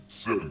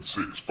7,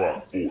 6,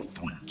 5, 4, 3,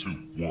 2, 1.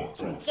 You'll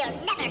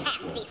never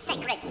have the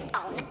sacred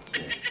stone.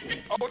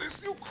 Oh,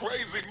 this you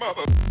crazy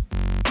mother.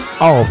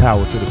 All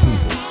power to the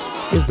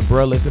people. It's the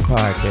Bruh Listen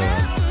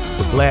Podcast,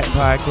 the black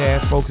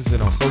podcast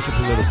focusing on social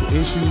political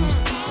issues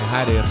and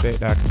how they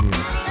affect our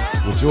community.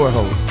 With your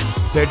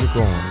hosts, Cedric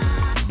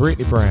Owens,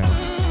 Brittany Brown,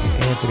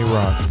 and Anthony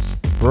Rogers.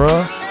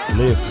 Bruh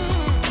Listen.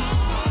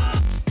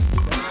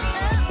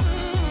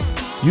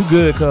 You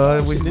good,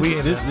 cuz? We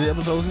in this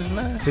episode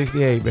 69?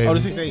 68, baby. Oh,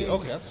 this 68.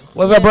 Okay.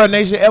 What's up, Bruh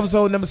Nation?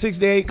 Episode number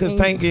 68, because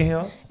Tank in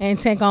here. And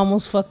Tank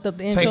almost fucked up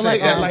the intro. Tank Like,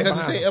 said that oh, like- Because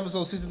it say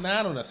episode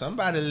 69 on that.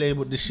 Somebody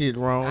labeled the shit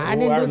wrong. I Oh,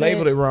 didn't I do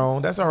labeled that. it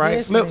wrong. That's all right.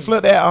 Yes, Flip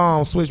nigga.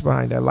 that switch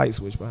behind that light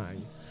switch behind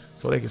you,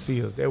 so they can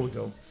see us. There we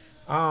go.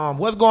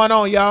 What's going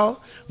on, y'all?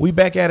 We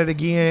back at it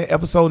again.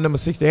 Episode number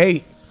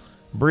 68.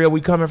 Bria, we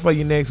coming for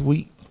you next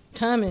week.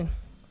 coming.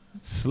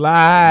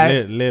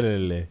 Slide,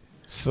 Literally.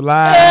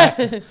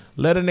 slide.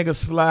 Let a nigga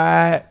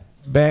slide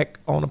back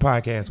on the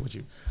podcast with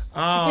you.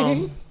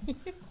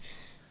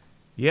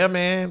 Yeah,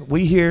 man.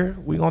 We here.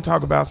 We gonna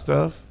talk about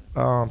stuff.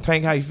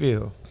 Tank, how you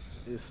feel?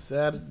 It's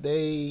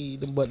Saturday.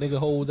 Them butt nigga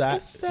holds out.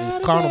 It's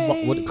Saturday.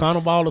 Carnival, what,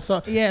 Carnival or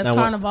something? Yeah, it's Now,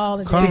 what- Carnival.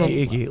 It's Carnival,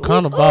 Icky, icky.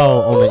 Carnival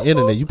on the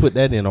internet. You put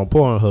that in on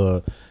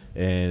Pornhub.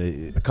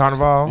 And The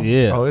carnival?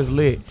 Yeah. Oh, it's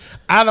lit.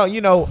 I'm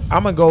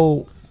gonna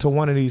go to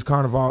one of these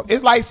carnivals.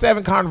 It's like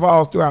 7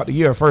 carnivals throughout the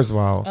year, first of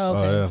all. Oh,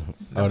 okay.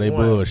 oh, they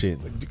One.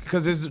 bullshit.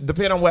 Because it's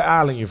depending on what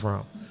island you're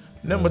from.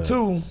 Number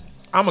 2,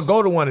 I'm gonna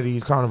go to one of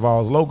these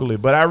carnivals locally,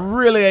 but I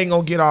really ain't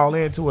gonna get all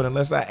into it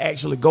unless I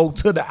actually go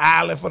to the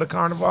island for the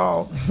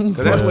carnival,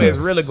 because that's where it's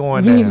really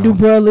going We need to do down.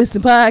 Bro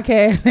Listen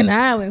Podcast in the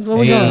islands. What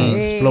we doing?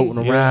 Hands floating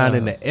around Yeah.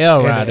 in the air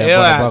And around the that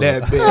hell out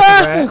that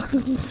motherfucker.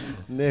 bitch,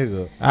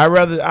 right?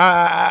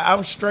 Nigga.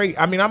 I'm straight.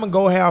 I mean, I'm gonna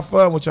go have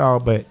fun with y'all,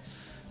 but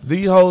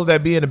these hoes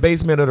that be in the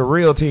basement of the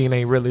real team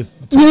ain't really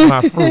tooting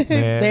my fruit,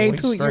 man. They ain't We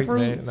tooting your straight, fruit?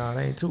 man. No,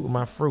 they ain't tooting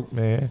my fruit,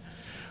 man.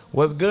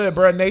 What's good,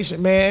 Bruh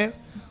Nation, man?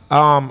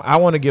 I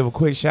want to give a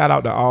quick shout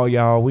out to all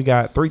y'all. We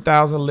got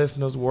 3,000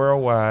 listeners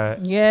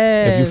worldwide.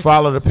 Yes. If you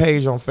follow the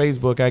page on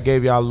Facebook, I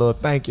gave y'all a little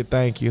thank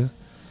you.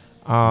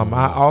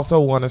 I also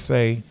want to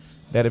say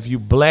that if you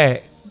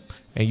black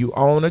and you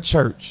own a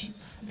church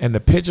and the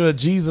picture of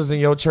Jesus in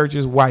your church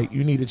is white,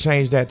 you need to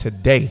change that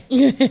today.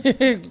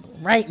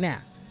 right now.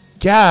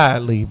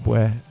 Godly,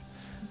 boy.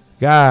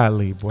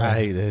 Godly, boy. I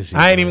hate that shit.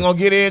 I ain't even going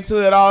to get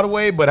into it all the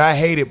way, but I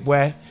hate it,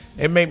 boy.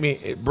 It make me,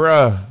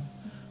 bruh,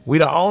 we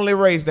the only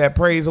race that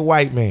praise a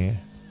white man.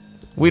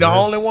 We the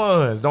only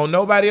ones. Don't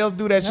nobody else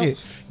do that shit.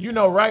 You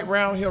know, right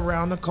round here,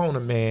 around the corner,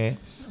 man,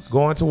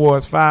 going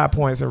towards 5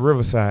 Points in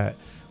Riverside,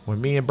 when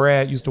me and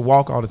Brad used to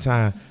walk all the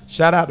time.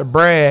 Shout out to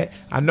Brad.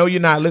 I know you're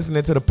not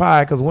listening to the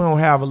pod because we don't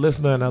have a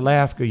listener in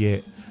Alaska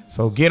yet.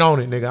 So get on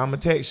it, nigga. I'm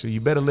going to text you.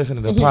 You better listen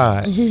to the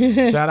pod.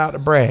 Shout out to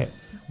Brad.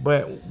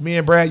 But me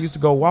and Brad used to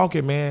go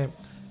walking, man,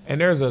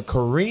 and there's a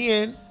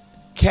Korean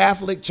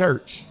Catholic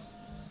church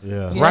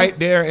Yeah. right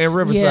there in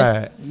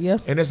Riverside. Yeah.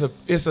 And it's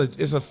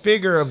a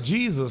figure of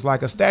Jesus,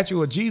 like a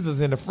statue of Jesus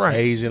in the front.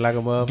 Asian like a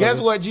motherfucker. Guess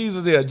what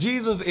Jesus is?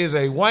 Jesus is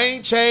a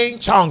Wayne Chang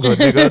Chonga,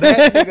 nigga.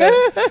 That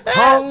nigga,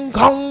 Hong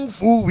Kong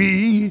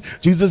Fooey.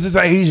 Jesus is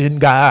an Asian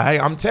guy.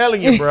 I'm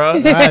telling you, bro.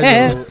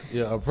 Right,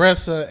 your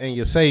oppressor and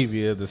your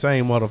savior, the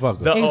same motherfucker.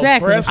 The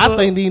Exactly. oppressor- I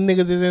think these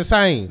niggas is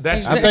insane.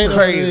 That's I think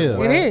crazy. that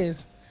boy. It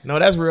is. No,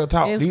 that's real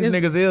talk. It's- These it's-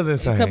 niggas is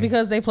insane.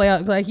 Because they play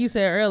out, like you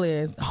said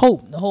earlier, it's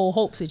hope, the whole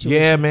hope situation.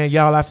 Yeah, man,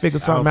 y'all, I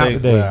figured I don't, something out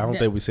think, today. well, I don't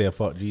think we said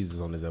fuck Jesus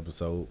on this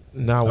episode.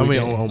 No, I we mean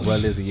didn't. on Brother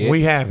Listen yet.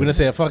 We haven't. We done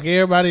said fuck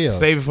everybody else.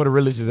 Save it for the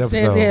religious Says,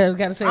 episode. yeah, we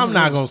gotta say I'm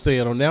not gonna say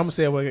it on there. I'm gonna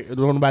say it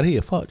don't nobody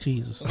here. Fuck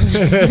Jesus.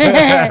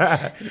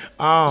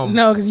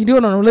 No, because you do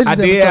it on a religious I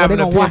episode, did have they're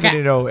an gonna walk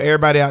epiphany out. though.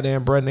 Everybody out there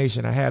in Bruh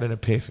Nation, I had an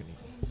epiphany.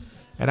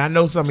 And I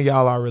know some of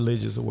y'all are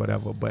religious or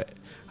whatever, but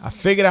I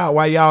figured out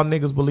why y'all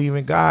niggas believe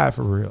in God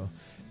for real.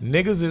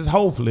 Niggas is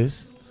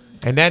hopeless,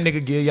 and that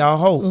nigga give y'all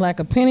hope. Like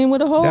a penny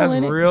with a hole That's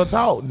in it. real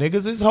talk.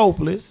 Niggas is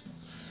hopeless.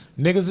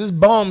 Niggas is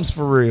bums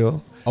for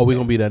real. Oh, we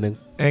gonna be that nigga.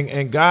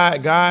 And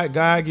God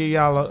give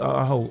y'all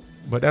a hope.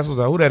 But that's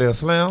who that is,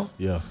 Slim.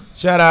 Yeah.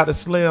 Shout out to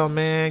Slim,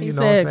 man. He You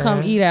know said, what I'm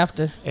come saying? eat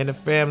after. And the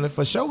family.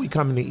 For sure we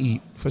coming to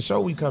eat. For sure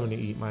we coming to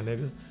eat, my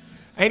nigga.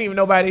 Ain't even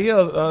nobody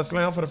here,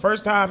 Slim, for the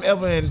first time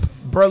ever in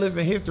Bruh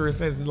Listen history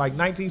since like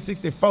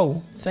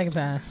 1964. Second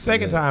time.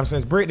 Second time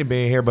since Brittany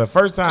been here, but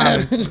first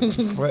time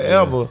in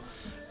forever.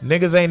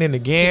 Niggas ain't in the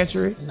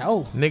gantry.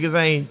 No. Niggas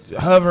ain't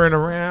hovering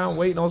around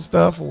waiting on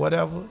stuff or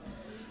whatever.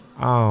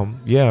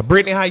 Yeah.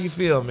 Brittany, how you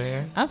feel,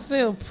 man? I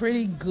feel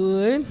pretty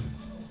good.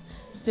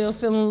 Still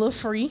feeling a little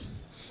free.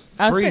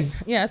 Free?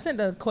 I sent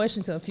a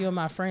question to a few of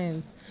my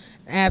friends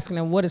asking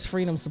them what is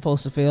freedom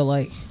supposed to feel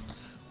like.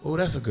 Oh,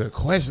 that's a good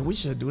question. We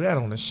should do that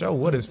on the show.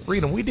 What is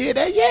freedom? We did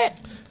that yet?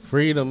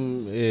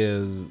 Freedom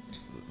is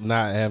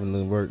not having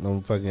to work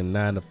no fucking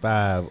 9 to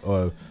 5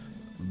 or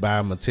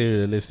buy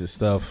materialistic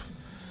stuff.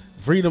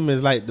 Freedom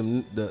is like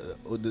the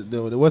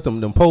what's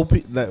them po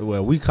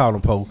well, we call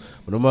them po,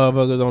 but the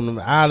motherfuckers on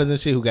the islands and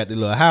shit who got the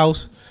little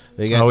house,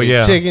 they got Oh, the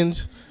yeah.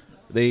 chickens,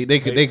 They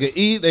could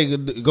eat. They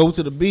could go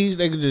to the beach.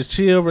 They could just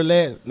chill,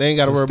 relax. They ain't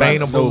got to worry about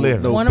Sustainable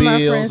living. no One of my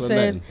bills friends or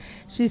said, nothing.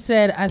 she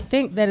said, I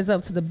think that is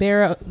up to the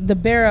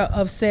bearer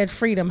of said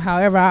freedom.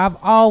 However, I've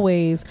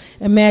always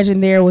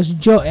imagined there was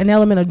an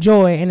element of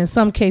joy, and in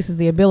some cases,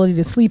 the ability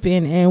to sleep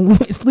in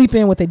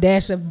with a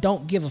dash of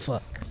don't give a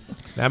fuck.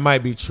 That might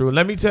be true.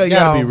 Let me tell You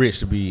gotta y'all. be rich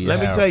to be. Let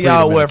me have tell freedom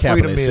y'all in what a freedom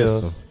capitalist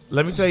is. system.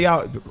 Let me tell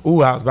y'all.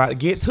 Ooh, I was about to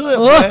get to it,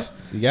 Oh. boy.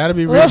 You gotta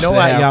be You rich. know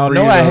to have y'all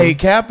know I freedom hate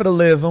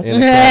capitalism. in a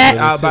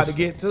capitalist I was about to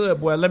system. get to it,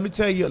 boy. Let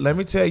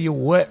me tell you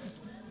what,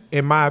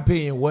 in my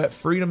opinion, what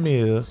freedom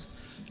is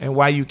and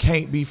why you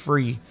can't be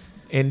free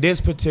in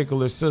this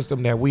particular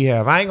system that we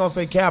have. I ain't gonna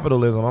say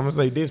capitalism. I'm gonna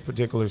say this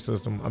particular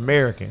system,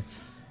 American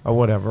or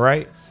whatever,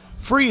 right?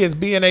 Free is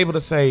being able to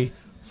say,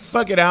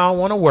 fuck it, I don't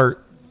want to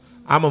work.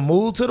 I'm gonna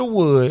move to the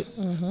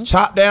woods,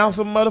 chop down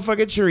some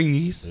motherfucking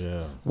trees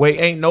Yeah. where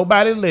ain't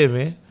nobody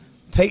living,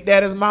 take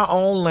that as my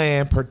own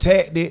land,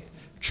 protect it,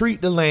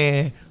 treat the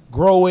land,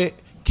 grow it,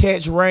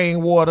 catch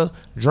rainwater,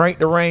 drink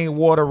the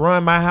rainwater,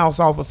 run my house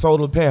off of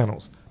solar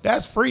panels.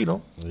 That's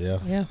freedom. Yeah.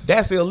 Yeah.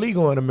 That's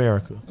illegal in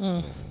America.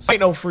 So ain't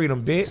no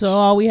freedom, bitch. So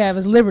all we have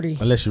is liberty.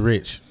 Unless you're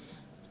rich.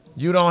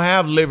 You don't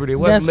have liberty.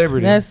 What's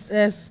liberty?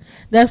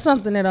 That's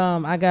something that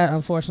I got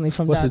unfortunately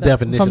from What's the Dr.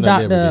 definition from of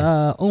Dr.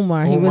 liberty?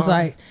 Umar. He was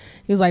Umar?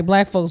 like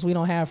black folks, we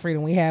don't have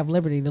freedom. We have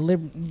liberty. The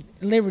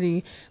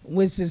liberty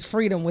was just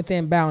freedom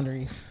within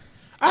boundaries.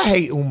 I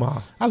hate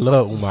Umar. I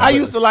love Umar. I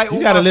used to like You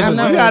Umar. gotta listen. I'm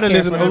not You gotta really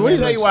listen. careful. Let me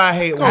tell you why I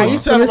hate Come on, Umar. you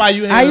tell me why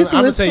you hate I him. used to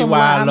I'm gonna listen tell you to him, why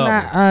I I'm love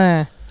not,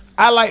 him.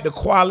 I like the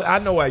quality. I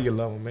know why you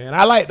love him, man.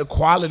 I like the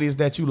qualities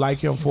that you like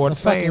him for. The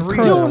He's a fucking same crook.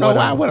 reason. You don't know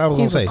why. whatever. What I was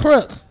gonna he's say. a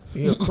crook.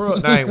 He a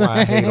crook. That ain't why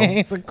I hate him.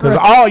 He's a Because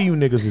crook. all you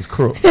niggas is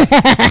crooks. So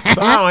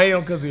I don't hate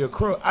him because he a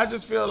crook. I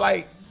just feel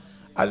like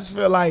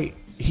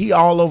he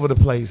all over the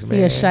place, man.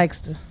 He a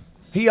shyster.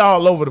 He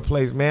all over the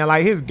place, man.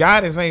 Like his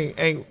guidance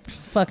ain't.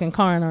 Fucking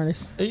con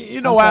artist.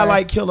 You know I'm why I sorry.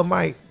 like Killer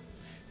Mike?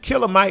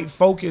 Killer Mike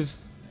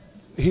focus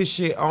his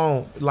shit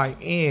on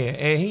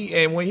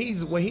and when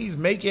he's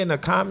making a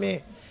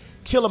comment,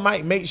 Killer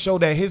Mike makes sure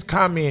that his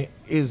comment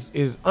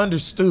is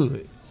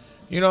understood.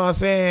 You know what I'm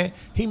saying?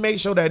 He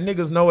makes sure that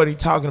niggas know what he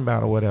talking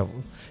about or whatever.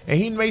 And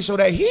he makes sure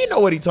that he know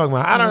what he talking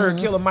about. I done heard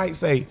Killer Mike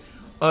say,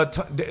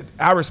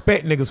 I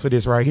respect niggas for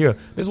this right here.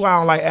 This is why I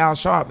don't like Al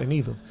Sharpton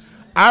either.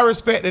 I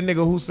respect the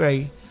nigga who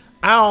say,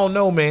 I don't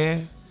know,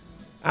 man.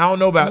 I don't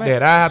know about Right.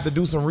 that. I have to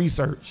do some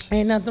research.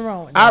 Ain't nothing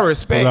wrong with I that.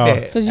 respect Hold on.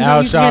 that. Because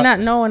Al you're Sharp- not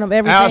knowing of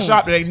everything. Al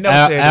Sharpton ain't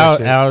never said that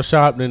shit. Al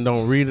Sharpton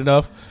don't read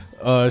enough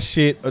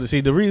shit.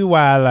 See, the reason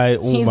why I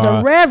like He's Umar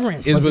the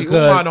reverend. is But see,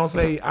 because Umar don't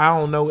say I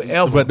don't know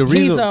ever. but the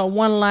He's reason a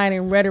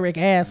one-lining rhetoric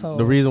asshole.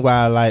 the reason why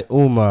I like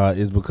Umar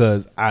is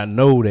because I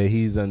know that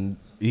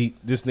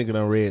this nigga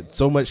done read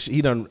so much.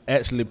 He done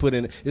actually put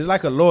in. It's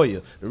like a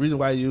lawyer. The reason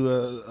why you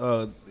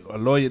a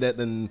lawyer that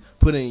done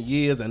put in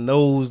years and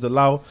knows the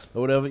law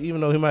or whatever,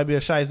 even though he might be a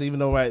shyster, even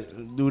though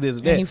do this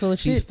and that, he full of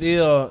he shit.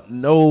 still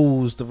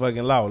knows the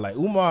fucking law. Like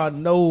Umar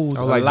knows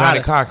Oh, a like lot Johnny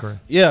of, Cochran.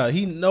 Yeah,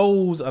 he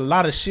knows a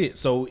lot of shit.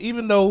 So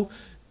even though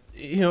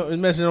his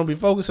message don't be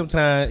focused,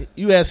 sometimes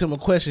you ask him a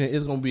question,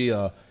 it's gonna be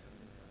a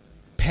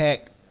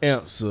packed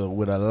answer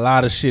with a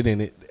lot of shit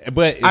in it.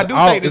 But I do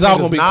think it's all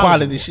gonna be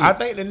quality shit. I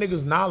think the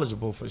niggas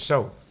knowledgeable for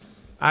sure.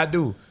 I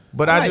do,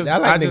 but I I like- just I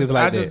like niggas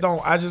like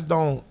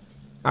that.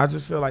 I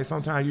just feel like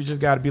sometimes you just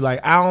got to be like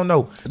I don't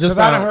know. Just Because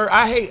I done found- heard.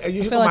 I hate. You I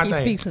hear feel my like he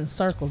thing. speaks in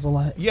circles a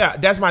lot. Yeah,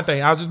 that's my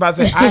thing. I was just about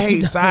to say I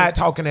hate side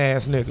talking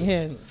ass niggas.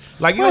 Yeah.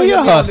 Like you Oh, hear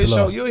you're me a on this hustler.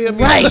 show. You hear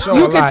me on Right, this show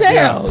you a can lot.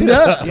 tell.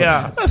 Yeah.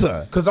 Yeah. That's all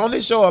right. Cause on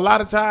this show, a lot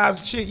of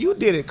times, shit, you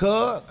did it,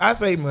 cuz. I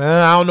say, man,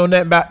 I don't know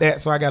nothing about that,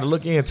 so I got to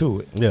look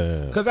into it.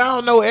 Yeah. Cause I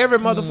don't know every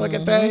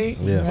motherfucking thing.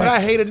 Yeah. But I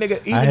hate a nigga.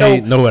 Even I though,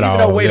 hate know it even all.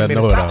 though, wait Yeah, a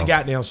minute, know it stop all. the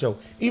goddamn show.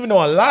 Even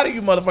though a lot of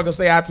you motherfuckers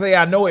say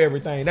I know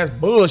everything, that's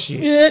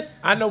bullshit. Yeah.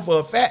 I know for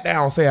a fact that I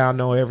don't say I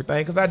know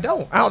everything, cause I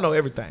don't. I don't know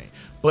everything.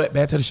 But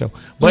back to the show.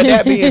 But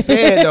that being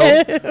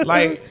said, though,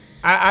 like.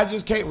 I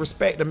just can't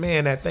respect a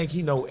man that think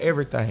he know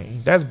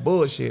everything. That's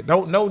bullshit.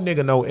 Don't no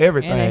nigga know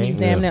everything. And then he's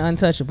damn near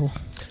untouchable.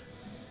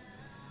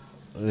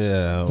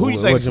 Yeah. Who you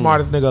think the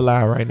smartest nigga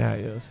alive right now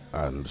is?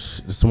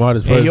 The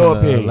smartest In person your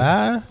opinion.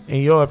 alive?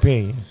 In your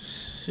opinion?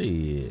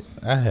 Shit,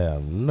 I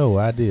have no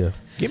idea.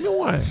 Give me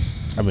one.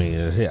 I mean,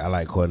 shit, I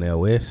like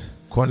Cornell West.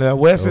 Cornell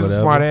West is a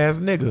Whatever. smart ass I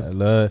nigga.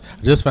 love.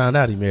 Just found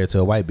out he married to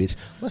a white bitch.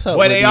 What's up?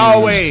 Where with they these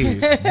always.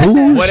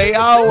 booze? Where they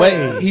always.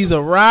 Wait, he's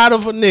a rider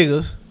for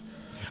niggas.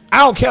 I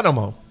don't care no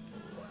more.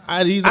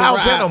 He's a I don't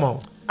rider. care no more.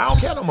 I don't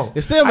care no more.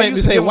 It still I make me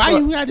used to say, give a why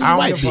fuck. you got this I don't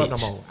white give a fuck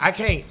bitch? no more. I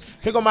can't.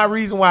 Here go my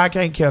reason why I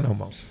can't care no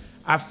more.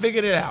 I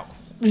figured it out.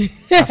 I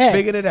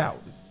figured it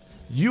out.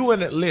 You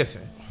and it.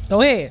 Listen.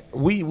 Go ahead.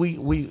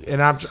 We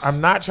and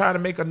I'm not trying to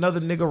make another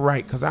nigga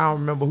right because I don't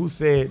remember who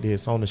said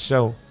this on the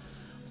show,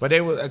 but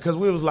they was because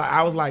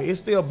I was like it's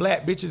still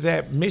black bitches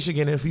at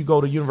Michigan. If you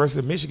go to University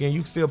of Michigan, you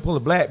can still pull a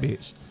black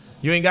bitch.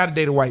 You ain't got to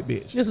date a white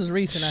bitch. This was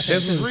recent, I think.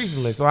 This was too.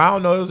 recently, so I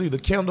don't know. It was either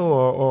Kendall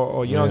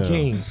or Young Yeah.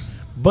 King,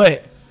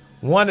 but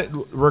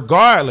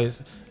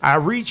regardless, I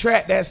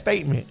retract that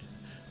statement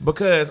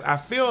because I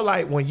feel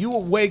like when you were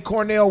where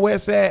Cornell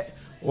West at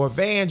or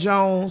Van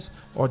Jones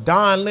or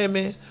Don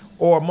Lemon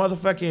or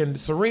motherfucking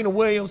Serena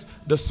Williams,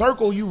 the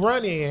circle you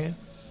run in,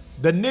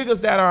 the niggas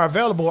that are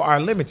available are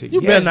limited.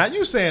 You better not.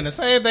 You saying the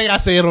same thing I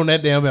said on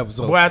that damn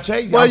episode. Boy, I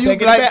changed. Boy, I'm you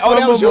taking like it back. Oh, that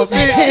some was of you them.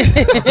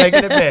 saying? I'm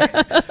taking it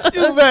back.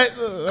 You back.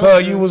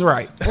 Cause you was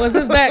right. Was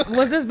this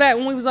back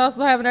when we was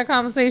also having that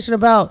conversation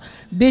about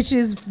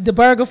bitches, the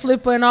burger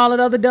flipper, and all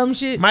that other dumb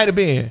shit? Might have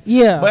been.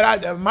 Yeah.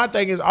 But my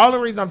thing is, all the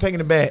reason I'm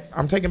taking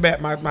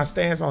back my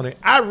stance on it.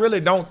 I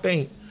really don't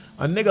think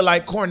a nigga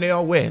like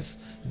Cornel West,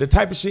 the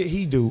type of shit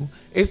he do,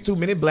 it's too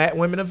many black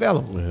women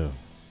available. Yeah.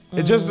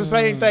 It's just the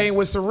same thing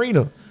with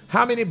Serena.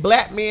 How many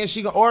black men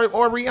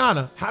or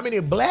Rihanna? How many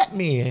black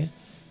men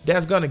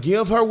that's gonna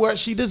give her what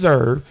she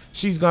deserves?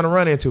 She's gonna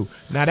run into.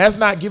 Now that's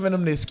not giving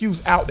them the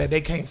excuse out that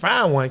they can't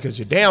find one because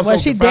you're damn Well, sure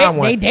she can find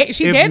one.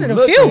 she If dated you a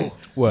look few. at-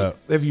 Well,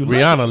 If you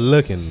Rihanna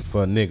looking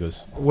for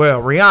niggas.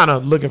 Well,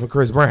 Rihanna looking for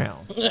Chris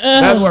Brown.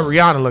 That's what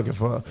Rihanna looking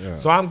for.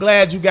 So I'm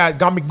glad you got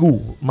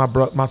Gamigoo,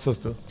 my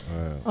sister.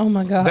 Oh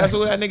my god. That's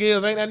who that nigga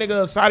is. Ain't that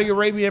nigga a Saudi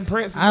Arabian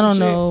prince? or I don't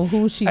some shit? know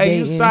who she Hey,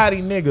 dating. you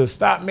Saudi niggas,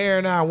 stop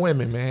marrying our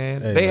women,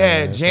 man. Hey, they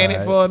man, had Janet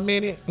it's for a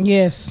minute.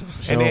 Yes.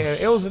 And then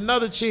it was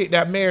another chick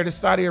that married a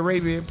Saudi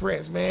Arabian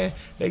prince, man.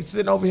 They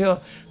sitting over here.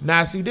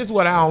 Now, see, this is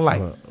what I don't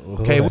like.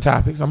 Okay, with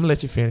topics. I'm going to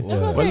let you finish. Go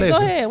But ahead, listen,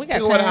 go ahead. We got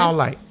this is what I time. don't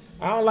like.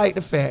 I don't like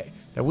the fact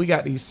that we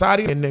got these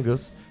Saudi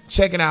niggas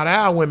checking out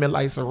our women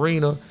like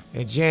Serena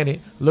and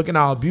Janet, looking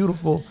all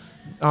beautiful.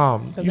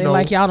 You they know,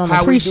 like y'all don't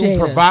how appreciate we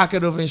do us.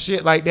 provocative and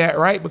shit like that,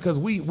 right? Because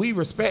we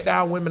respect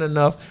our women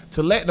enough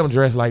to let them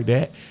dress like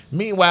that.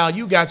 Meanwhile,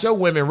 you got your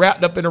women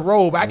wrapped up in a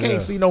robe. I can't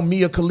see no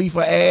Mia Khalifa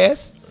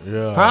ass.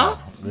 Yeah. Huh?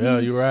 Yeah,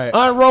 you're right.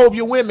 Unrobe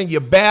your women,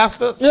 you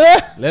bastards.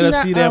 Let us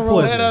Not see that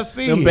unrolled. pussy. Let us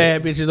see them it.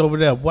 bad bitches over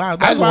there. Wow, I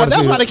that's just why, wanna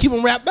that's see why it. they keep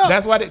them wrapped up.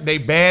 That's why they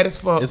bad as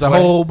fuck. It's a boy.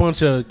 whole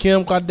bunch of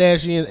Kim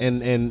Kardashian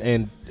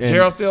and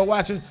Gerald still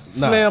watching?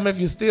 Nah. Slim, if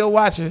you're still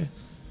watching,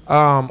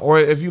 or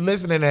if you're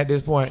listening at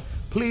this point,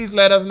 please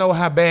let us know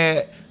how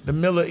bad the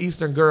Middle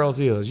Eastern girls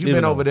is. You've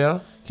been over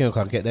there. Kim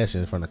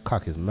Kardashian from the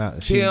Caucasus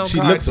Mountains. Kim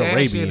She looks Kardashian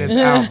Arabian. is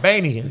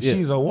Albanian. Yeah.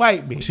 She's a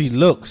white bitch. She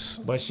looks.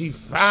 But she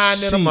fine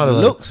She in a mother.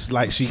 looks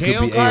like she Kim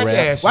could be Arab.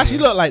 Kardashian. Why she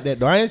look like that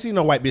though? I ain't seen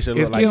no white bitch that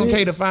Is look like Kim that.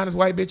 K the finest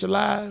white bitch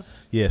alive?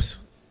 Yes.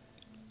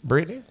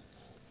 Brittany?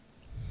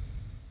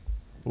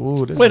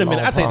 Ooh, this Wait is a minute,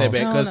 long I take that pause.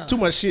 back No, because no. too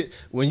much shit.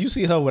 When you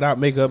see her without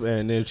makeup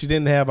and if she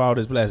didn't have all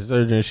this plastic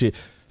surgery and shit,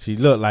 she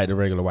looked like the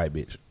regular white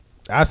bitch.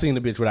 I seen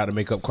the bitch without the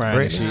makeup crying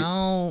Brittany?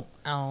 and shit.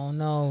 I don't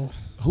know.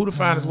 Who the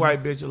finest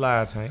white bitch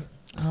alive, Tank?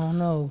 I don't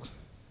know.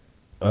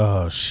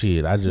 Oh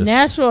shit! I just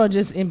Natural or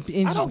just in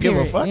I don't give a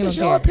period? fuck. You It's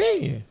don't your care?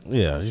 opinion.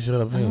 Yeah, you should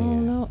have I don't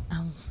been. know.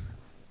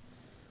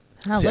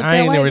 See, I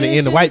ain't really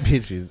into white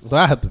pictures, so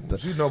I have to.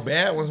 But you know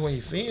bad ones when you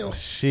see them.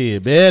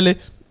 Shit, barely.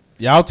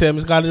 Y'all tell me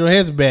Scarlett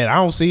Johansson's bad. I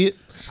don't see it.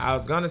 I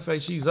was gonna say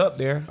she's up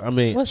there. I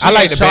mean, What's I she-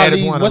 like the Charlize.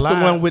 baddest one What's the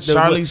alive. one with the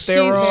Charlize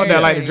Theron very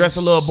that like to pretty. dress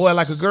a little boy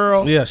like a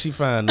girl? Yeah, she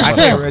fine. I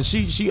can't.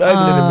 She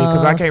ugly to me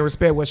because I can't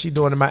respect what she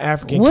doing to my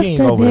African What's king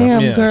that over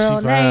damn there. Yeah, girl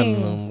she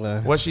fine.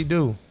 name? What she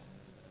do?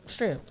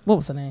 Strip. What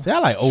was her name? See, I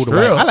like older.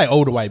 Strip. White, I like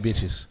older white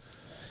bitches.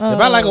 If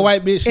I like a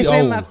white bitch, she It's old.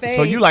 in my face.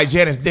 So you like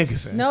Janice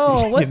Dickinson? No,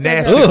 what's You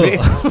that nasty girl?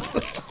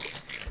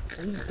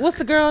 bitch. What's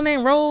the girl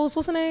name? Rose.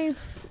 What's her name?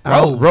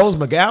 Rose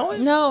McGowan?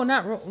 No,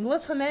 not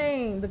what's her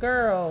name? The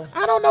girl.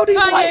 I don't know these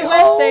white Kanye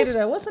West hoes. dated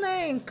her. What's her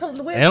name?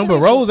 Amber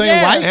Rose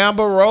ain't white.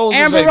 Amber Rose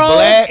Amber is a Rose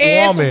black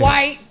is woman.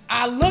 white.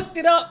 I looked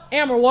it up.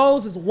 Amber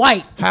Rose is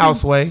white.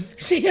 Houseway.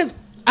 She is.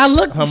 I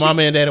looked. Her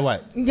mama and daddy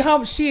white.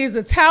 She is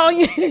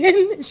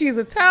Italian. She's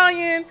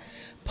Italian,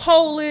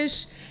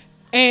 Polish,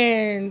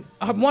 and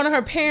one of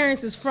her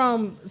parents is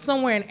from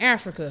somewhere in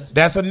Africa.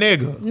 That's a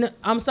nigga. No,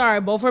 I'm sorry,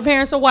 both her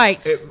parents are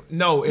white. If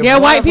Yeah,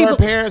 one white of her people-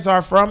 parents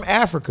are from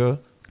Africa,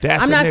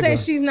 that's I'm a not nigga. saying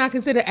she's not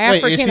considered Wait, is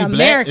she African black?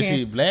 American. Is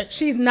she black?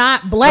 She's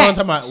not No, black. I'm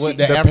talking about what She-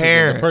 the The African,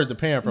 parent. the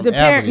parent from the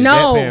Africa. parent, Is no,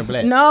 that parent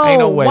black? no, Ain't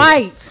no way.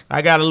 white.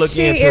 I gotta look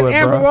She into is it,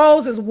 Amber bro.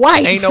 Rose is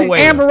white. Ain't no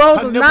way. Amber Rose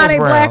Her is nipples not a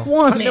brown. black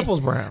woman. Her nipples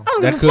brown. I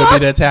don't That give a could be fuck.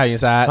 the Italian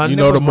side. Her You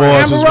know the nipples brown.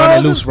 Moors Amber was running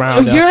Rose loose is around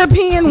a there.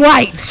 European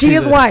white. She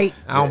is white.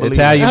 I don't believe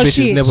Italian that. Oh, bitches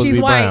shit, nipples she's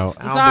be white. brown.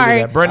 I'm I don't sorry.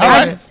 believe that.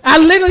 Brenda, I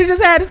literally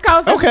just had this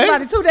conversation Okay.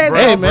 with somebody 2 days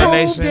Hey, ago. man, Prove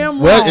nation. them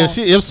Well, wrong.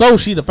 if so,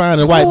 she the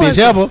finest white Who bitch was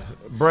it? ever.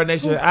 Bruh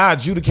Nation, I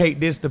adjudicate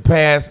this to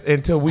pass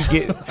until we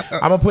get. I'm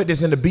gonna put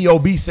this in the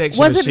BOB section.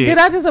 Was of it? shit. Did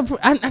I just?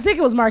 I think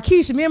it was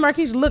Marquisha. Me and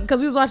Marquisha looked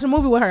because we was watching a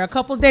movie with her a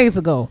couple of days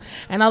ago,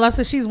 and all I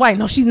said she's white.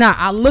 No, she's not.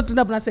 I looked it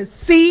up and I said,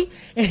 "See,"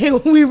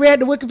 and we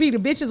read the Wikipedia.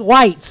 Bitch is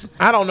white.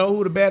 I don't know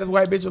who the baddest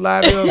white bitch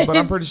alive is, but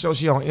I'm pretty sure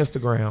she on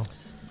Instagram.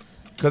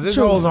 Cause this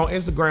True. hoes on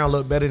Instagram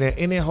look better than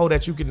any hoe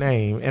that you can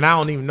name, and I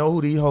don't even know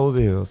who these hoes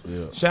is.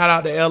 Shout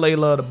out to LA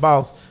Love the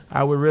Boss.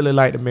 I would really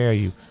like to marry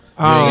you.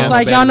 Yeah, It's the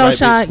like baddest y'all know white bitch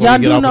Sean. before Y'all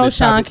we get do off of know this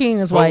Sean topic. King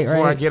is white, Before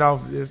I right? get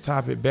off this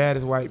topic,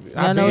 baddest white. Y'all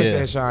I know been it.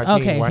 saying Sean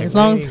Okay, King white. as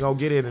long we as- ain't gonna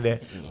get into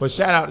that. But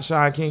shout out to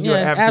Sean King. You're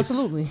an Yeah, advocate.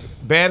 absolutely.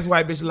 Baddest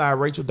white bitch alive,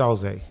 Rachel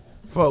Dolezal.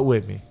 Fuck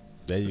with me.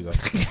 There you go.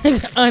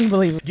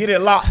 Unbelievable. Get it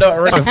locked up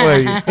right for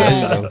you.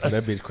 There you go.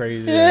 That bitch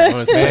crazy. Man,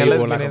 Unstable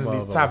let's like get a into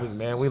these motherfucker. topics,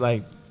 man. We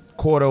like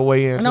quarter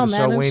way into the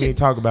show. We ain't even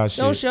talk about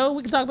No shit. show.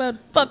 We can talk about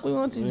fuck we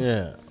want to.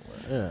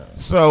 Yeah.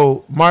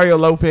 So Mario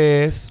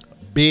Lopez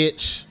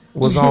Bitch.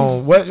 was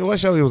on what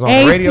show he was on?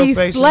 AC Radio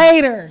station.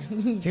 Slater.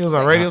 He was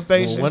on radio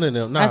station. One of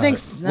them. Nah, I think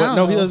s- I don't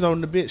no, he know. was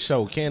on the Bitch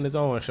show, Candace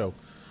Owens show.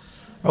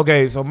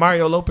 Okay, so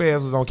Mario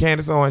Lopez was on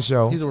Candace Owens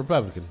show. He's a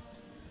Republican.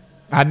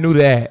 I knew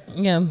that.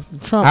 Yeah,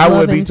 Trump. I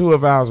would be loving. too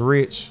if I was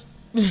rich.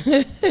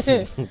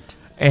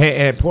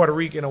 and Puerto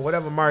Rican or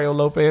whatever Mario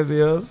Lopez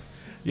is.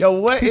 Yo,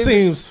 what He is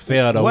seems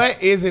fair though.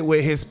 What is it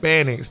with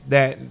Hispanics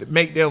that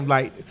make them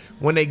like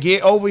when they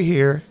get over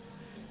here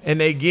and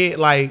they get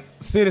like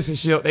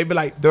citizenship, they be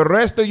like, the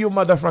rest of you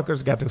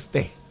motherfuckers got to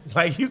stay.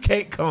 Like you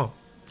can't come.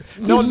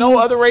 No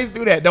other race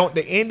do that. Don't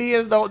the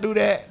Indians don't do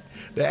that.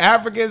 The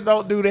Africans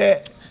don't do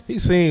that. He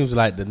seems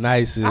like the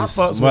nicest I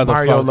fucks with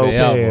Mario motherfucker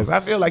Lopez. ever. I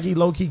feel like he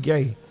low key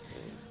gay.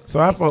 So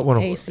I fuck with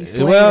him. AC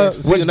Slater. Well,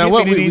 Which see, now get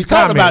what me to we these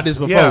talked about comments. this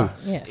before. Yeah.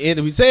 Yeah. And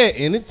we said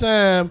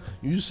anytime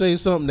you say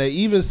something that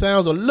even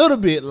sounds a little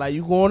bit like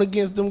you going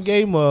against them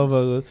gay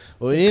motherfuckers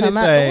or Come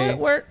out the anything,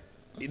 woodwork.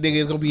 nigga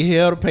is gonna be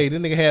held to pay. This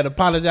nigga had to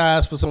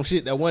apologize for some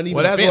shit that wasn't even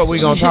Well, that's offensive. what we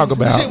gonna talk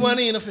about. Shit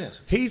wasn't even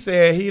offensive. He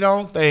said he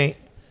don't think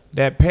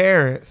that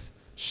parents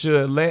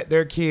should let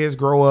their kids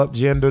grow up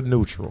gender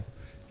neutral.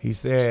 He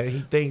said he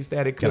thinks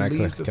that it could Can I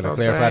lead to can I some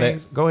clarify that?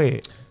 things. Go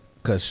ahead.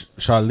 Because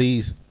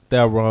Charlize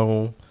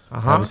Theron,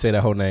 Uh-huh. let me say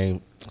that whole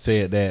name,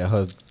 said that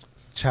her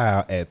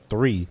child at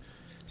 3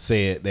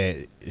 said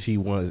that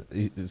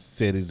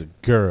said he's a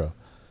girl.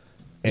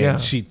 And Yeah.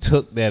 she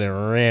took that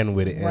and ran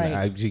with it. And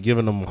Right. she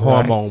giving them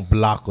hormone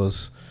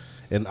blockers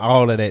and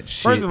all of that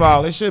shit. First of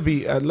all, it should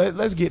be.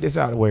 Let's get this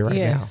out of the way right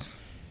Yes. now.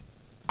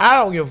 I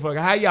don't give a fuck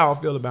how y'all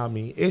feel about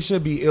me. It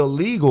should be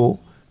illegal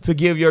to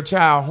give your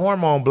child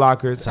hormone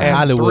blockers it's a at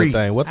Hollywood 3.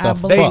 thing. What I the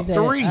believe fuck? that.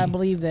 3. I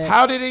believe that.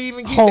 How did they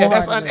even get that?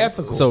 That's Wholeheartedly.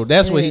 unethical. So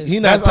that's what It he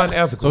is. not That's ta-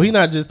 unethical. So he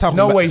not just talking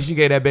No about. way she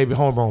gave that baby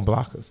hormone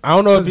blockers. I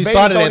don't know if 'Cause he babies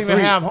started don't at even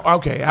 3. have.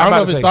 Okay, I don't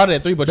know if it started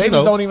at 3, but you babies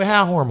know. don't even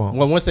have hormones.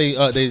 Well, once they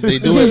do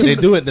it, they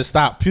do it to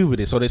stop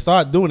puberty. So they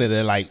start doing it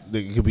at like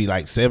it could be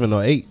like 7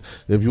 or 8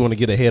 if you want to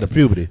get ahead of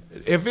puberty.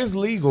 If it's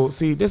legal,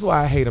 see, this is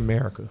why I hate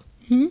America.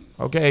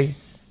 Okay,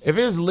 if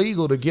it's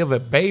legal to give a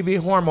baby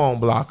hormone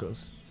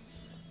blockers,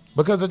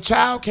 because a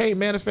child can't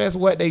manifest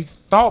what they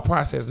thought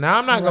process. Now,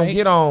 I'm not gonna Right.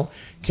 get on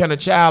can a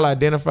child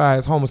identify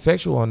as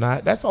homosexual or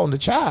not. That's on the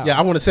child. Yeah,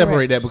 I want to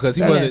separate that because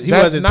he That's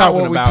wasn't not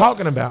talking what about. we're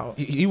talking about.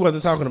 He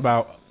wasn't talking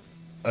about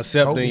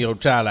accepting Okay. your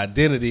child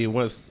identity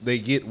once they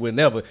get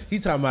whenever. He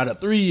talking about a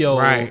 3-year-old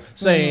Right.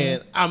 saying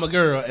I'm a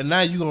girl and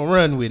now you gonna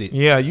run with it.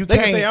 Yeah, you They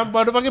can't can say I'm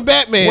motherfucking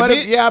Batman. What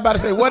bitch. if, yeah, I'm about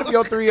to say, what if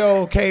your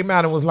 3-year-old came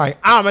out and was like,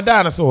 I'm a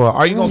dinosaur?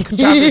 Are you gonna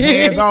chop his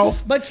hands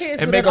off But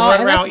kids and do make that him all, run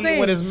and that's around the eating thing.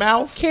 with his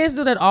mouth? Kids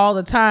do that all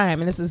the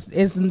time,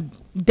 and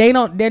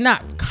they're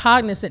not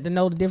cognizant to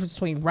know the difference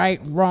between right,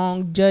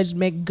 wrong,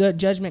 judgment, good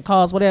judgment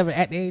calls, whatever,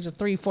 at the age of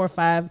 3, 4,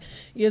 5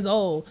 years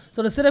old.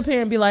 So to sit up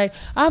here and be like,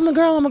 I'm a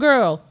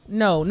girl.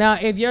 No. Now,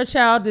 if your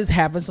child just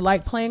happens to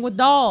like playing with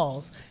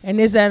dolls and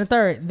this, that, and the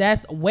third,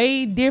 that's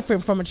way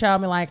different from a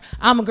child being like,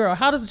 I'm a girl.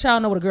 How does a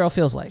child know what a girl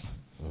feels like?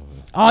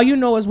 All you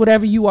know is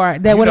whatever you are,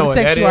 that You whatever know,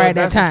 sex you are at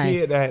that that's a time.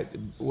 kid that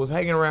was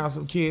hanging around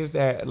some kids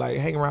that like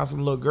hanging around some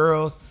little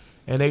girls,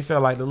 and they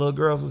felt like the little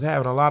girls was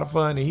having a lot of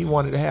fun, and he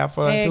wanted to have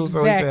fun too. So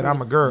he said, Exactly.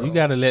 "I'm a girl." You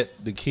gotta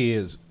let the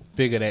kids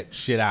figure that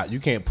shit out.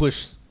 You can't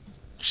push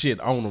shit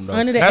on them though.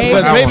 Under the That's age what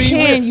of I maybe want. he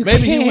 10, will, you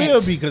maybe can't. he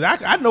will be because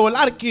I know a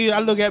lot of kids. I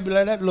look at me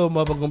like that little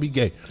motherfucker gonna be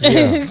gay.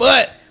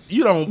 But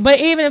you don't. But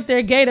even if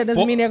they're gay, that doesn't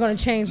Well, mean they're going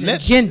to change their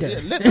let- gender. yeah,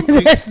 let them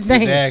figure- That's the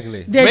thing.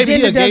 Exactly. Their Maybe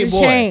he gender a gay doesn't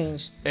boy.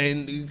 change.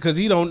 And because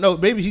he don't know,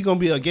 maybe he gonna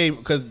be a gay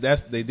because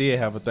they did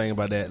have a thing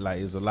about that. Like,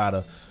 there's a lot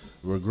of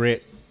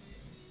regret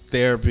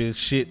therapy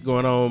shit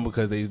going on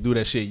because they do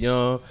that shit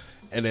young,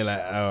 and they're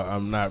like,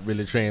 I'm not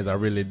really trans. I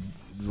really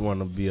want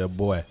to be a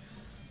boy,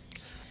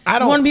 I You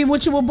don't. want to be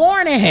what you were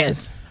born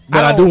as.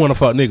 but I, don't- do want to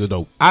fuck niggas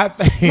though. I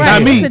think. Right.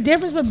 Not me. It's a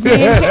difference with being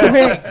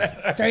gay.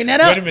 Straighten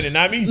that up. Wait a minute,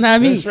 not me.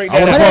 Not me. Straight I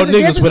wanna that But up. fuck there's a niggas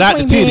difference without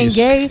the between being titties.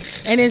 gay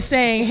and then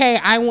saying, hey,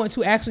 I want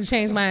to actually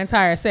change my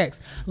entire sex.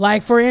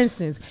 Like, for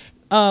instance,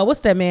 what's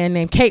that man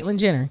named Caitlyn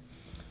Jenner?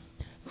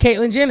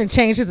 Caitlyn Jenner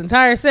changed his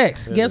entire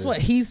sex. Guess what?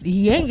 He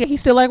ain't gay. He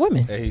still like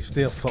women. And he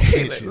still fuck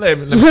bitches. Let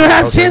me,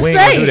 I'm okay, just we ain't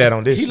gonna saying. do that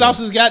on this. He shit.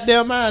 lost his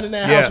goddamn mind in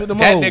that Yeah, house with the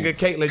that mold. nigga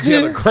Caitlyn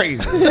Jenner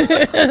crazy.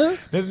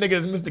 This nigga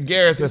is Mr.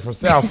 Garrison from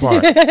South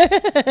Park. I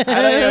didn't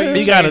know you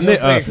He got change a your ni-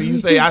 sex and you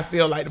say I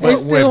still like to He fuck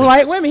still women.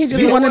 like women. He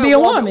just want to be a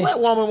woman.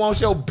 What woman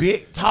wants your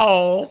big,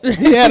 tall,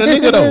 He had a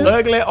nigga though.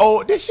 ugly,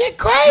 old? This shit He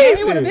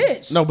crazy. want a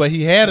bitch. No, but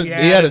he had a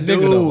nigga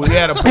though. He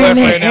had a boyfriend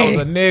that was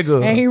a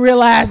nigga. And he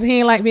realized he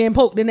ain't like being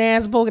poked in the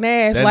ass, poking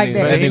ass That like nigga-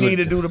 that. But he nigga- need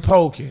to do the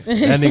poking.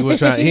 That nigga was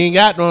trying. He ain't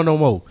got no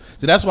more.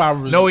 So that's why I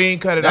was. No, he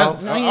ain't cut it That's-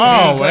 off. No, oh, he ain't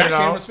well, cut it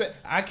off.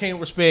 I can't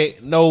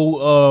respect no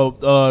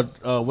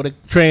what a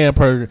trans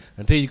person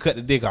until you cut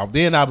the dick off.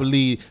 Then I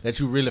believe that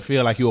you really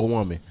feel like you're a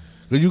woman.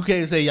 Cause you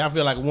can't say I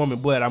feel like a woman,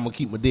 but I'm gonna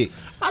keep my dick.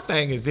 My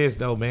thing is this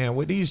though, man.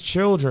 With these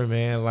children,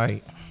 man,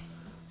 like,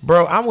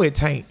 bro, I'm with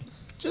Tank.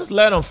 just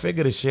let them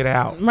figure the shit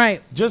out.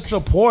 Right. Just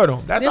support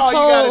them. That's This all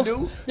whole- you gotta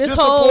do. this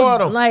Just whole, support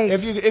them. like-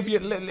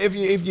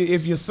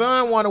 If your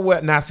son want to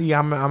wear, now see, I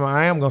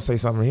am gonna say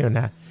something here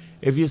now.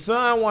 If your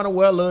son want to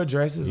wear little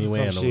dresses You or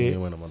ain't some wearing shit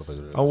no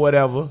motherfucker. or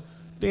whatever,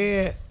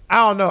 then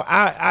I don't know.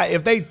 I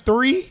if they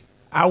 3,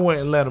 I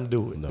wouldn't let them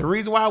do it. No. The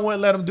reason why I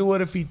wouldn't let them do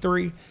it if he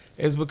 3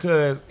 is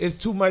because it's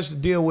too much to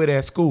deal with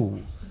at school.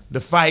 The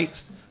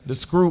fights, the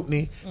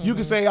scrutiny. You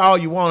can say all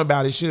you want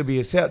about it should be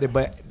accepted,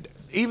 but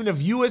even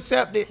if you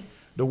accept it,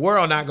 the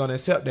world not gonna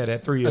accept that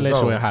at 3 years Unless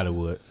old. you're in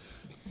Hollywood.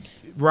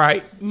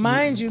 Right.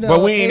 Mind you, though,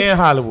 But we ain't it's- in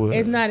Hollywood.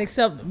 It's not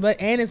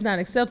it's not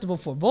acceptable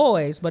for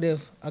boys. But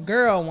if a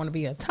girl want to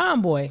be a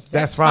tomboy,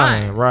 That's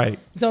fine. Right.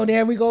 So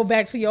there we go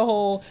back to your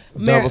whole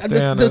Double the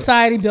standard.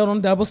 society built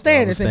on double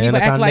standards, and people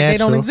standards act are like they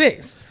don't natural.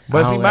 exist.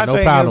 But I see, don't my got no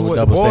thing problem is with with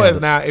the double boys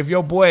standards. now, if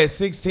your boy is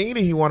 16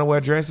 and he want to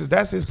wear dresses,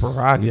 that's his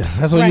prerogative. Yeah,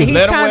 that's what Right, you he's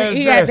let him wear kind of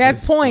his at that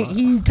dresses. point.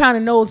 He kind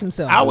of knows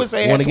himself. I would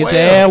say want at to 12. get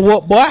your ass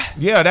whooped, boy.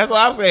 Yeah, that's what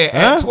I'm saying. Huh?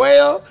 At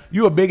 12,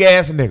 you a big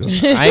ass nigga.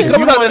 I ain't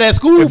coming up to that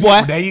school,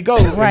 boy. There you go.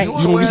 Right. If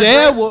You gonna wear get your a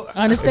ass dress, whooped. if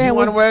understand you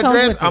want to what wear a comes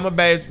dress, with it. I'm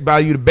gonna buy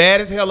you the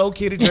baddest Hello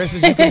Kitty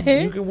dresses you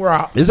can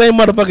rock. This ain't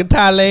motherfucking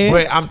Thailand.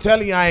 But I'm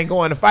telling you, I ain't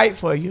going to fight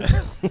for you.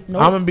 I'm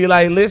gonna be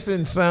like,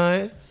 listen,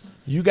 son,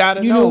 you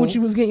gotta You know knew what you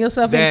was getting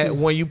yourself that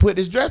into. when you put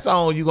this dress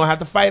on, you're gonna have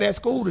to fight at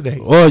school today.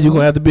 Or you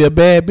gonna have to be a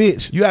bad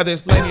bitch. You have to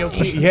explain to your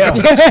kid. Yeah, one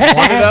or the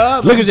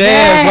other. Look at your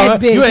Bad ass,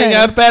 boy. bitch, You ain't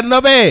huh? got fat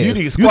enough ass. You need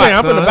to You squat, think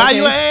I'm son. finna buy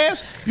you an Okay.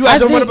 ass? You got I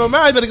your money think- for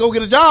mine. You better go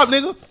get a job,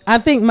 nigga. I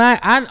think my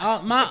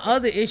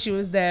other issue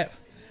is that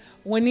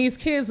when these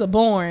kids are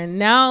born,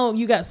 now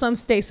you got some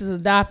states is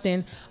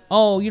adopting.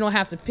 Oh, you don't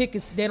have to pick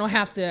it. They don't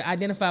have to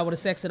identify with a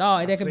sex at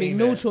all. That can be seen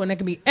that. neutral and that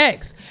can be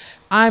X.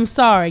 I'm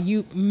sorry,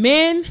 you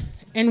men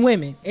and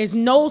women. There's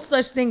no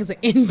such thing as an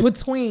in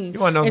between. You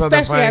wanna know something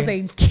especially as funny?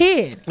 a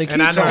kid,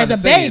 And I know as a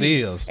say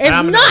baby. it is. It's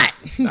I'm not.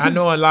 I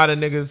know a lot of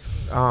niggas,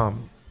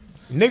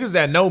 niggas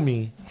that know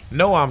me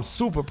know I'm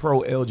super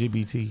pro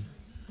LGBT.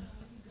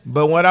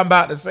 But what I'm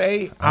about to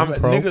say, I'm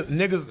pro.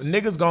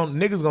 niggas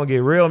gonna get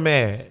real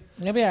mad.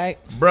 It'll be all right.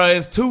 Bruh,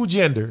 it's 2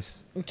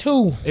 genders.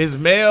 2, It's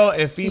male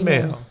and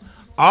female.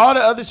 All the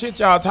other shit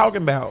y'all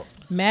talking about,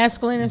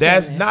 masculine and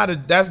that's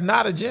feminine.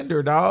 not a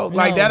gender, dog.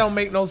 Like No. that don't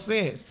make no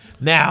sense.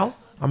 Now,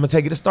 I'm gonna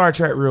take it to Star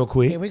Trek real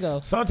quick. Here we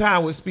go.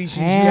 Sometimes with species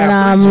you And have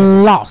 3 I'm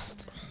genders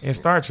lost. in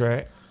Star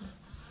Trek.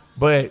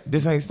 But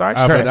this ain't Star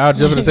I Trek. was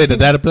just gonna say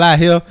that apply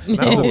here.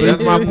 No,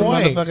 that's my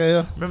point. Motherfucker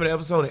here. Remember the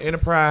episode of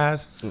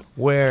Enterprise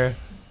where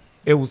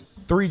it was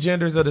 3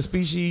 genders of the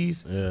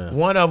species? Yeah.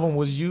 One of them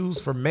was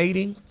used for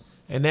mating,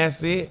 and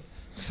that's it.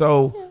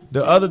 So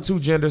the other 2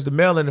 genders, the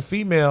male and the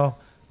female,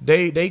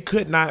 they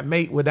could not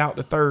mate without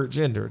the 3rd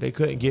gender. They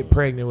couldn't get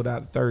pregnant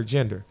without the 3rd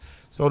gender.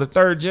 So the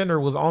 3rd gender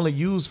was only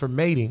used for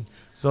mating.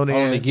 So then,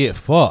 Only get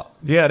fucked.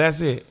 yeah,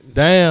 that's it.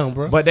 Damn,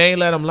 bro. But they ain't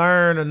let him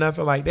learn or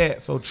nothing like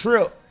that. So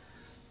Trip,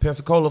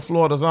 Pensacola,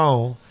 Florida's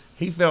own,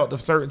 he felt a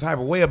certain type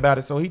of way about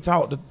it. So he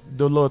taught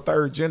the little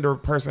 3rd gender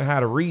person how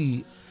to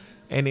read.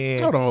 And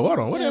then hold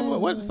on.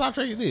 What Star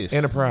Trek is this?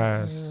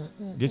 Enterprise,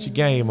 get your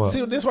game up.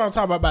 See, this is what I'm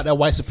talking about that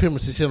white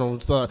supremacy shit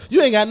on Star.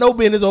 You ain't got no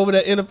business over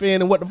there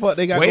interfering in what the fuck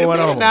they got Wait a going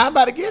minute, on. now I'm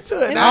about to get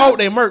to it. I Now hope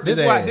they murked his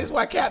ass. This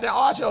why Captain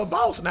Archer a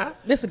boss now.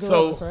 This the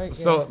gorillas, right?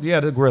 So yeah,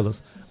 the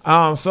gorillas.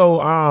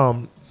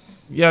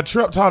 Yeah,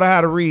 Trip taught her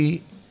how to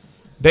read.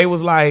 They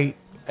was like,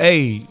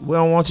 hey, we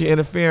don't want you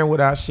interfering with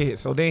our shit.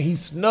 So then he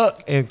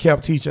snuck and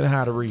kept teaching her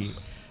how to read.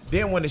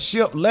 Then when the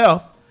ship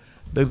left,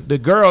 the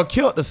girl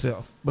killed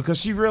herself because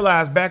she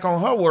realized back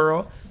on her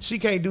world, she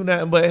can't do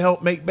nothing but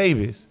help make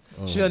babies.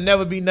 She'll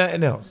never be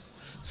nothing else.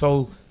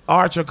 So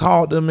Archer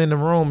called them in the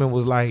room and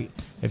was like,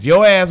 if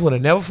your ass would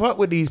have never fucked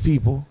with these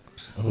people,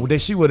 then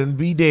she wouldn't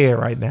be dead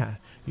right now.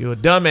 You're a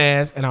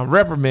dumbass, and I'm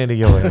reprimanding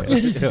your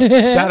ass.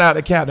 Shout out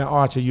to Captain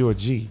Archer. You a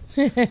G.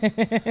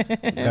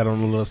 Got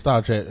on the little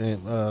Star Trek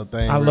thing.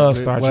 I love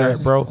Star Trek,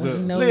 bro.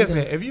 No, Listen,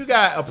 you don't. if you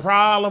got a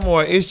problem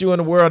or an issue in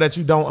the world that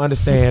you don't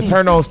understand,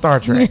 turn on Star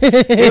Trek.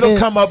 It'll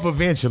come up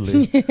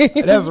eventually.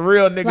 That's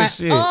real nigga Right.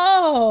 shit.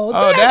 Oh,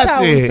 Oh, that's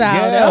how it. it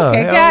sounded. Yeah,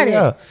 Okay, hell got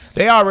yeah. it.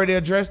 They already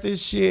addressed this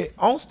shit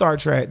on Star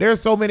Trek. There's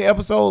so many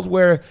episodes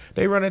where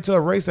they run into a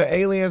race of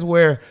aliens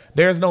where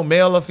there's no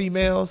male or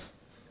females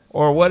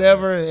or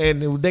whatever,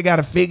 and they got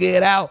to figure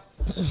it out.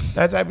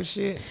 That type of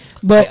shit.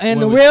 But in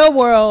the real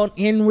world,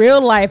 in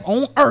real life,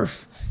 on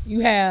Earth, you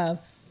have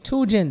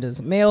 2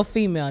 genders, male,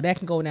 female. That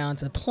can go down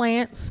to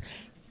plants,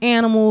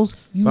 animals,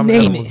 you Some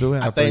name animals it. do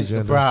have I 3 think the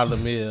genders.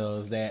 problem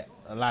is that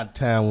a lot of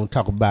time when we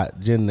talk about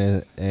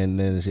gender and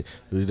then shit,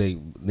 they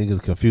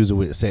niggas confuse it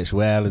with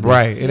sexuality,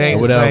 Right. It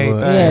ain't or the whatever. same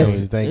thing. Yes.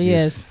 They think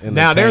Yes. it's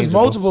Now, there's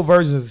interchangeable. multiple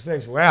versions of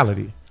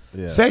sexuality.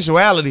 Yeah.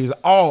 Sexuality is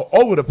all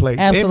over the place. It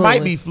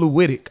might Absolutely. be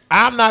fluidic.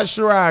 I'm not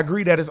sure I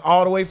agree that it's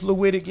all the way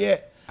fluidic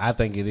yet. I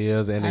think it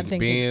is, and I it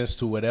think bends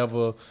to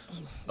whatever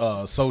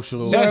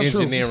social That's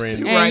true. engineering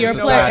You And right. your,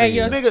 society. and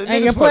your, Niggas- and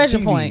niggas your fuck pleasure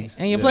TVs. point.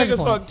 And your pleasure Niggas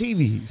point. fuck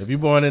TVs. If you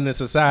born in a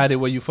society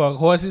where you fuck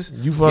horses,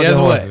 You fucking guess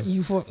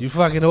horses. what? You You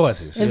fucking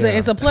horses.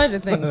 It's a pleasure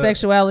thing.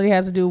 Sexuality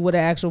has to do with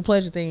an actual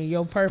pleasure thing.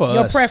 Your For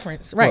your us.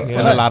 preference, right? And For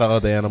a us. lot of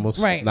other animals.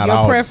 Right. Not Your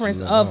all.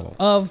 preference Not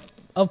all.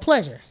 of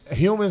pleasure.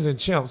 Humans and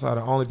chimps are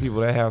the only people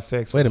that have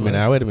sex. Wait a for minute.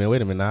 pleasure.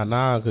 Wait a minute.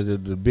 Nah, because the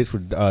bitch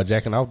was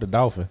jacking off the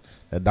dolphin.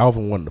 That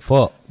dolphin wanted to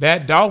fuck.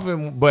 That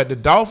dolphin, but the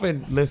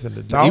dolphin. Listen,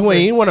 the dolphin.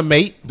 He ain't want to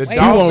mate. The He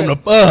dolphin- want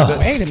to fuck.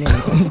 Wait a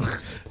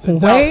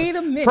minute. Wait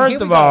a minute. First Here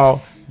of we go.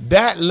 all,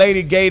 that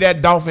lady gave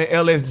that dolphin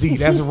LSD.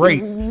 That's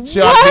rape. She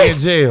ought to be in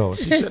jail.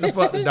 She shouldn't have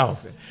fucked the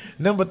dolphin.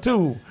 Number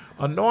two,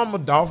 a normal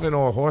dolphin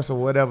or a horse or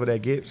whatever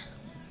that gets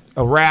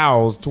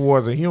aroused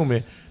towards a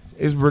human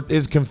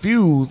is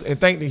confused and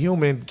think the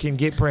human can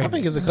get I pregnant.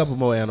 think it's a couple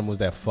more animals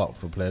that fuck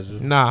for pleasure.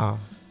 Nah.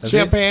 That's it?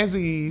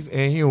 Chimpanzees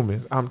and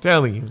humans. I'm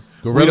telling you.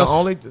 We Gorillas? the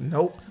only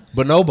nope.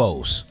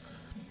 Bonobos.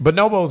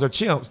 Bonobos are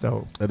chimps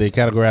though. Are they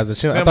categorized as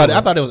chimps? I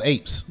Similar. thought it was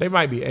apes. They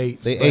might be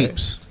apes. They but-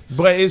 apes.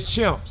 But it's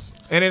chimps.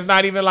 And it's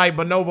not even like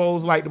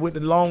bonobos like with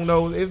the long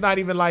nose. It's not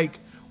even like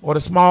or the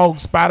small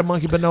spider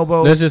monkey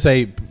bonobos. Let's just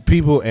say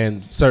people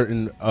and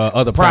certain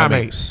other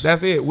primates.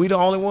 That's it. We the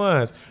only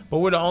ones. But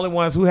we're the only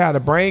ones who have the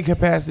brain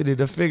capacity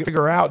to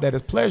figure out that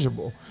it's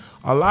pleasurable.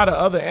 A lot of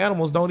other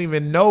animals don't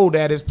even know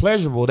that it's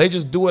pleasurable. They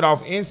just do it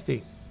off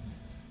instinct.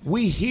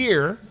 We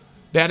hear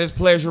that it's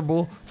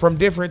pleasurable from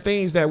different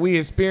things that we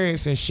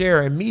experience and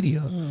share in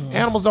media.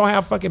 Animals don't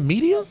have fucking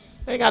media.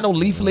 They ain't got no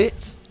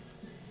leaflets.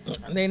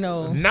 They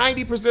know.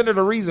 90% of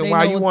the reason They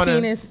why know you a want to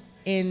penis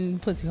in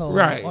pussy hole,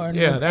 Right. or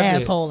Yeah, an that's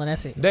it. asshole, and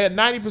that's it. that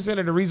 90%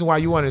 of the reason why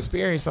you want to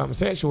experience something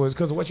sexual is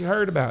because of what you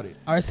heard about it.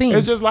 Or seen.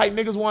 It's just like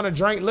niggas want to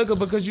drink liquor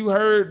because you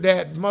heard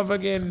that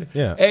motherfucking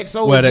Yeah.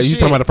 XO. Well, is the you shit.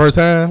 talking about the first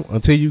time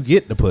until you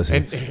get the pussy,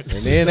 And-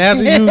 and then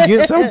after you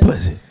get some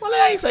pussy. Well,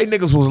 I ain't say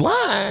niggas was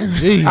lying.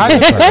 Jesus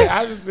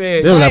I just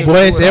said. They were like, boy,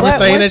 it's Right.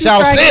 everything Once that you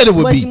y'all start said it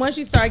would once- be. Once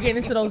you start getting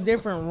into those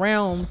different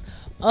realms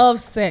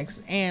of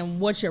sex and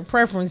what your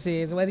preference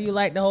is, whether you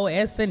like the whole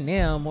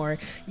S&M or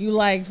you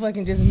like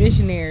fucking just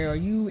missionary or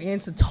you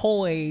into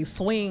toys,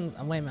 swings.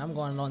 Wait a minute, I'm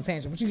going on a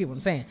tangent, but you get what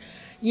I'm saying.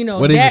 You know,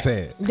 What is you that,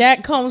 saying?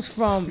 that comes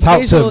from Talk to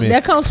visual. me.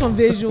 That comes from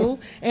visual,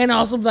 and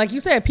also like you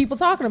said, people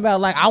talking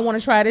about like I want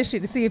to try this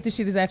shit to see if this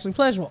shit is actually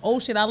pleasurable. Oh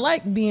shit, I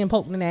like being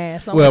poked in the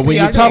ass. I wanna Well, see when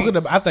how you're that- talking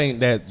about, I think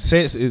that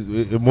sex is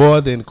more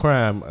than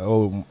crime.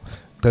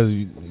 Because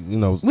you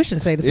know, we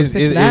should say this it's, was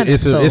 69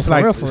 episode, it's for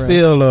like real, for real.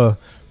 still a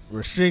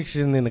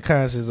restriction in the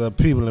conscience of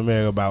people in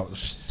America about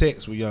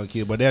sex with young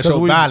kids, but they're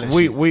so violent.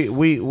 we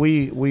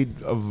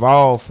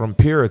evolved from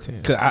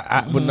Puritans.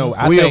 But no,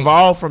 I we think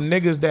evolved from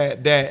niggas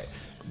that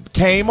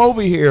came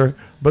over here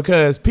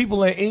because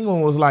people in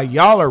England was like,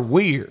 y'all are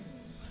weird.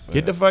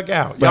 Get the fuck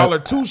out. But Y'all are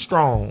too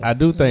strong. I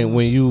do think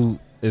when you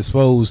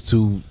exposed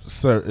to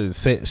certain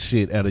sex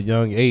shit at a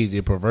young age,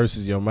 it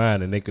perverses your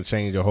mind and they could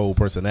change your whole I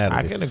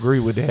personality. can agree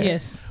with that.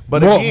 Yes.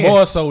 But more, again,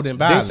 more so than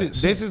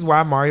violence. this is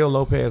why Mario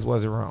Lopez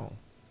wasn't wrong.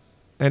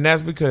 And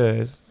that's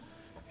because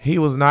he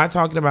was not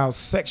talking about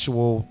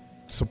sexual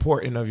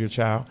supporting of your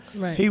child.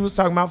 Right. He was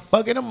talking about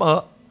fucking them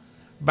up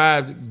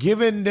by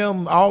giving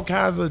them all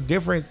kinds of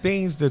different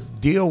things to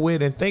deal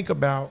with and think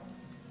about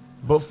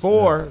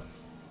before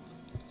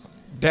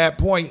that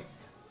point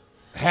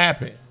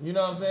happened. You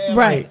know what I'm saying?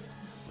 Right.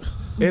 Like,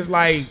 it's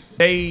like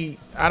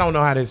I don't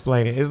know how to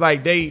explain it. It's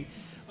like a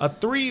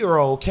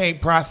 3-year-old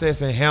can't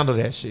process and handle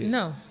that shit.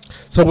 No.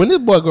 So when this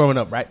boy growing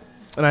up, right?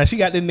 Now she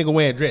got this nigga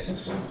wearing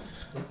dresses.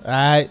 All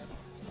right.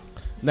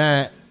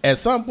 Now at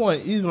some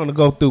point he's gonna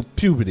go through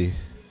puberty,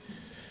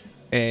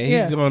 and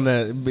Yeah.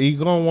 he's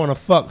gonna want to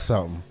fuck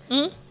something.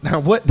 Now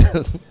what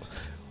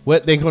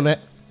they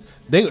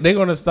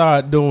gonna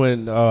start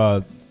doing?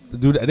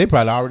 They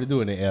probably already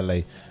doing it in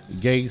L.A.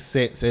 Gay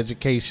sex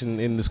education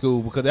in the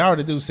school because they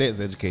already do sex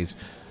education.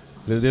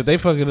 If they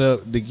fucking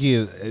up the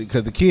kids,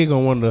 because the kid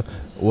gonna wonder,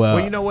 well,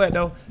 Well, you know what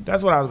though?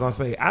 That's what I was gonna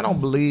say. I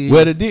don't believe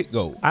where the dick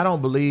go? I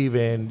don't believe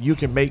in you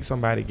can make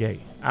somebody gay.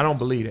 I don't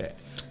believe that.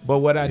 But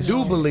what I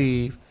do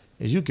believe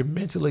is you can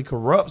mentally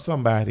corrupt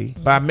somebody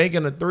by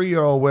making a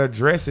 3-year-old wear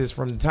dresses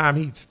from the time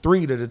he's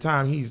 3 to the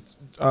time he's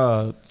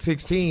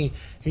 16.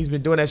 He's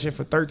been doing that shit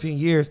for 13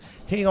 years.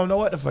 He ain't gonna know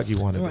what the fuck he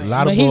want to Right. do. A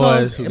lot But of he boys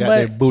gonna- who got but-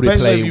 their booty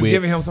Especially if played you with.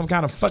 giving him some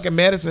kind of fucking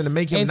medicine to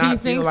make him If not he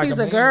feel thinks like he's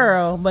a a man.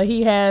 girl, but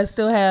he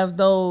still has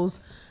those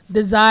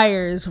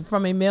desires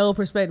from a male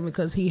perspective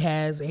because he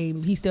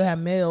still have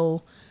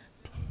male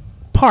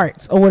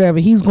parts or whatever,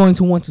 he's going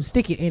to want to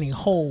stick it in a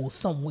hole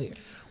somewhere.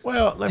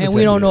 Well, let me And tell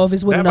we you don't know this. if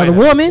it's with That another might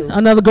not be woman, true.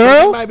 another He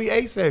girl. might be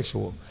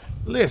asexual.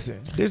 Listen,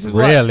 this is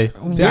what- Rarely. See,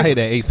 I this- hate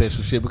that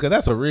asexual shit because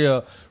that's a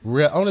real.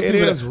 Only It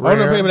people, is only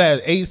rare. people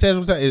that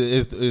asexual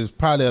is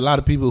probably a lot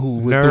of people who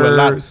went through a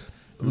lot. Nerds.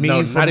 Me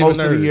for not even most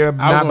of the nerds. year, I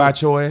not wanna- by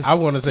choice. I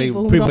want to say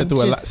People people, who don't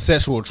through a lot, just-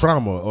 sexual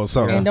trauma or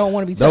something And don't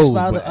want to be touched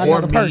by but-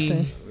 another me,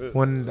 person.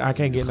 when I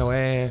can't get no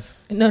ass.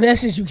 No,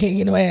 that's just you can't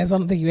get no ass. I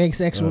don't think you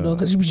asexual though,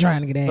 because you be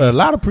trying to get ass. A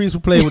lot of priests who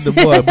play with the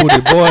boy,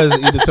 booty boys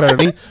either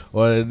turn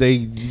or they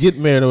get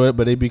married or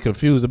but they be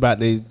confused about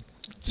they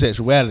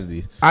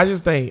sexuality. I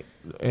just think,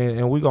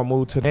 and we're going to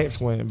move to the next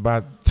one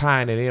by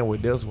tying it in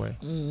with this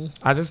one.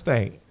 I just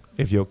think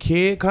if your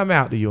kid come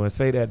out to you and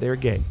say that they're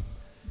gay,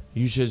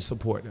 you should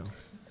support them.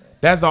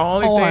 That's the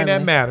only thing that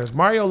Wholeheartedly. matters.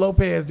 Mario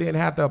Lopez didn't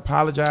have to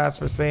apologize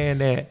for saying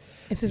that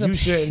It's his you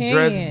shouldn't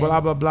dress opinion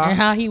blah, blah, blah. and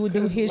how he would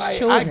do his Like,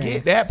 children. I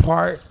get that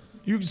part.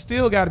 You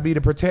still got to be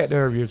the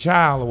protector of your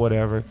child or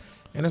whatever.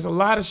 And there's a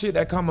lot of shit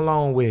that come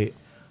along with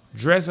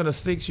dressing a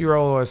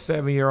 6-year-old or a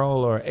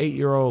 7-year-old or an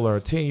 8-year-old or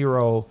a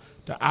 10-year-old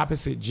the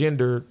opposite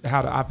gender,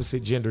 how the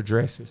opposite gender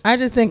dresses. I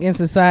just think in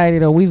society,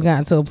 though, we've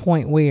gotten to a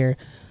point where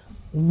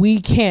we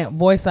can't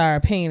voice our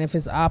opinion if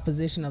it's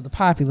opposition of the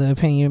popular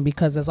opinion,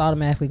 because that's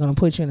automatically going to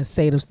put you in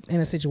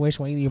a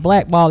situation where either you're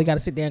blackballed, you got to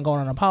sit there and go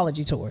on an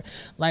apology tour.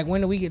 Like,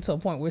 when do we get to a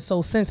point where we're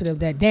so sensitive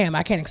that, damn,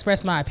 I can't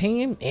express my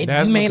opinion?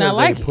 That's You may not because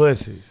like they it.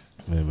 pussies.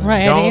 Yeah, man. Right.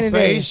 At the Don't end of the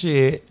say day,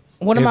 shit.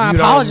 what am if I you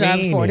don't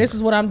apologizing mean for? it. This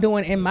is what I'm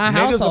doing in my Niggas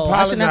household.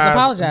 I shouldn't have to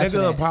apologize for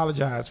Nigga that.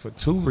 apologize for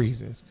 2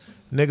 reasons.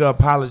 Nigga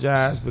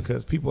apologize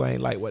because people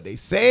ain't like what they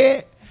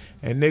said,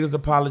 and niggas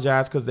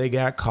apologize because they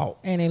got caught.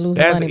 And they lose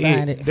That's money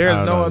behind it. There's I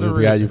don't no know. other You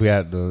reason.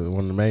 forgot one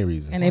of the main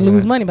reasons. And they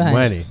lose money behind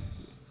it.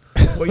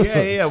 Money. Well,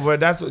 yeah,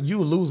 but that's what you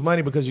lose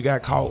money because you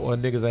got caught or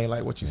niggas ain't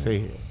like what you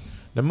said.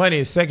 The money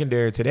is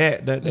secondary to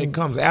that. That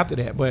comes after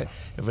that. But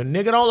if a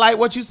nigga don't like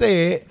what you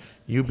said,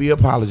 you be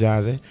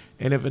apologizing.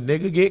 And if a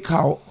nigga get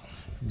caught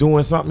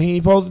doing something he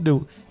ain't supposed to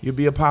do, you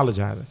be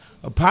apologizing.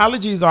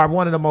 Apologies are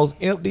one of the most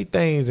empty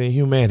things in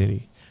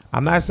humanity.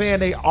 I'm not saying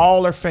they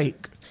all are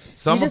fake.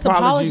 Some You just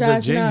apologies are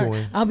apologize,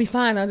 genuine. I'll be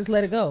fine. I'll just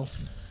let it go.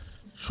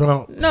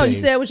 Trump. No, you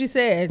said what you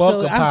said. Fuck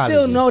So I'm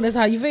still apologies. know that's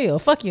how you feel.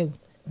 Fuck you.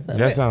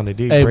 That sounded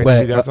deep. Hey, Brittany,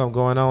 but- you got something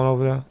going on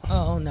over there?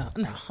 Oh no,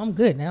 I'm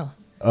good now.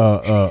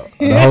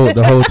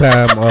 The whole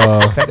time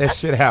Cut that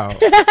shit out.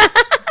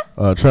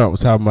 Trump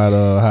was talking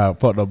about how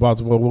fucked up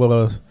Baltimore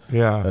was.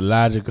 Yeah.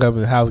 Elijah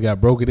Cummings' house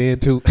got broken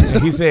into.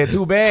 And he said,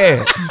 too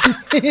bad.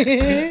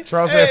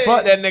 Trump said,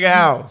 fuck that nigga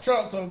house.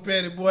 Trump so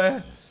petty,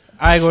 boy.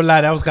 I ain't gonna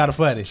lie, that was kind of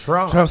funny.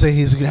 Trump.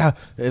 said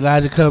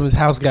Elijah Cummings'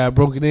 house got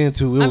broken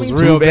into. It I was mean,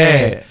 real too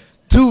bad. bad.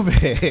 Too bad.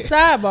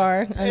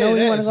 Sidebar. I know we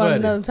Yeah, want to that's go to funny.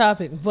 another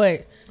topic,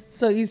 but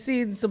so you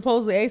see,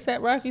 supposedly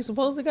ASAP Rocky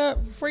supposedly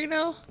got free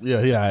now,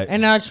 Yeah.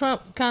 and now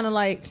Trump kind of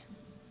like,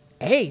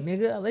 hey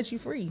nigga, I'll let you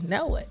free.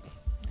 Now what?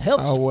 Help.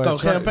 Oh, well, So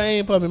Trump-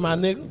 campaign for me, my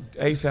nigga.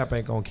 ASAP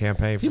ain't gonna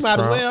campaign for You might as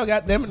Trump. well,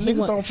 goddamn it, niggas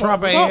want- don't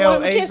Trump ain't Trump help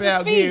want him to kiss his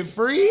ASAP feet. get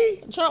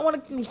free.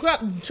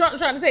 Trump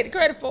trying to take the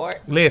credit for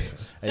it. Listen,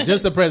 And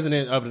just the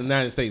president of the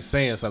United States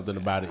saying something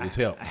about it is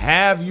help.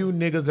 have you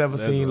niggas ever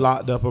seen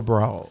Locked Up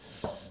Abroad?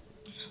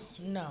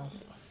 No.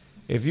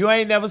 If you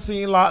ain't never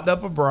seen Locked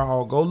Up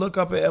Abroad, go look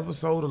up an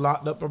episode of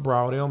Locked Up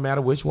Abroad. It don't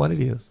matter which one it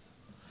is.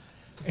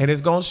 And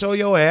it's gonna show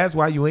your ass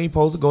why you ain't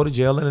supposed to go to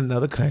jail in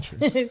another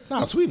country.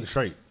 No, Sweden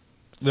straight.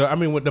 I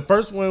mean, with the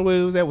first one where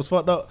it was at was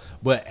fucked up,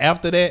 but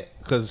after that,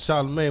 because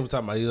Charlamagne was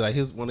talking about, he was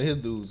like one of his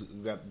dudes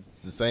got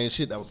the same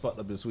shit that was fucked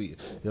up in Sweden.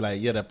 You're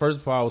like, yeah, the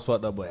first part was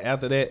fucked up, but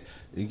after that,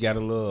 you got a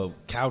little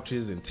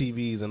couches and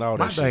TVs and all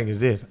My that thing shit. is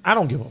this. I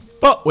don't give a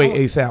fuck where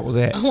ASAP was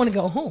at. I want to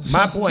go home.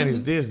 My point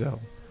is this, though.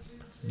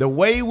 The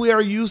way we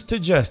are used to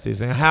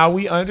justice and how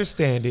we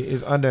understand it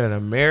is under an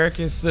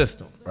American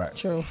system. Right.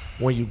 True.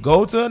 When you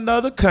go to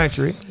another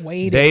country,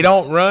 Wait they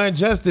don't run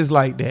justice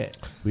like that.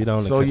 We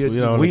don't. So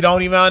we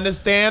don't even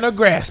understand or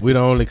grasp. We the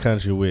only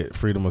country with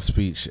freedom of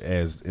speech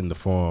as in the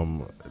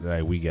form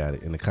like we got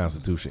it in the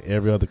Constitution.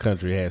 Every other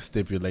country has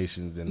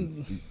stipulations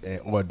and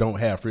or don't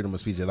have freedom of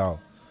speech at all.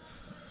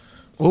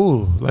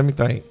 Ooh, let me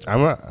think. I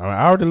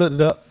already looked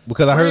it up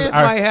because I France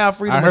heard might have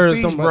freedom I heard of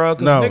speech, somebody- bro.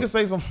 Because no. niggas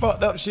say some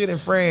fucked up shit in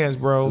France,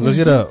 bro. Look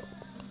it up.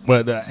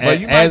 But,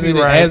 you might as be it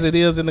right. as it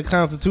is in the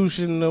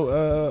Constitution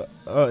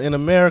in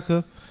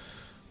America,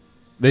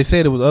 they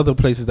said it was other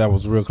places that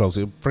was real close.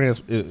 France,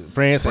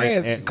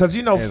 Because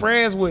you know, and-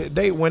 France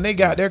when they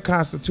got their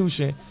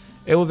constitution,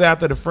 it was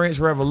after the French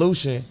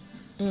Revolution,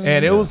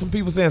 and it was some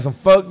people saying some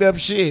fucked up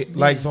shit,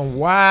 like some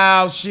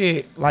wild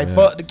shit, like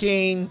fuck the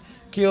king,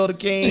 kill the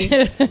king.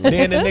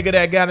 Then the nigga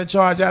that got in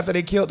charge after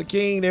they killed the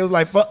king, they was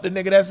like fuck the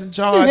nigga that's in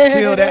charge,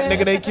 kill that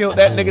nigga. They killed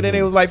that nigga. Then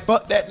they was like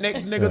fuck that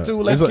next nigga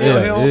too. Let's kill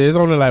him. It's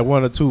only like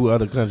one or two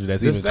other countries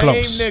that's The even same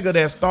close. nigga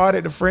that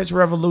started the French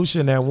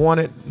Revolution that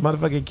wanted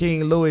motherfucking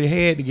King Louis'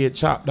 head to get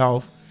chopped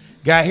off,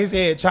 got his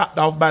head chopped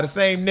off by the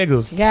same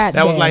niggas. God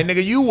that was damn. like,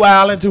 nigga, you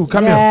wildin' too.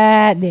 Come here.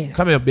 God damn.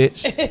 Come here,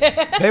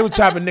 bitch. They was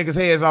chopping niggas'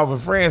 heads off in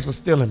France for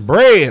stealing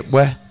bread,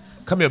 boy.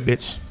 Come here,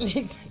 bitch.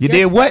 You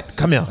did what?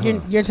 Come here.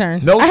 Your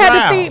turn. No I had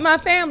trial. to feed my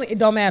family. It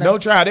don't matter. No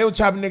trial. They were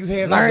chopping niggas'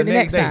 heads off Learn the the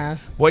next next day. time.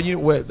 Well,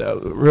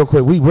 real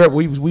quick, we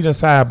done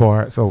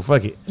sidebar, so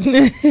fuck it.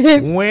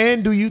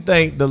 When do you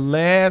think the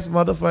last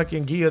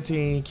motherfucking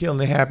guillotine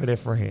killing happened in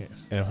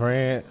France? In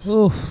France,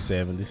 Oof.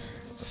 70s.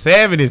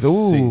 70s.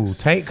 Ooh, Six.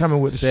 Tank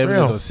coming with the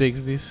 70s or shrimp.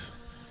 60s.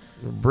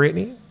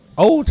 Brittany?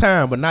 Old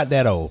time, but not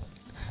that old.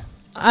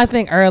 I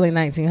think early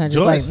 1900s,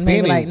 George like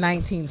maybe Stinney- like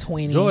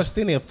 1920. George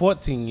Stinney, a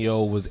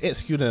 14-year-old, was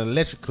executed in an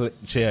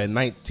electric chair in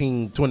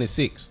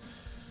 1926.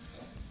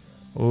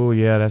 Oh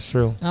yeah, that's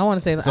true. I want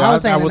to say. So I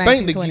was saying the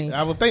think 1920s.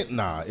 I would think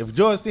if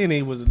George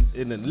Stinney was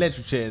in the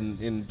electric chair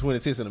in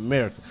 26 in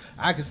America,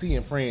 I could see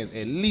in France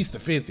at least the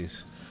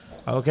 50s.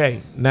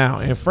 Okay, now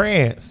in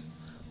France,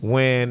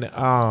 when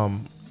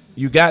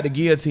you got the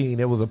guillotine,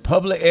 it was a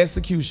public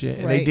execution,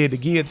 and they Right. did the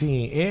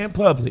guillotine in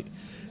public.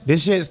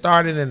 This shit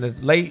started in the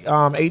late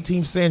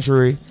 18th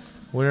century,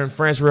 during the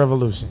French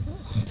Revolution.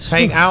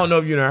 Tank, I don't know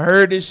if you done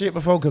heard this shit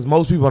before, because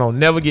most people don't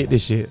never get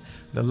this shit.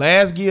 The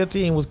last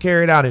guillotine was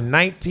carried out in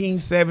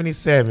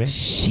 1977,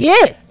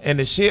 Shit. and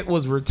the shit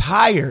was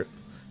retired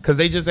because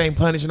they just ain't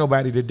punishing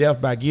nobody to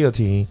death by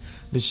guillotine.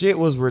 The shit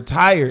was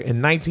retired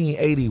in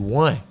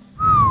 1981.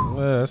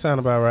 Well, that sound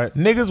about right.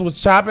 Niggas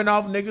was chopping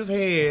off niggas'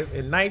 heads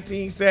in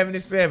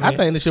 1977. I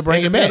think they should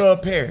bring in it the back. middle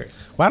of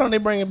Paris. Why don't they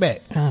bring it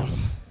back?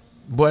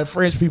 Boy,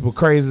 French people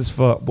crazy as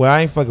fuck. Boy,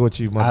 I ain't fucking with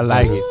you, motherfuckers. I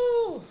like it.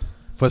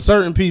 For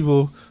certain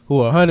people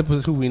who are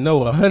 100%, who we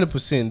know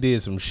 100%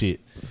 did some shit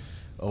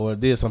or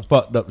did some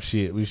fucked up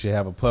shit, we should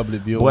have a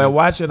public view. Boy,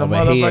 watching a of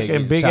head motherfucking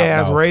getting big chopped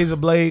ass off. razor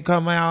blade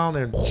come out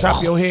and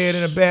chop your head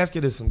in a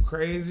basket is some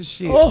crazy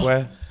shit, Oh.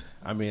 boy.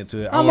 I mean,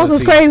 to Almost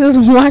as crazy as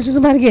watching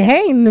somebody get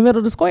hanged in the middle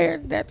of the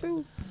square. That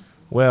too.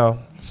 Well,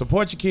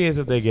 support your kids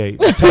if they gay.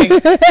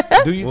 Tank,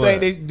 do you What?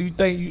 think they? Do you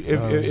think you,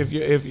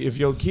 if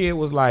your kid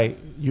was like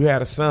you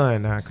had a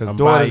son now? Because I'm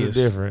daughters biased.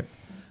 is different.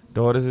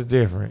 Daughters is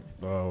different.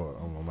 Oh,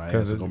 my ass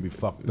 'Cause is gonna be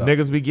fucked up.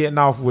 Niggas be getting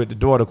off with the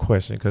daughter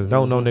question because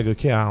don't no nigga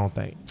care. I don't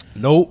think.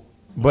 Nope.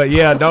 But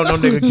yeah, don't no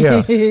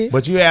nigga care.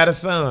 But you had a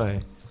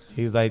son.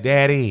 He's like,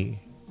 Daddy,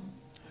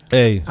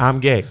 Hey, I'm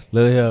gay.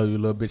 little hell, you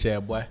little bitch ass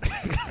boy.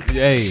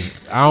 Hey,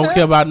 I don't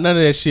care about none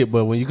of that shit,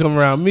 but when you come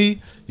around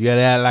me, you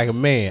gotta act like a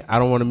man. I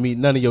don't want to meet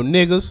none of your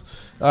niggas.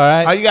 All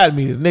right. Oh, you gotta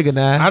meet this nigga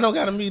now. I don't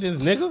gotta meet this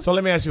nigga. So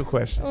let me ask you a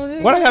question.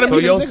 What I gotta So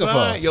meet your this nigga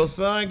son, for? your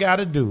son got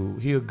a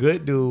dude. He a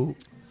good dude.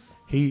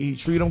 He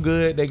treat him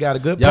good. They got a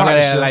good Y'all gotta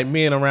partnership. act like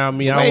men around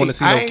me. I don't want to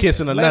see no ain't-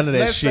 kissing or none of that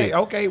let's shit. Say,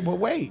 okay, but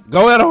wait.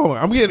 Go ahead on.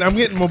 I'm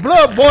getting my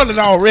blood boiling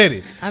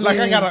already. I Like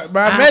I mean, got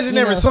my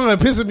imaginary you know. son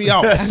pissing me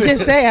off. I'm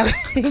just saying.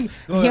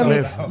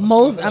 Listen.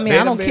 Most. I mean, They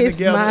I don't done been kiss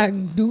together. my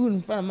dude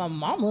in front of my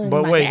mama. And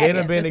But my wait, daddy, they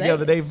done I'm been just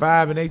together. saying. They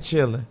vibing. They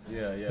chilling.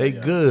 Yeah, They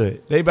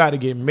good. They about to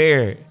get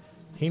married.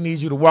 He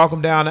needs you to walk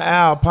him down the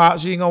aisle.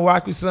 Pops, you ain't gonna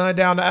walk your son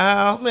down the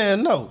aisle.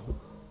 Man, no.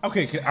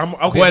 Okay, I'm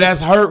okay. Boy,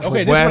 that's hurtful,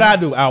 Okay, this is boy. what I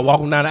do. I'll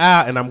walk him down the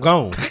aisle and I'm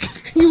gone.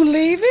 You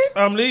leave it?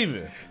 I'm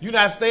leaving. You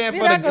not staying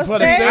You're for not the gonna for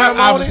the stay?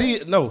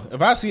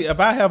 ceremony. If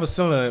I have a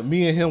son,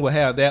 me and him will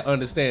have that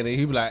understanding.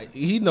 He be like,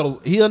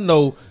 he'll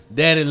know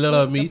daddy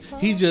love me.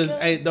 He just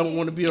don't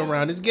want to be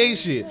around this gay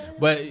shit.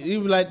 But he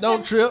be like,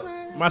 don't trip.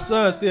 My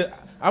son still.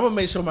 I'm gonna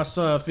make sure my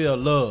son feel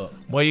love.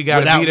 Well, you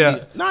gotta Without be there. me.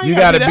 No, you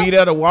gotta gotta be be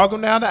there to walk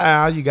him down the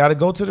aisle. You gotta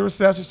go to the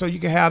reception so you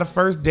can have the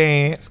first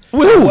dance.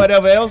 Woo.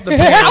 Whatever else the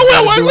parents Wait,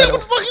 gotta wait, do wait, at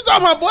what the fuck you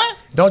talking about, boy?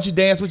 Don't you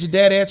dance with your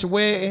daddy at your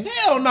wedding?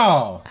 Hell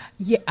no.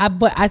 Yeah,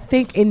 but I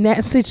think in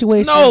that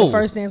situation, No. the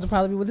first dance will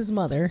probably be with his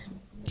mother.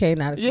 Okay,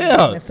 not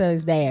Yeah. necessarily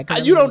his dad.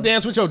 'cause You I mean, don't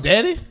dance with your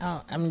daddy?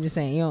 I'm just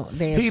saying, you don't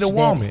dance. He with the your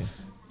daddy. woman.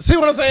 See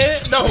what I'm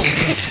saying? No.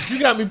 You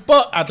got me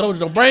fucked. I told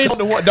you don't bring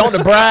Don't the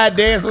bride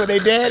dance with their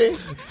daddy?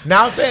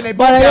 Now I'm saying they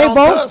both But are got they on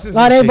both? tuxes. Are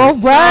and they shit. both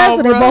brides No,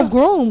 or they bruh. both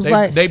grooms?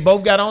 They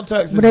both got on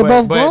tuxes. But they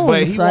both But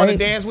grooms, he want to like-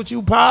 dance with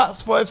you,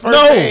 Pops, for his first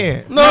No.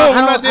 dance. No, I I'm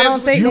don't- not I dancing don't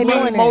with think you. they You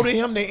doing mean that. more to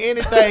him than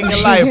anything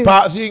in life,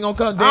 Pops. You ain't gonna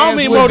come dance I don't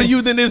mean with more to him.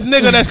 you than this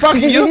nigga that's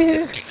fucking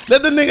you.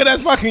 Let the nigga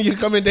that's fucking you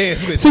come and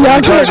dance with So you.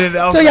 y'all Turn it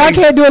on can't. So y'all face.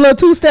 can't do a little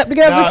two step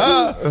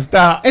together.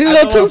 Stop. And a I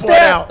little don't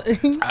wanna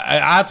point two step. out.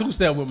 I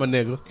two-step with my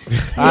nigga.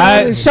 All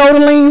right? Shoulder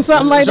lean,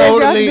 something like that.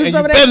 Shoulder Y'all lean, can do and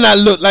some you of better that. not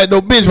look like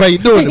no bitch while you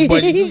doing it,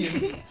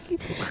 boy.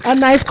 A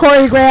nice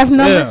choreographed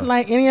number, Yeah.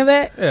 like any of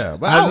that. Yeah,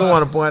 but I just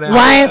want to point out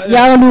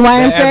Y'all gonna do that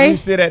as we YMCA?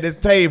 sit at this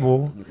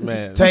table,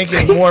 man. Tank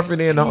is morphing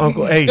into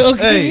Uncle Ace. Okay,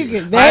 Hey, you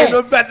get I that. ain't know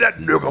about that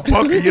nigga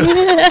fucking you.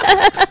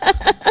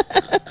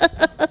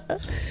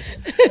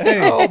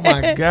 Oh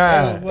my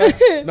God.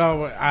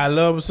 No, I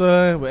love him,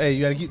 son, but hey,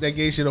 you gotta keep that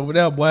gay shit over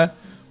there, boy.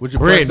 With your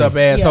Brittany. bust up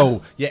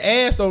asshole. Your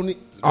ass don't need.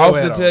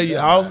 Austin tell you,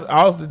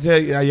 Austin tell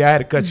you, yeah, I had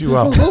to cut you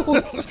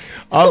off.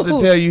 Austin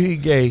tell you he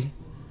gay.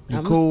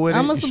 You cool with it?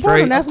 I'm a You supporter.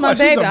 straight? That's my course,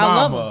 she's baby. a I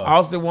love mama. him.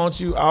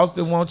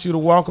 Austin wants you to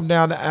walk him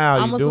down the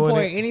aisle. I'm You a doing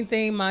support it?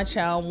 anything my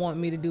child want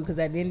me to do because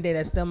at the end of the day,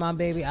 that's still my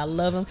baby. I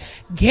love him.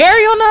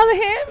 Gary, on the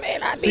other hand,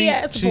 man, I be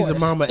as She's a supportive.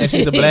 mama and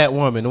she's a black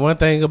woman. The one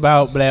thing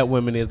about black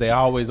women is they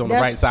always on the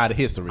That's- right side of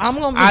history. I'm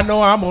gonna be- I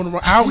know I'm on the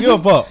right. I don't give a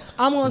fuck.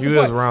 I'm gonna You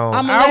support. is wrong.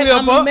 I'm I don't give a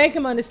gonna fuck. make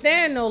him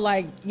understand though,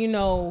 like I'm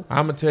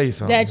gonna tell you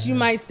something. that you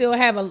might still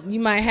have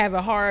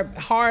a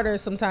harder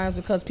sometimes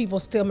because people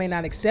still may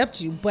not accept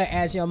you. But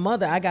as your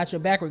mother, I got your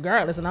back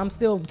regardless, and I'm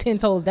still 10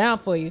 toes down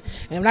for you.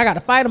 And when I got to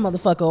fight a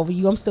motherfucker over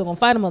you, I'm still gonna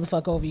fight a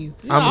motherfucker over you.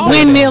 I'ma tell you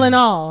Windmill something. and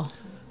all.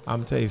 I'm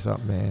gonna tell you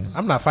something, man.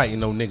 I'm not fighting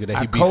no nigga that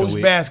I he beefing coach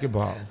with.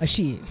 basketball.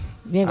 Shit, you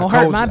ain't gonna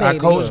hurt my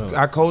baby.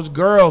 I coach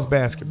girls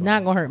basketball.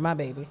 Not gonna hurt my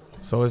baby.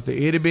 So it's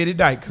the itty bitty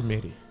dyke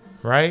committee,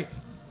 right?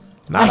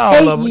 Not I all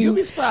hate of them. you. You'll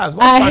be surprised.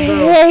 Most I of my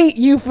girls, hate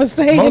you for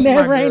saying most of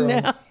that my right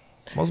girls- now.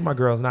 most of my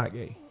girls not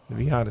gay. To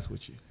be honest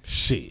with you,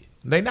 Shit.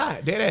 They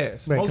not dead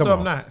ass. Man, Most come of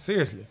them on. not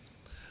seriously.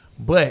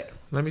 But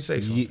let me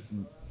say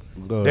something.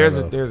 Go There's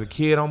ahead. a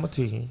kid on my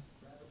team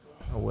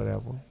or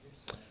whatever,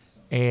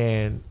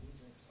 and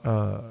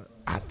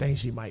I think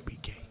she might be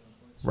gay,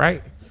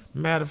 right?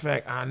 Matter of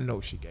fact, I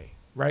know she gay,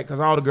 right? Because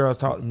all the girls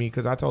talk to me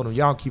because I told them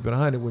y'all keep it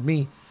 100 with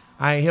me.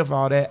 I ain't here for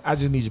all that. I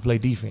just need you to play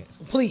defense,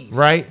 Please.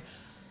 right?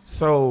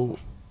 So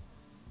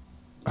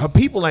her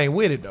people ain't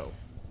with it though,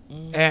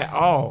 at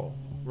all,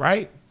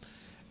 right?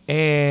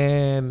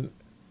 And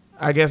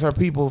I guess her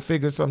people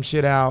figured some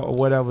shit out or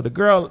whatever. The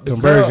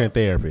Conversion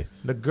therapy.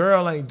 the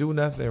girl ain't do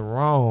nothing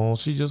wrong.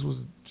 She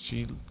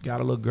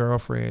got a little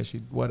girlfriend. She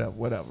whatever,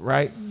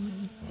 right?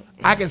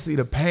 I can see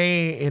the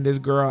pain in this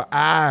girl's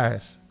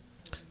eyes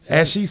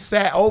as she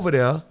sat over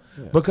there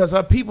because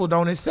her people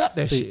don't accept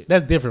that See, shit.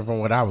 that's different from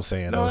what I was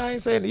saying. No, though. I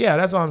ain't saying. Yeah,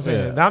 that's all I'm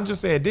saying. Yeah. I'm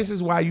just saying this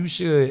is why you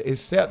should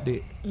accept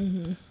it.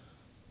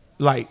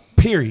 Like,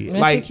 period. Let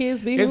like your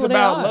kids be it's who they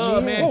about are,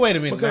 love, yeah. man. Well, wait a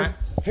minute Because now.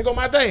 here go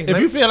my thing. If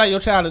you feel like your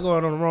child is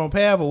going on the wrong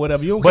path or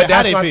whatever, you don't But care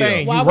how that's they my feel.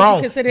 thing. Why You would you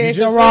wrong. consider it just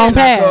the said, wrong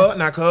path?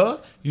 Now, cuz,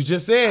 you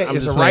just said I'm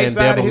it's just a right playing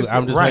side of devil's- history.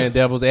 I'm just right. playing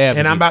devil's advocate.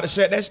 And I'm about to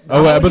shut that. Oh,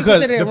 well, Why would you because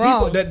consider it the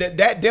wrong? people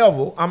that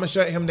devil, I'm gonna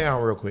shut him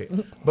down real quick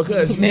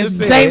because you just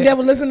said Same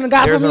devil listening to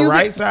gospel there's a music.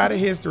 right side of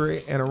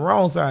history and a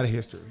wrong side of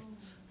history.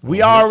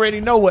 We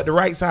already know what the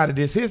right side of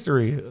this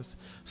history is.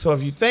 So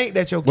if you think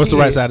that your What's kid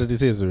the right side of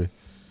this history?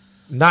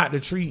 not to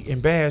treat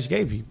and bash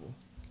gay people,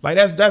 like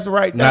that's the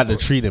right. Not That's to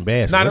what- treat them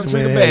bad. not What to you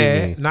treat them mean? How you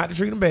bad, mean? not to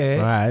treat them bad.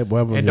 All right,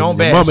 well, and don't you're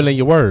bash. mumbling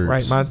your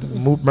words. Right,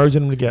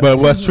 merging them together. But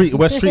what's treating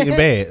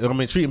bad? I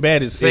mean, treating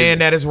bad is Saying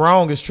that it's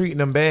wrong is treating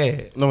them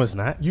bad. No, it's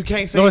not. You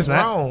can't say No, it's it's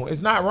not. wrong.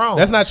 It's not wrong.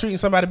 That's not treating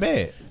somebody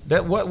bad.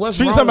 That what's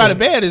Treating wrong somebody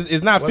with it? bad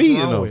is not What's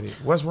feeding wrong them. with it?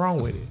 What's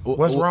wrong with it?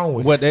 What's wrong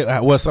with what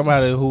it? What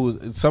somebody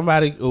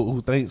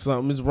who thinks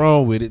something is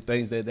wrong with it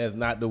thinks that that's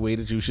not the way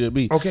that you should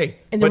be. Okay,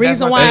 And the but that's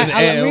reason my why,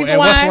 thing. And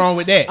what's wrong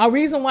with that? A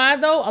reason why,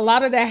 though, a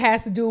lot of that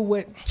has to do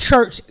with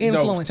church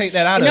influence. take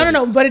that out No, of it.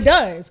 no, but it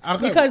does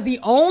Okay. because the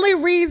only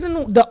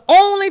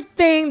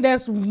thing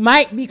that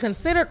might be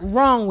considered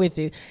wrong with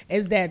it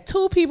is that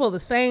two people of the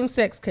same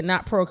sex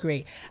cannot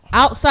procreate.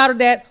 Outside of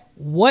that,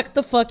 what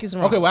the fuck is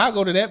wrong? Okay, well I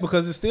go to that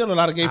because it's still a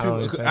lot of gay I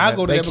don't people. think I that-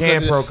 go to they that can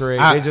because procreate.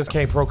 I, They just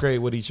can't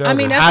procreate with each other. I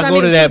mean, that's I what go I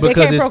mean, to that too. They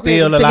because can't it's procreate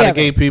still a lot together. of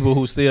gay people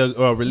who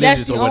still are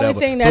religious the or only whatever.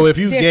 thing So that's if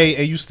you different. gay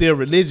and you still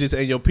religious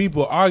and your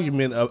people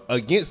argument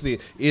against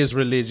it is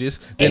religious,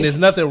 then there's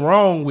nothing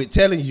wrong with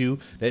telling you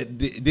that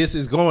this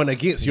is going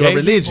against your Gay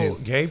religion.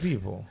 people, gay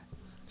people.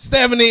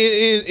 Stephanie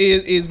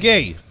is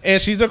gay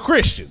and she's a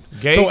Christian.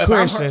 Gay So if I'm her-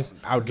 Christians.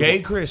 I would Gay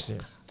go-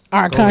 Christians.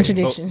 Our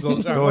contradiction. Go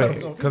ahead,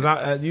 because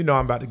I'm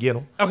about to get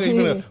them. Okay,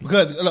 look,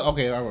 because look,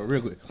 okay, all right,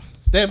 real quick.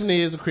 Stephanie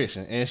is a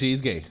Christian and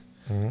she's gay.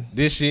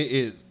 This shit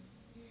is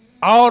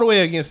all the way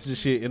against the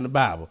shit in the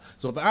Bible.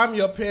 So if I'm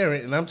your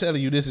parent and I'm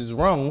telling you this is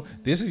wrong,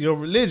 this is your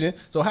religion.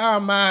 So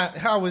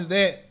how is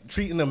that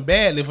treating them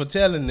badly for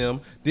telling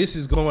them this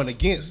is going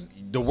against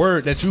the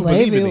word that you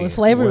believe in?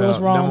 Slavery was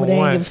Well, wrong, number but they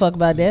one- didn't give a fuck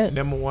about that.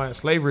 Number one,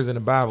 slavery is in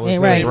the Bible. It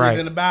Ain't says right. Slavery is right.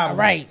 in the Bible.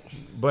 Right.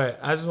 But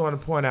I just want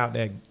to point out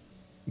that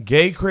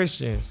gay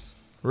Christians,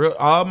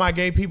 all my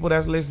gay people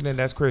that's listening,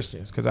 that's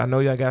Christians, because I know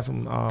y'all got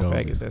some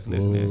faggots that's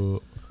listening,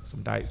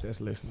 some dykes that's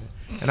listening,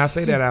 and I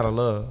say that out of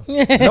love.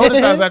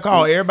 Notice as I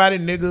call everybody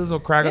niggas or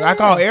crackers, I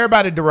call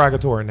everybody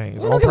derogatory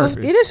names on purpose.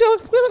 We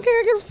don't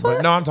care. Give a fuck.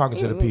 But no, I'm talking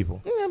to the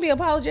people. You gonna be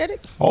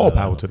apologetic? All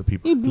power to the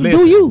people. You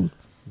Listen, do you?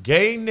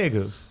 Gay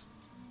niggas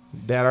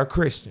that are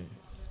Christian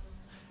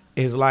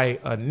is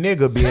like a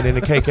nigga being in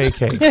the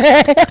KKK.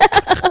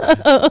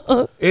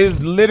 It's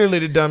literally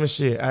the dumbest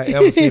shit I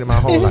ever seen in my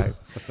whole life.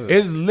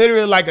 It's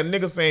literally like a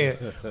nigga saying,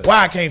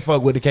 "Why I can't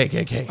fuck with the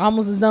KKK?"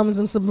 Almost as dumb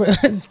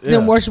as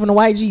them worshiping the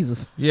white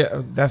Jesus.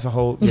 Yeah, that's a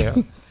whole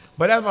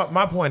But that's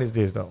my point is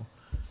this though.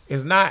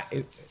 It's not.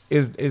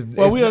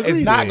 Well, we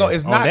agree not then gonna.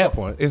 It's on not that go-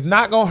 point. It's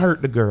not gonna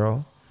hurt the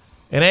girl.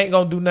 It ain't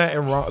gonna do nothing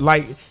wrong.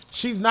 Like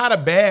she's not a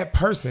bad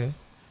person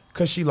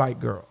because she like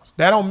girls.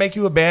 That don't make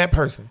you a bad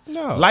person.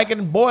 No.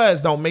 Liking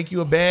boys don't make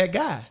you a bad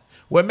guy.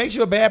 What makes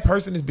you a bad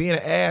person is being an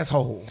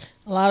asshole.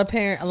 A lot of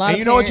parents. And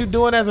you know what you're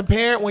doing as a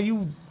parent when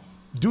you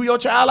do your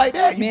child like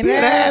that? You Being be an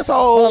an ass.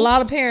 asshole. But a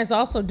lot of parents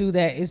also do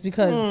that is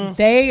because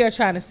they are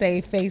trying to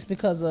save face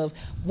because of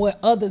what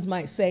others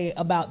might say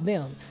about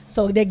them.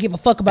 So they give a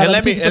fuck about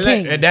other people's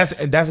opinions.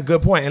 and that's a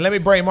good point. And let me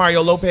bring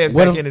Mario Lopez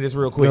What back if- into this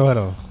real quick. Go ahead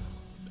on.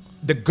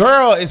 The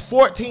girl is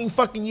 14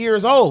 fucking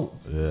years old.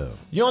 Yeah.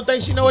 You don't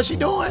think she know what she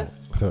doing?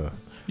 Huh.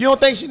 You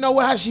don't think she know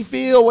how she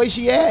feel, where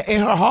she at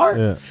in her heart?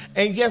 Yeah.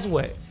 And guess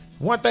what?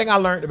 One thing I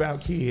learned about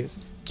kids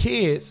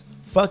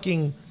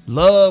fucking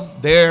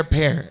love their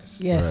parents.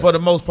 Yes. For the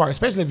most part,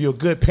 especially if you're a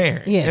good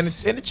parent.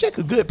 Yes. And the chick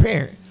a good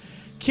parent.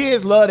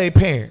 Kids love their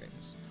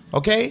parents.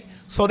 Okay?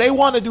 So they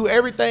want to do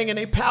everything in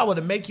their power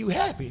to make you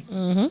happy.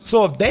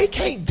 So if they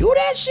can't do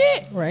that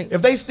shit, Right.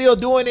 if they still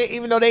doing it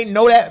even though they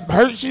know that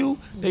hurts you,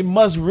 they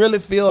must really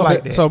feel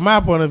like that. So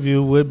my point of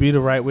view would be the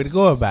right way to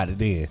go about it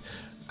then.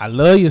 I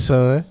love your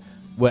son,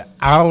 but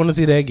I don't want to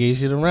see that gay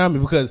shit around me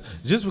because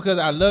just because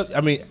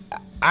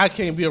I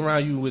can't be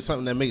around you with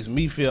something that makes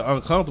me feel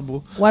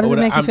uncomfortable. Why does or it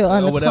make you feel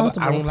or whatever.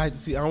 uncomfortable? I don't like to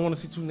see. I don't want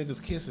to see two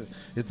niggas kissing.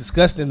 It's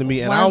disgusting to me,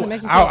 and Why does it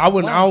make you feel- I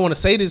wouldn't. why? I don't want to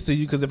say this to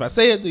you because if I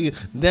say it to you,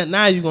 then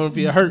now you're gonna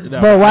feel hurt.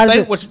 Bro, why I does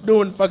think it- what you're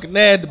doing fucking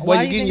nasty, boy. Why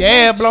You you getting think your it's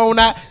ass nasty? blown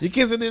out. You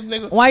kissing this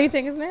nigga. Why you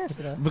think it's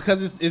nasty though?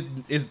 Because it's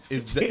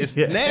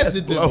Yeah,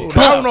 nasty to me. blown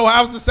I don't know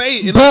how else to say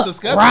it. It looks But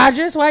disgusting.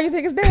 Rogers, why you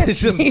think it's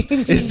nasty?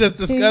 It's just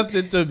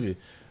disgusting to me.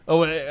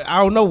 Oh,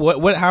 I don't know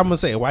what how I'm gonna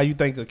say it. Why you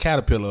think a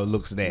caterpillar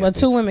looks nasty? Well,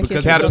 two women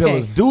Because kissing.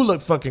 Caterpillars Okay. do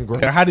look fucking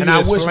great. How do you and I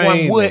wish one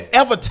explain would that?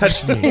 ever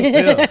touch me.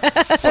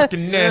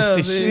 Fucking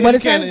nasty Yeah, shit. But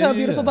it Kinda, turns into a yeah.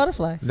 beautiful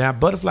butterfly. Now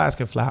butterflies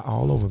can fly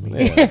all over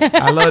me.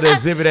 I love the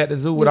exhibit at the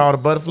zoo with all the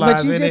butterflies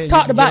But you in just it.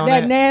 talked can get about on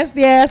that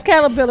nasty ass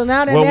caterpillar.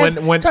 Now that Well,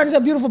 nasty when- turned into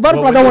a beautiful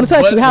butterfly. Well, Don't want to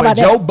when touch you. How about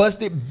Joe that?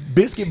 busted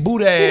biscuit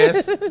boot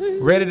ass,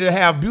 ready to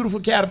have beautiful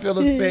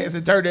caterpillar sex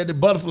and turned into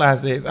butterfly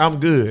sex,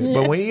 I'm good.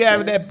 But when he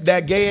having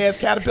that gay ass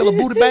caterpillar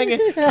booty banging,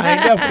 I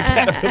ain't definitely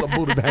caterpillar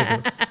booty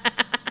banging.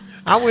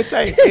 I would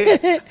Tank.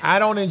 I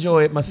don't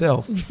enjoy it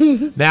myself.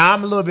 Now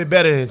I'm a little bit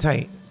better than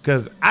Tank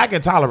because I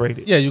can tolerate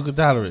it. Yeah, you can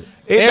tolerate it.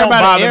 It don't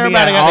bother me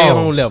Everybody at got their all.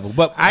 own level,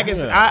 but I can.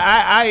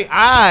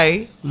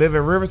 I live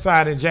in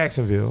Riverside and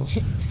Jacksonville.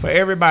 For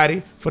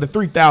everybody, for the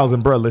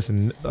 3,000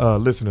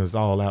 listeners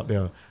all out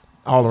there,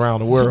 all around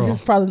the This is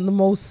world. probably the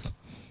most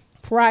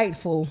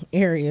prideful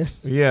area.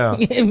 Yeah.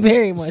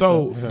 Very much.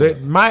 So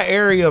my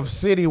area of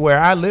city where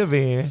I live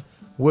in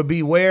would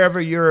be wherever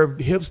your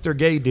hipster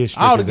gay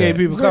district all the is gay at.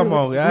 people come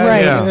on, guys.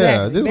 Right, Yeah.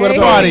 exactly. This is Very where the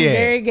gay, party at.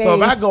 very gay.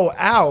 So if I go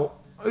out,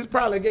 it's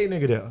probably a gay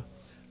nigga there.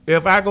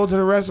 If I go to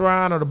the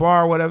restaurant or the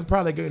bar or whatever, it's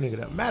probably a gay nigga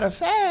there. Matter of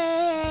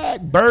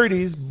fact,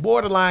 Birdie's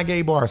borderline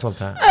gay bar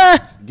sometimes.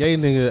 Gay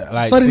nigga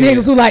like For the seeing-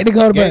 niggas who like to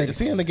go to gay, Birdie's.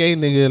 seeing the gay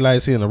nigga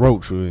like seeing a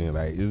roach tree,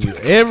 like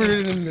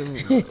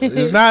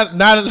it's not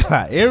a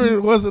lot. Every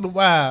once in a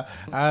while,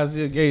 I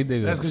see a gay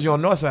nigga. That's because you're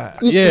on north side.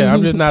 Yeah,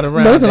 I'm just not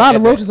around. There's a lot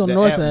of that- roaches on the that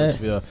north side.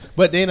 atmosphere.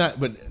 But they not.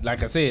 But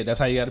like I said, that's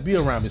how you got to be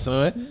around me,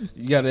 son.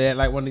 You got to act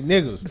like one of these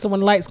niggas. So when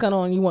the lights come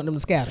on, you want them to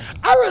scatter.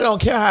 I really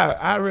don't care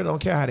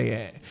how they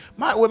act.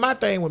 With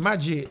my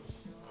jit,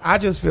 I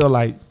just feel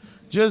like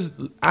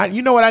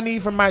you know what I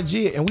need from my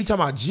jit, and we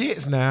talking about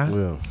jits now.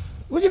 Well,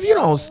 Well, if you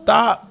don't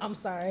stop I'm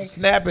sorry.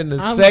 snapping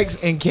the sex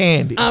and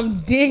candy,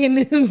 I'm digging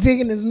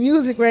this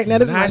music right now.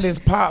 This is my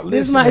 90s pop.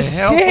 This is Listen my to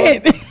Helper.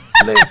 shit.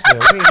 Listen,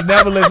 we ain't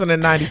never listen to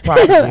 90s pop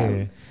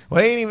again.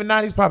 Well, it ain't even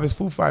 90s pop. It's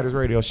Foo Fighters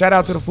radio. Shout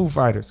out to the Foo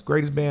Fighters,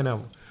 greatest band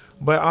ever.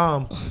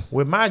 But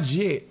with my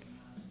jit,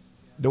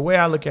 the way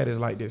I look at it is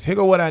like this. Here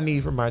go what I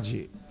need from my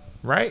jit,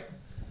 right?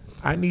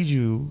 I need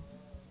you.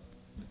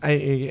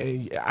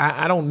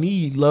 I don't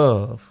need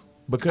love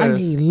I because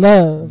need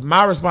love.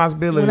 my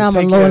responsibility When is I'm to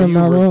take care alone of in you.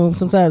 my room,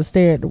 sometimes I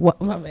stare at the wall.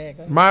 My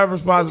bad. My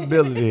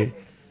responsibility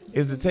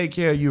is to take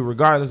care of you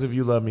regardless if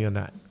you love me or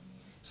not.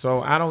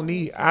 So I don't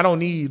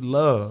need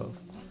love.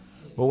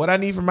 But what I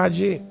need from my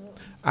jit,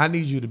 I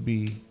need you to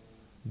be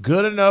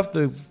good enough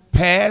to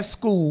pass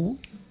school,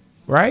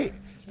 right?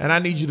 And I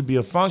need you to be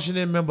a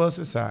functioning member of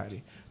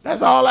society.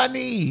 That's all I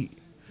need.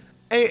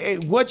 Hey,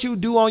 what you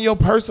do on your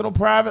personal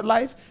private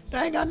life,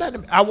 that ain't got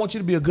nothing. I want you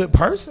to be a good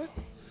person.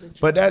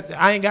 But that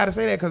I ain't got to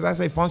say that because I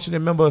say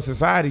functioning member of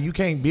society. You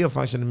can't be a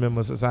functioning member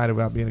of society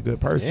without being a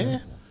good person. Yeah.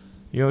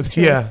 You know,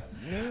 yeah.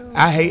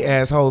 I hate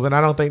assholes, and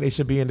I don't think they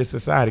should be in this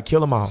society. Kill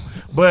them all.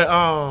 But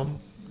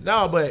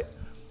no, but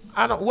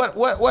I don't. What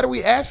are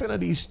we asking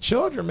of these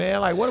children, man?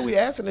 Like, what are we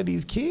asking of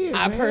these kids?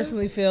 I man?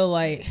 personally feel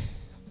like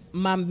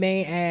my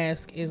main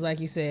ask is,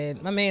 like you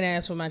said, my main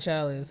ask for my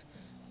child is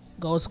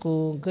go to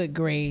school, good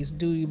grades,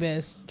 do your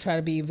best, try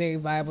to be a very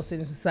viable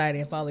citizen in society,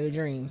 and follow your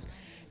dreams.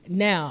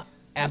 Now,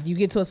 after you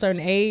get to a certain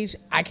age,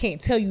 I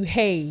can't tell you,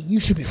 hey, you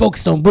should be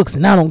focused on books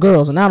and not on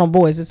girls and not on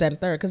boys, this, that,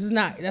 and third, because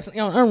that's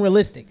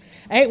unrealistic.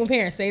 I hate when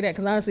parents say that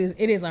because honestly,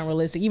 it is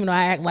unrealistic. Even though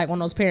I act like one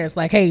of those parents,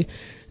 like, hey,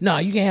 no,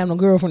 you can't have no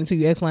girlfriend until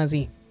you X, Y, and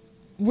Z.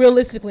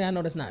 Realistically, I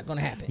know that's not going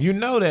to happen. You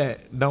know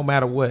that no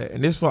matter what,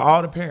 and this for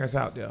all the parents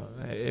out there.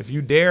 If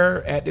you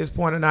dare at this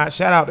point or not,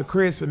 shout out to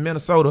Chris in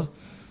Minnesota,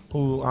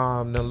 who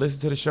done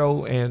listened to the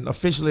show and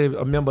officially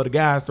a member of the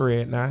guys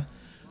thread now.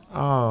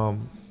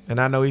 And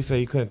I know he said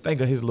he couldn't think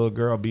of his little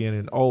girl being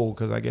an old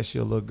because I guess she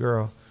a little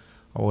girl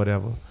or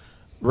whatever.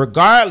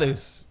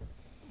 Regardless,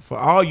 for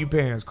all you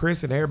parents,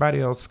 Chris and everybody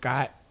else,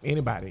 Scott,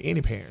 anybody,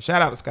 any parent,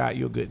 shout out to Scott,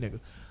 you a good nigga.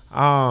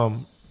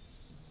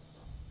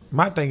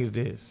 My thing is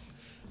this.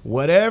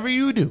 Whatever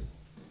you do,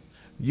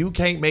 you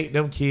can't make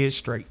them kids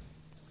straight.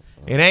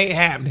 It ain't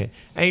happening.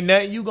 Ain't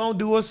nothing you gonna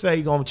do or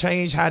say gonna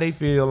change how they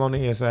feel on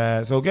the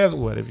inside. So guess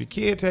what? If your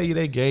kid tell you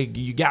they gay,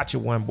 you got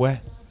your one,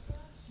 boy.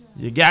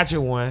 You got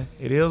your one.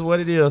 It is what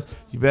it is.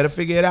 You better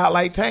figure it out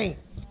like Tank.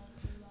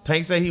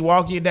 Tank say he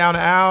walking you down the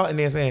aisle and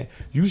then saying,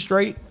 you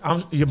straight,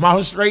 your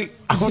mom straight,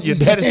 your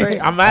daddy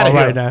straight, I'm out of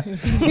here now.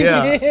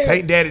 Yeah,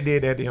 Tank daddy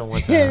did that to him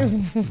one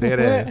time.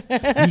 Dead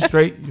ass. You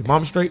straight, your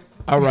mom straight,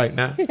 all right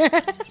now.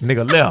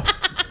 Nigga left.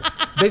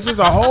 Bitch, it's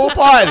a whole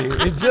party.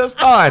 It just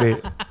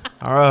started.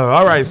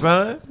 All right,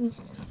 son.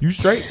 You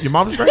straight, your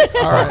mom straight,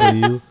 all right.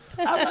 you.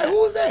 I was like, who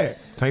was that?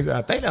 Tank said,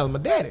 I think that was my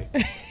daddy.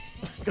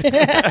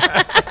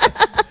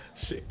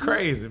 Shit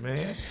crazy,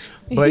 man.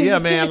 But yeah,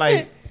 man,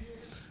 like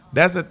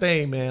that's the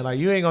thing, man. Like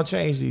you ain't gonna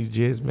change these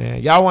jits,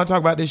 man. Y'all want to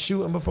talk about this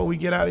shooting before we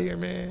get out of here,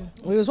 man?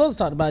 We were supposed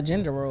to talk about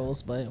gender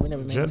roles, but we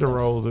never made Gender it.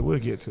 roles, we'll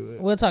get to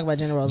it. We'll talk about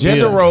gender roles.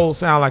 Gender Yeah. roles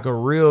sound like a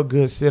real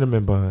good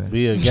cinnamon bun.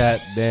 Be a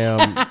goddamn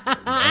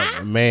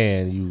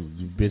man, you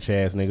bitch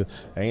ass nigga.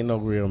 Ain't no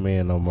real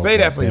man no more. Say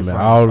that for Goddamn your it.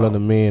 friend, All bro. of the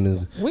men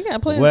is We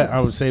got plenty. what I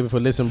would say before.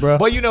 Listen, bro.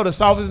 But you know the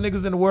softest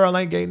niggas in the world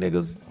ain't gay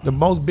niggas. The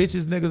most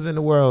bitches niggas in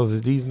the world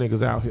is these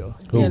niggas out here.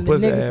 Yeah, Who's the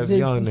pussy niggas- ass the-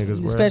 young niggas,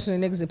 bro. especially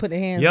niggas that put their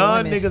hands. Young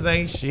on women. niggas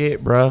ain't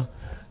shit, bro.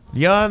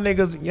 Young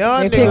niggas.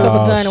 They pick up a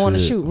Oh, gun and want to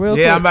shit. shoot real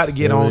Yeah, quick. I'm about to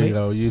get There on you it.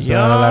 go. You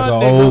Young sound like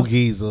an niggas- old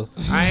geezer.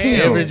 I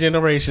am. Every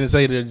generation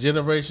say the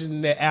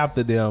generation that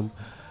after them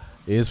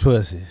is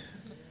pussy.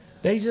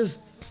 They just.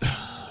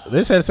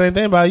 They said the same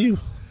thing about you.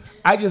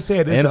 I just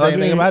said this And the the same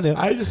other thing day. about them.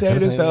 I just said And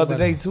the this same the thing other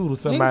about day too to You can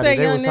somebody. say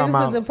They young was talking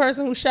niggas is the about.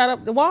 person who shot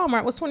up the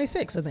Walmart was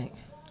 26, I think.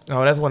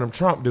 Oh, that's one of them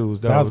Trump dudes,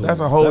 though. That's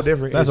a whole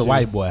different. That's a issue.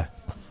 white boy.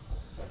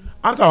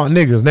 I'm talking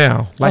niggas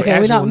now. Like okay,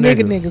 we actual not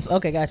niggas.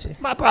 Okay, gotcha.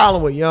 My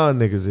problem with young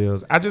niggas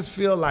is I just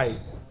feel like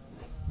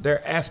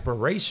their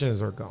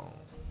aspirations are gone.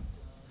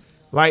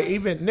 Like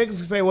even niggas can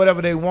say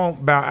whatever they want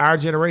about our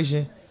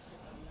generation.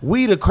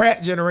 We the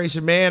crack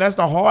generation, man. That's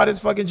the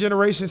hardest fucking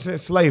generation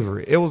since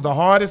slavery. It was the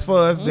hardest for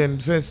us than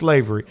since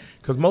slavery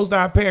because most of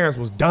our parents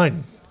was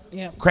done,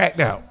 Yeah.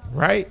 cracked out,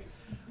 right?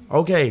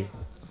 Okay.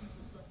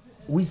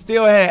 We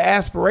still had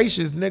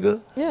aspirations,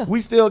 nigga. Yeah.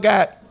 We still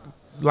got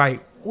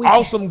like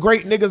awesome,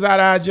 great niggas out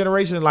of our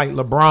generation like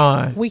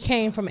LeBron. We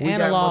came from We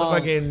analog.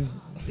 got motherfucking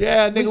we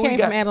nigga. came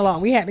from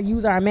analog. We had to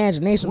use our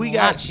imagination. We on a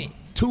lot got of shit.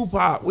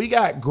 Tupac. We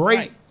got great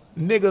Right.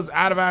 niggas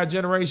out of our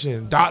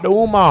generation. Dr.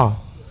 Umar,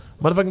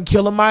 motherfucking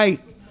Killer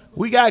Mike.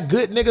 We got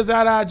good niggas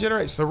out of our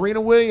generation. Serena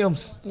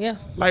Williams. Yeah.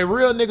 Like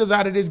real niggas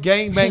out of this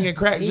gang banging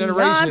crack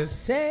generation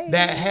Beyonce.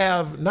 that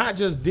have not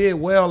just did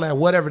well at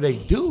whatever they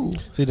do.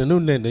 See, the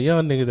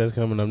young niggas that's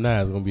coming up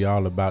now is gonna be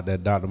all about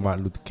that Dr.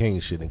 Martin Luther King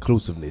shit,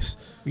 inclusiveness.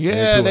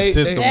 Yeah, into a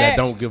system they- that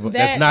don't give a,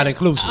 that's not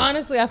inclusive.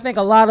 Honestly, I think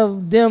a lot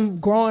of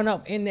them growing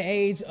up in the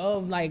age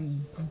of like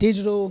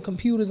digital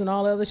computers and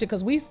all that other shit,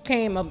 because we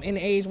came up in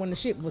the age when the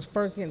shit was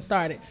first getting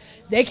started.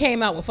 They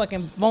came out with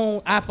fucking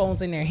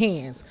iPhones in their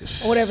hands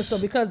or whatever. So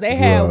because they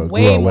had Grew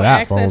way up more without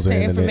access phones to and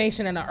internet.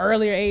 information at an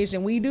earlier age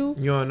than we do,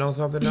 You wanna know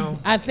something though?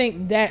 I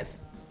think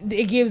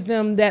it gives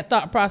them that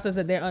thought process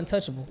that they're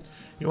untouchable.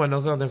 You wanna know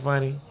something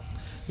funny?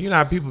 You know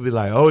how people be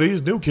like, oh,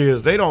 these new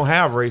kids, they don't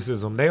have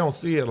racism. They don't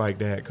see it like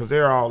that. Because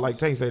they're all, like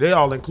Tank say, they're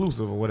all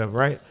inclusive or whatever,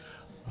 right?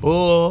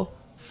 Bull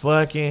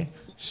fucking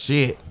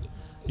shit.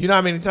 You know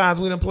how many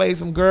times we done played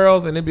some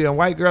girls and they be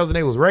white girls and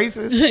they was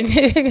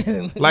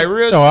racist? Like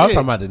real No, I'm shit.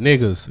 talking about the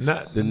niggas.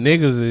 Not- The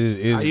niggas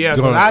is Yeah,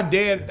 gonna,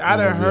 because I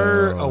done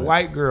heard a alright.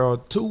 white girl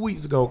 2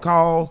 weeks ago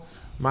call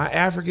my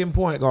African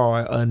point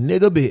guard a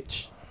nigga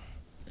bitch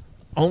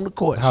on the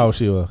court. How old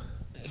she was?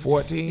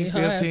 14, Did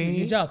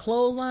 15. y'all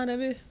clothesline of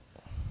it?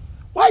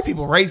 White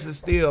people racist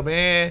still,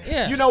 man.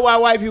 Yeah. You know why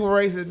white people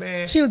racist,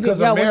 man? She was Because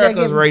y'all,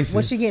 America's racist.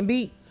 Was she getting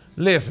beat?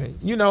 Listen,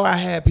 you know I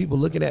had people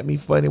looking at me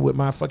funny with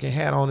my fucking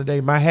hat on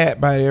today. My hat,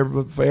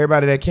 for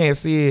everybody that can't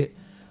see it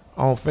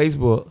on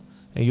Facebook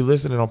and you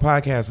listening on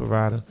Podcast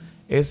Provider,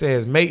 it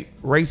says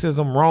 "Make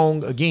racism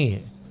wrong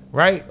again."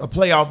 Right? A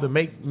play off the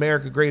 "Make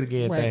America Great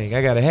Again" Right. thing.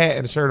 I got a hat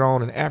and a shirt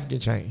on and an African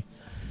chain.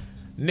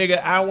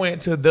 Nigga, I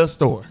went to the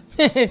store.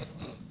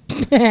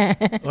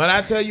 When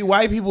I tell you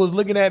white people was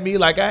looking at me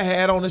like I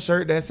had on a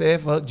shirt that said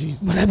 "Fuck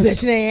Jesus." But I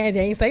bet you they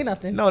ain't say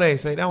nothing. No, they ain't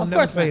say. They don't Of never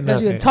course say not, because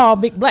nothing. you're a tall,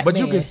 big black But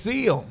man. you can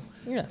see them.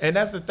 Yeah. And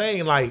that's the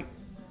thing. Like,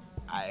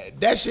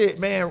 that shit,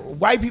 man,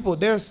 white people,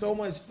 there's so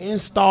much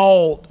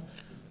installed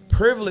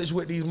privilege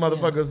with these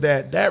motherfuckers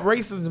that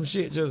racism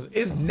shit just,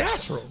 it's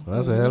natural.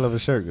 That's a hell of a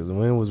shirt. Because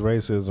when was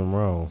racism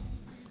wrong?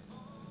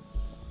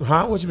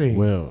 Huh? What you mean?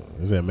 Well,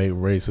 it said make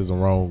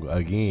racism wrong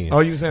again. Oh,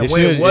 you saying it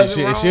when should, was it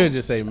it wrong? should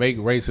just say make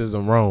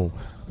racism wrong.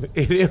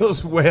 It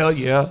is, well,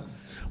 yeah.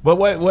 But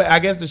what I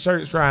guess the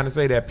shirt's trying to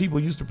say that people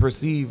used to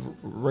perceive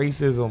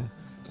racism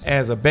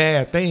as a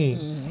bad thing.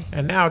 Mm-hmm.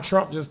 And now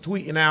Trump just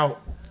tweeting out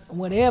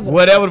Whatever.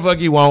 whatever the fuck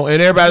he want.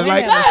 And everybody's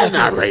like, Yeah. that's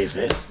not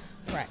racist.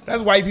 Right.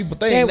 That's white people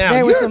think now.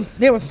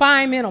 There were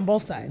fine men on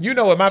both sides. You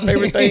know what my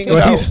favorite thing Well,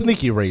 about? he's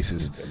sneaky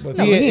racist.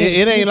 No, he it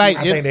ain't ain't like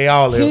I think they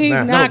all is He's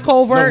now. not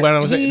covert. No,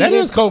 what I'm saying, He that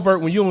is- is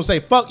covert when you don't say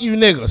 "fuck you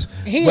niggas,"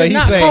 He but is he's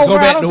not saying covert. go I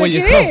back don't to where think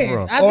you it come is.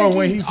 from. I Or think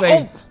when he's he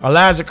say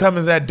Elijah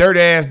Cummings that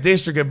dirty ass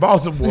district in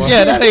Baltimore.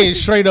 Yeah, that ain't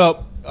straight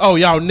up. Oh,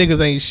 y'all niggas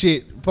ain't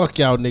shit. Fuck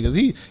y'all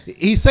niggas.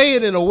 He say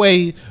it in a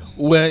way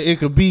where it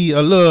could be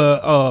a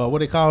little what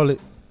they call it,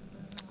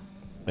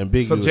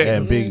 ambiguous,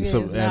 Subjective. It's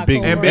not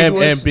covert.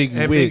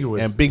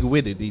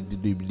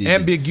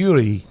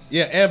 Ambiguity.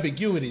 Yeah,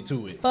 ambiguity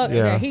to it. Fuck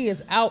Yeah. that. He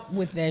is out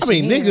with that I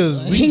shit. mean, He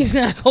niggas, is- he's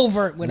not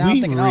covert without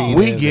we thinking at all. read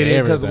We get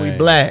it because we Everything.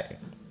 black.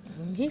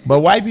 He's- But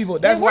white people,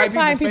 that's Yeah, we're white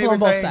fine people's people on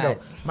favorite both thing,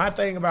 sides. though. My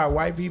thing about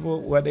white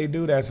people, what they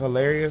do that's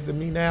hilarious to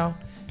me now,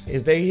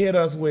 is they hit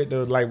us with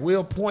the, like,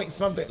 we'll point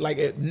something,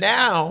 like,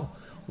 now,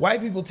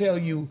 white people tell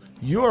you,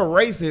 you're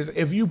racist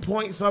if you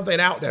point something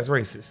out that's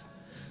racist.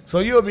 So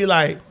you'll be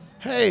like,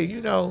 hey,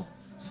 you know,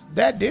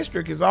 that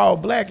district is all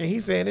black, and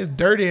he's saying it's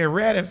dirty and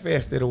rat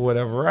infested or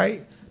whatever,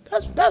 right?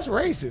 That's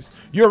racist.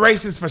 You're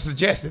racist for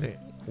suggesting it.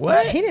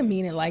 What? He didn't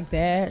mean it like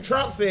that.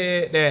 Trump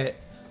said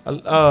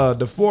that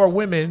the 4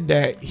 women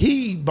that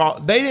he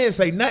bought, they didn't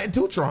say nothing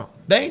to Trump.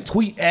 They ain't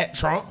tweet at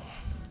Trump.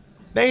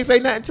 They ain't say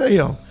nothing to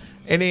him.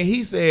 And then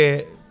he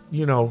said,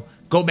 you know,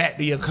 go back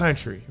to your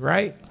country,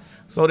 right?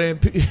 So then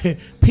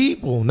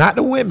people, not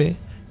the women,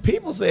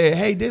 people said,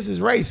 hey, this is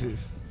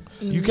racist.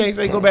 You can't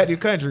say go back to your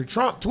country.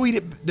 Trump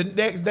tweeted the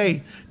next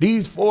day,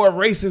 these 4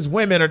 racist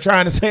women are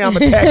trying to say I'm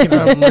attacking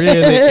them. I'm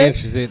really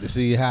interested to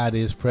see how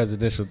this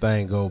presidential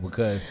thing go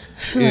because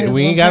we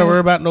ain't got to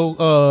worry about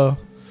no.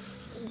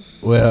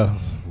 Well,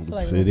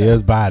 like it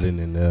is Biden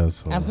in there.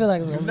 So. I feel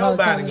like it's gonna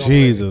Nobody gonna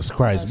Jesus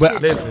Christ!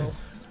 But Listen,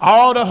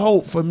 all the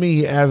hope for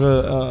me as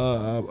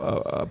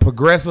a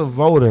progressive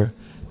voter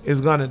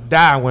is gonna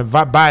die when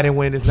Biden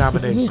win this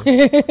nomination.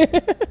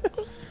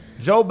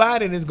 Joe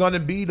Biden is gonna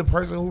be the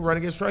person who run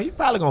against Trump. He's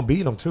probably gonna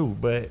beat him too,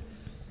 but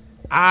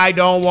I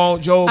don't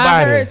want Joe Biden.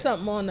 I heard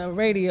something on the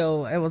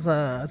radio. It was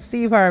a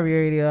Steve Harvey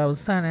radio. I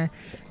was turning,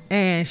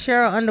 and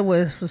Cheryl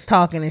Underwood was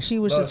talking, and she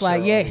was just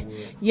like,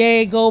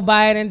 "Yay, go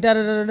Biden! Da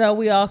da da da.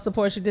 We all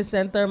support you. This, that,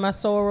 and third. My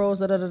sorrows.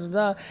 Da da da da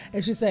da."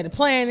 And she said, "The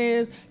plan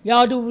is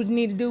y'all do what you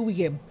need to do. We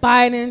get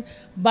Biden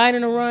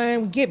to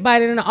run. We get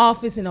Biden in the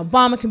office, and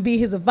Obama can be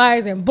his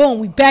advisor. And boom,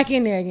 we back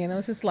in there again." I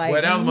was just like,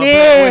 Well, that was my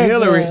plan with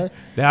Hillary.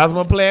 That was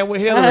my plan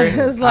with Hillary.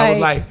 I was I was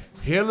like,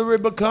 Hillary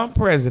become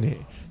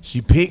president.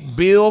 She picked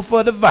Bill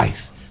for the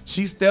vice.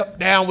 She stepped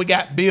down. We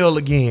got Bill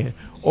again.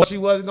 Or she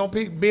wasn't going to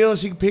pick Bill.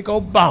 She could pick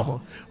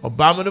Obama.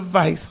 Obama the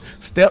vice.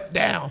 Step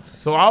down.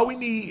 So all we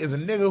need is a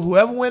nigga,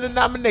 whoever win the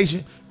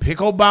nomination, pick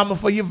Obama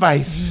for your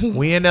vice.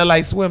 We in there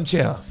like swim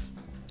chairs.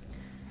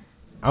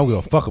 I don't give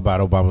a fuck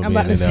about Obama I'm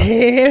about being to in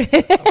there.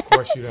 say, Of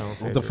course you don't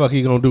say What the that. fuck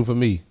he gonna do for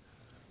me?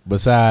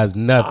 Besides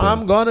nothing.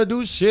 I'm going to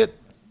do shit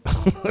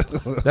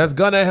that's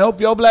going to help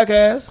your black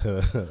ass.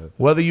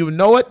 Whether you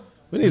know it,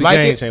 We need like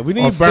a game it, change. We or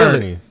need feel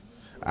Bernie. it.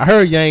 I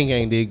heard Yang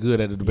Gang did good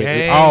at the debate.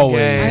 They Yang always.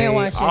 Gang I didn't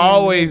watch it.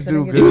 always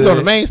do He good. He was on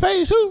the main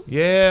stage too.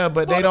 Yeah,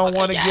 but they don't Motherfucker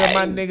want to give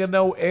my nigga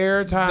no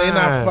airtime. They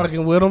not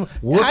fucking with him.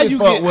 Whoopi How you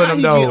fuck get, with how him,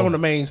 he though? get on the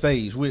main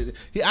stage?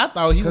 I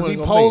thought he Because was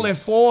he polling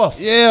fourth.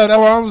 Yeah, that's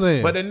what I'm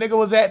saying. But the nigga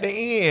was at the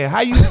end.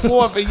 How you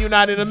fourth and you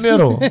not in the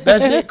middle?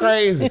 That shit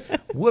crazy.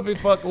 Whoopi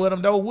fucked with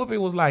him though. Whoopi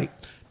was like,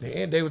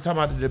 they were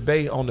talking about the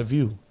debate on The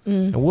View.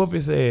 And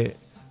Whoopi said,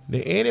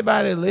 did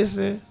anybody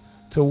listen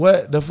to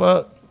what the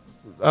fuck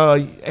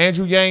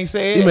Andrew Yang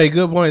said? he made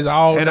good points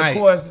all And night. of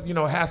course, you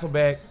know,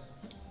 Hasselbeck,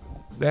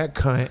 that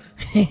cunt,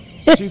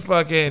 she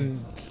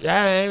fucking,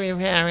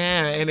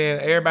 and then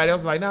everybody else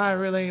was like, no, I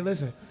really ain't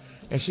listen.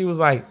 And she was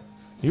like,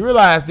 you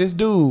realize this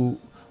dude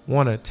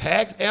want to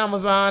tax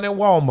Amazon and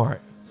Walmart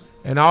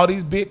and all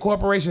these big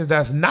corporations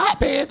that's not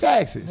paying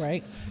taxes.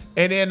 right?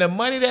 And then the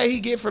money that he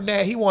get from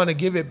that, he want to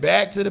give it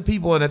back to the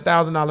people in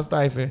 $1,000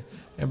 stipend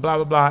and blah,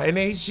 blah, blah. And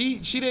then she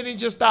didn't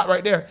just stop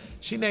right there.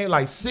 She named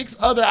like 6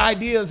 other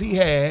ideas he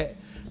had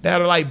that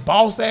are like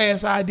boss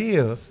ass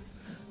ideas.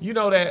 You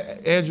know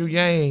that Andrew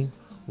Yang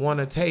want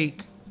to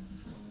take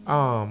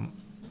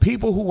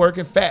people who work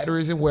in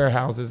factories and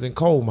warehouses and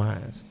coal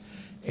mines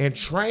and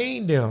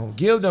train them,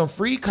 give them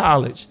free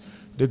college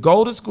to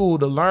go to school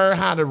to learn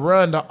how to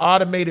run the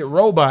automated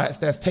robots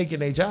that's taking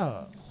their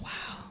job.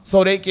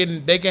 So they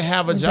can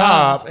have a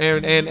job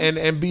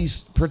and be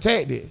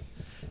protected.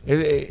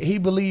 He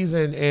believes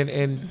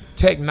in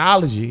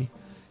technology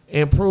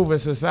improving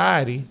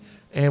society,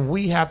 and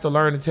we have to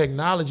learn the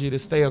technology to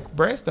stay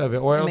abreast of it,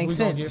 or else Makes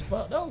we're gonna sense. get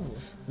fucked over.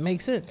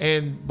 Makes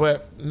sense.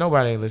 But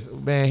nobody ain't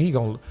listen. Man, he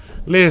gonna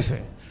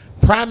listen.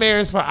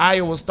 Primaries for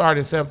Iowa start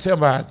in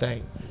September, I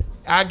think.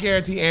 I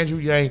guarantee Andrew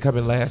Yang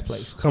coming last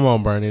place. Come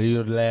on, Bernie.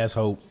 You're the last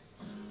hope.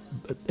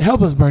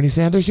 Help us, Bernie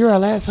Sanders. You're our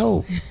last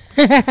hope.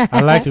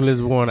 I like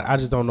Elizabeth Warren. I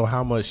just don't know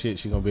how much shit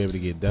she's gonna be able to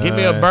get done. Give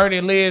me a Bernie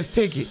Liz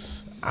ticket.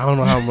 I don't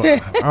know how much.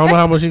 I don't know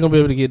how much she's gonna be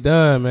able to get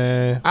done,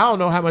 man. I don't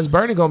know how much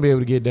Bernie gonna be able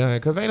to get done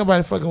because ain't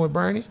nobody fucking with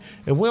Bernie.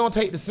 If we don't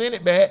take the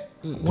Senate back,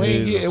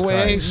 Jesus ain't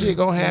Christ. shit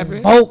gonna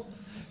happen. Vote.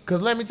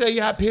 Because let me tell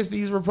you how pissed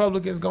these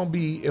Republicans gonna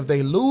be if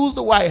they lose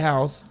the White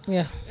House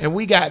Yeah. and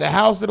we got the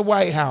House of the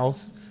White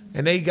House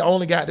and they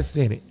only got the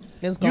Senate.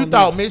 It's gonna You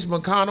thought Mitch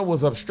McConnell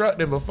was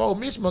obstructing before.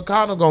 Mitch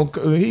McConnell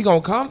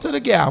gonna come to the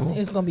gavel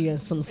It's gonna be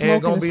some and smoke in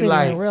gonna the be city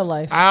like, in real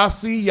life. I'll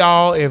see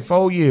y'all in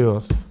 4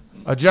 years.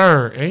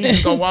 Adjourn. And he's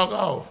just gonna walk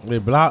off. They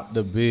blocked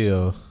the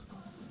bill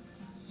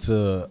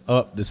to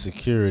up the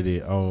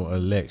security on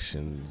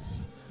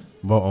elections,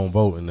 on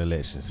voting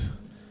elections.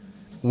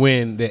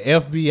 When the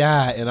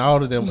FBI and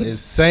all of them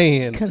is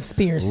saying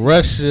Conspiracy.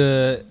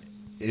 Russia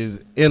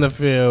is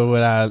interfering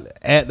with our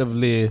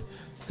actively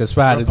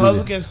conspired to do this.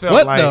 Republicans felt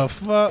what like the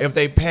fuck? if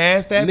they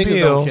passed that Niggas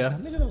bill, don't care.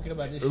 Niggas don't care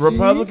about this shit.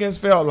 Republicans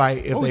felt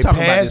like if What we they talking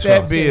about passed this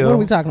that for? bill, What are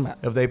we talking about?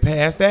 if they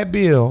passed that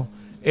bill,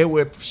 it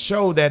would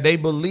show that they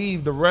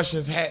believe the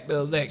Russians hacked the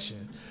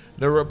election.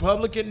 The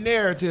Republican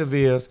narrative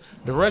is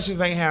the Russians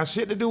ain't have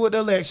shit to do with the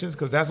elections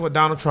because that's what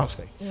Donald Trump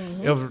say.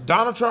 If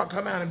Donald Trump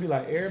come out and be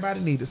like,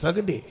 everybody need to suck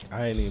a dick,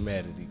 I ain't even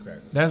mad at these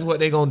crackers. that's what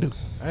they gonna do.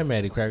 I ain't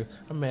mad at crackers.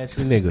 I'm mad at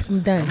you niggas. I'm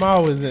done. I'm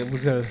always that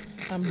because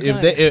I'm if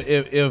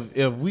done.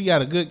 if we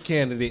got a good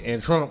candidate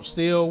and Trump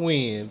still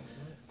win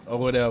or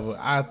whatever,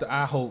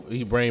 I hope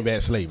he bring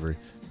back slavery.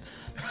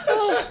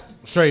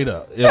 Straight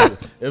up.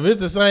 If it's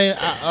the same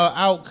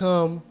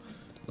outcome,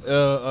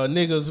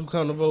 niggas who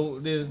come to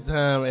vote this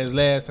time as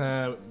last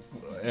time,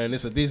 and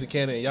it's a decent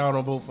candidate, and y'all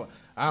don't vote for.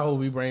 I hope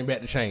we bring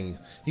back the change.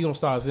 He gonna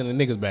start sending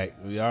niggas back.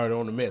 We already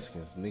on the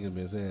Mexicans. Niggas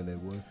been saying that,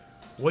 boy.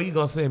 Where you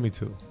gonna send me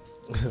to?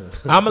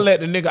 I'm gonna let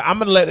the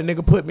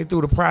nigga put me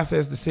through the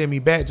process to send me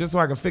back just so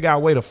I can figure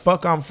out where the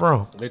fuck I'm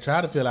from. They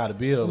tried to fill out a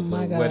bill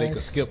my where they gosh.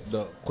 could skip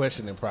the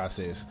questioning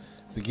process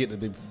to get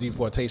the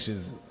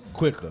deportations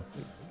quicker.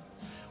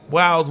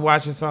 Well, I was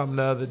watching something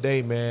the other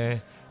day,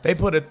 man. They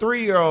put a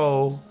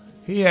 3-year-old.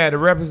 He had to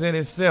represent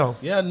himself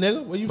Yeah,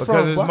 nigga, where you because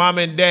from? his boy?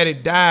 mama and daddy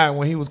died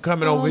when he was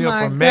coming over here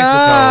my from God.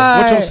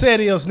 Mexico. What your set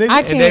is, nigga? I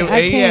And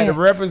can't. he had to can't.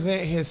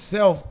 represent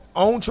himself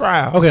on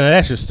trial. Okay, now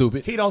that's just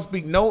stupid. He don't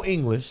speak no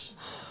English,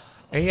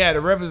 and he had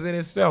to represent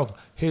himself.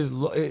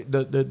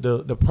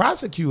 The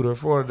prosecutor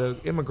for the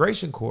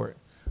immigration court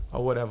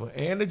or whatever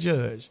and the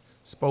judge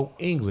spoke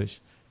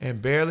English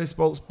and barely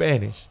spoke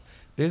Spanish.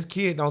 This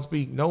kid don't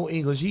speak no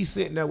English. He's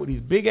sitting there with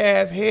these big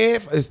ass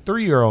it's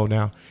 3-year-old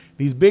now.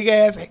 These big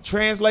ass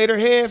translator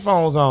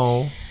headphones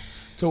on,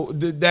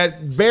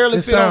 that barely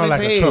This fit on sounds his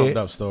like a head. trumped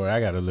up story. I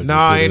gotta look.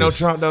 Nah, into ain't no this.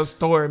 trumped up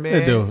story, man.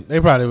 They do. They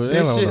probably was. This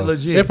They, don't shit know.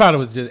 legit. They probably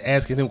was just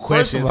asking him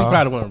questions. He all,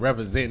 probably wasn't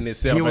representing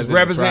himself. he was as in the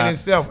representing trial.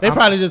 himself. They I'm-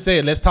 probably just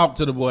said, "Let's talk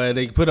to the boy." And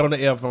they put on the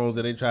earphones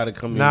and they try to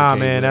communicate. Nah,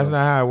 man, with that's him.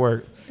 not how it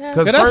works. That's-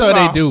 That's first what of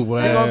they all, do,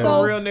 boy. They on That's some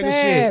so real nigga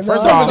sad, shit. though.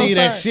 First I of don't all, believe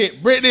that sorry.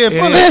 shit. Brittany is It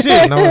full is. of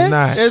shit. No, it's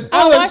not. It's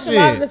I full of watch a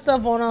lot of the shit.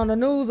 stuff on the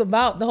news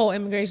about the whole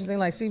immigration thing,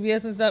 like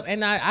CBS and stuff,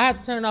 and I have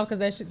to turn it off because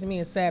that shit to me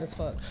is sad as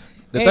fuck.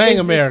 The It thing, is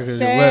America,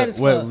 sad as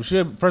what fuck.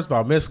 should first of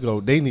all, Mexico,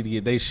 they need to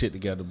get their shit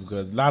together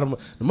because a lot of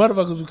the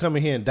motherfuckers who come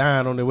in here and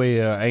dying on their way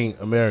here ain't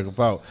American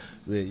fault.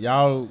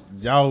 Y'all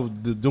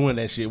doing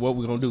that shit. What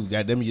we gonna do?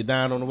 Goddamn, you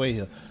dying on the way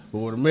here. But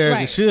what America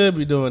Right. should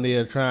be doing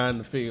is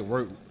trying to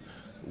work,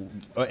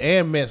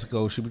 and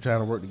Mexico should be trying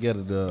to work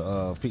together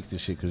to fix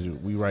this shit because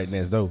we right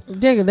next door.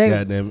 Digga, they,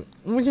 Goddamn it.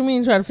 what you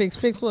mean try to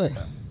fix what?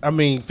 I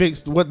mean,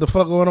 fix what the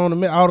fuck going on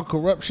in all the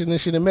corruption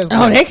and shit in Mexico.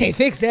 Oh, they can't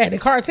fix that. The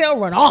cartel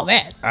run all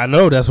that. I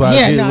know that's why.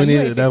 Yeah, I no, we you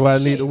need. ain't That's why I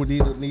fixing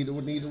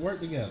need to work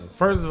together.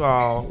 First of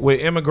all, with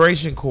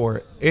immigration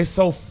court, it's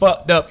so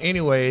fucked up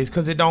anyways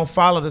because it don't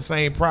follow the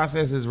same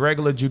process as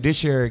regular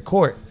judiciary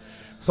court.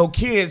 So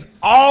kids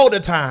all the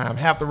time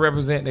have to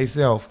represent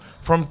themselves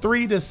from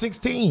 3 to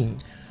 16.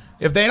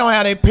 If they don't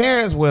have their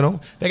parents with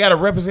them, they got to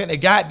represent their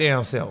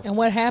goddamn self. And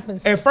what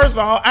happens? And first of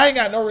all, I ain't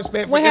got no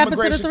respect for What happened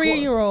to the immigration court.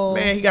 3-year-old?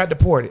 Man, he got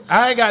deported.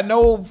 I ain't got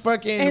no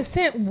fucking And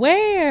sent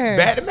where?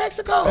 back to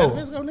Mexico.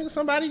 Mexico, nigga,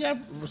 somebody got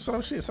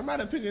some shit.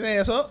 Somebody pick his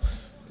ass up.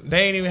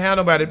 They ain't even have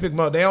nobody to pick him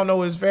up. They don't know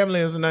who his family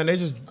is or nothing. They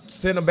just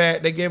send him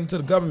back. They give him to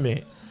the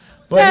government.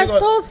 But he That's gonna-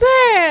 so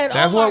sad.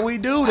 That's Oh what my- we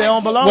do. They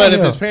don't belong Well, here.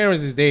 if his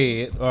parents is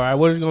dead, all right,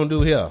 what are you gonna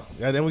do here?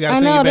 Then we gotta I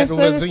send know, you back that's to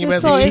so- send it's you back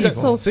just to so- your-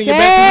 it's so send you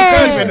back to your sad.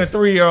 country. Keeping the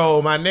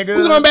 3-year-old, my nigga.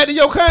 We going back to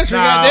your country,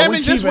 Nah, goddamn we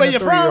it. Just keeping where the you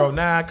 3-year-old. from.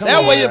 Nah, come That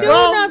on. where He you didn't do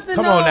from? nothing,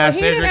 Come on no. now, He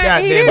Cedric. didn't-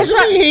 Goddamn he it. didn't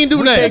try- He ain't do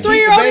We nothing. can't The keep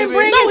 3-year-old didn't baby.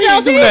 bring No, he himself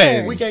ain't do here.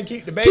 nothing. We can't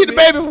keep the baby. Keep the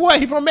baby for what?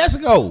 He from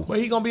Mexico. Well,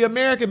 he gonna be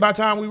American by the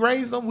time we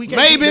raise him. We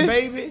can't keep Maybe. the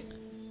baby.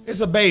 It's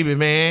a baby,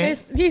 man.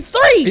 He's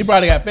 3. He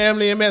probably got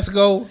family in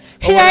Mexico. or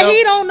He whatever.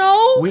 don't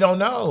know. We don't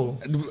know.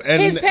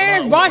 And, His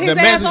parents brought his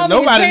the ass over.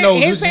 Nobody His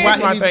knows. his Which is why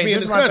parents- he needs to be in This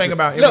this is my country. thing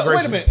about Look, wait a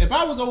immigration. minute. If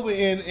I was over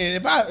and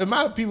if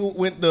my people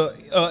went to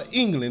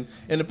England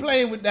and the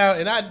plane went down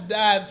and I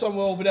died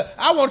somewhere over there,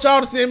 I want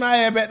y'all to send my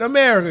ass back to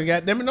America.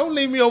 Goddamn it! Don't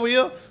leave me over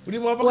here. With these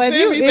motherfuckers Well,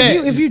 send me back.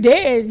 if you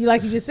dead,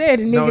 like you just said,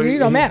 then nigga, it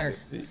don't matter.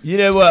 You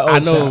know what? I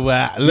know,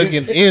 but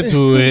looking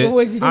into it.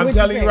 I'm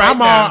telling you say? right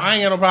I'm all. now. I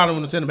ain't got no problem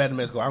with them sending back to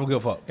Mexico. I don't give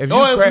a fuck. If Or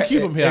you, if we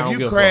keep them here, I if don't you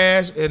give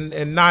crash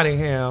in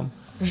Nottingham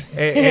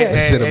and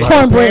Send 'em your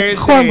back.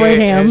 parents Cornbread dead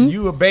ham. and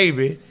you a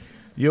baby,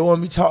 you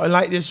want me talking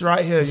like this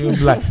right here? You be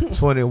like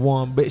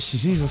 21, bitch.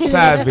 She's a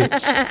side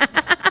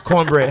bitch.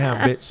 Cornbread ham,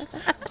 bitch.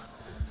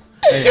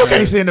 You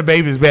can't send the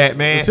babies back,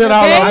 man. Send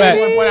all of them I back. just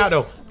want to point out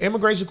though,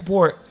 immigration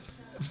court.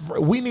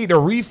 We need to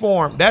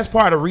reform. That's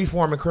part of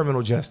reforming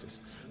criminal justice.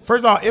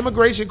 First of all,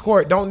 immigration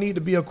court don't need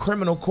to be a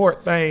criminal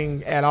court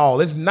thing at all.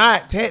 It's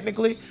not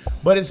technically,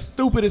 but it's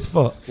stupid as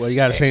fuck. Well, you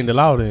got to change the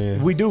law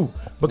then. We do.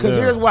 Because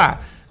Yeah. here's why.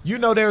 You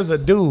know there's a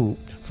dude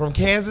from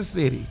Kansas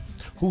City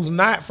who's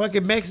not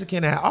fucking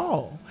Mexican at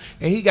all.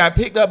 And he got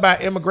picked up by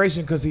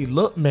immigration because he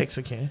looked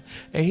Mexican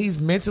and he's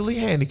mentally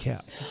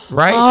handicapped.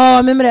 Right? Oh, I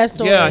remember that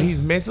story. Yeah,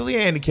 he's mentally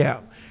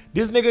handicapped.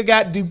 This nigga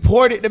got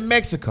deported to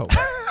Mexico.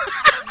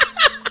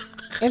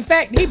 In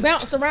fact, he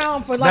bounced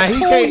around for like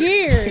Now, 2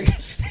 years.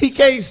 He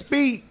can't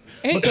speak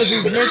He- because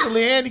he's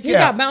mentally handicapped. He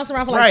got bounced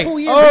around for like Right. 2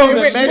 years Oh,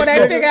 before they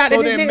figured out that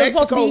so this then nigga was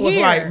supposed to Mexico be was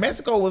here. like,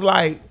 Mexico was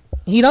like,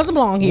 He doesn't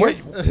belong here.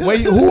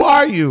 Who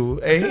are you?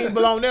 And he ain't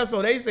belong there.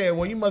 So they said,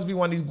 well, you must be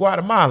one of these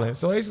Guatemalans.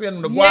 So they sent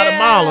him to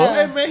Guatemala.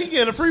 Hey man, he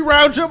getting a free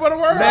round trip of the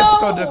world.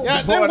 Mexico to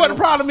Yeah, deport then what the him.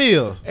 problem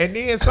is? And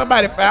then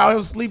somebody found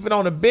him sleeping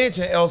on a bench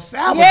in El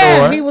Salvador.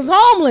 Yeah, he was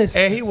homeless.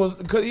 And he was,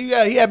 cause he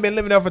had been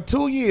living there for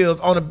 2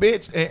 years on a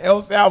bench in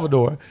El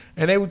Salvador,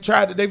 and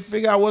they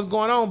figure out what's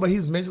going on, but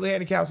he's mentally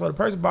handicapped, so the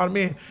person brought him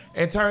in,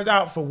 and turns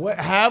out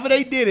however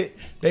they did it,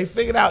 they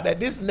figured out that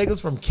this nigga's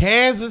from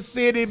Kansas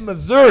City,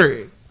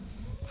 Missouri.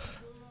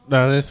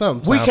 No, there's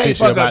something. We sound can't fishy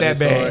fuck about up that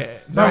this story. bad.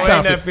 No, Something ain't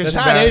sound that fishy. fishy That's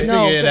how about they it. figured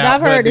No, it 'cause out,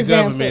 I've heard but the this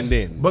damn government stuff.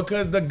 didn't.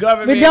 Because the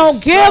government They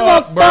don't give a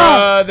suck,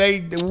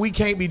 bruh. We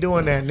can't be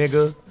doing that,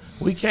 nigga.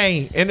 We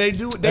can't. And they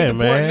deport man.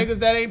 niggas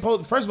that ain't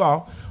supposed. First of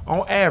all,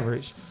 on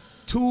average,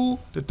 200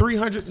 to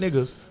 300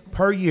 niggas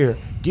per year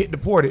get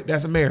deported.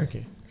 That's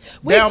American.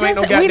 We That don't make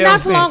no not goddamn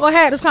too long ago sense.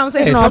 had this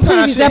conversation Hey, on a sometimes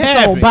previous shit episode,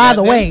 happen, by the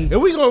goddamn. way.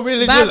 If we gonna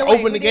really By just the way,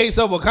 open we the did- gates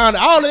of Wakanda,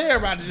 all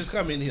everybody just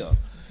come in here.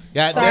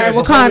 Sorry, Goddamn.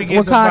 before we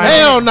get to Wakanda.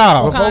 Hell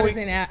no. Wakanda's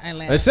in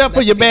Atlanta. Except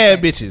for your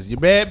bad bitches. Your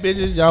bad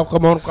bitches, y'all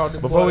come on across the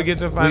Before we get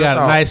to final we got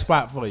thoughts. a nice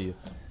spot for you.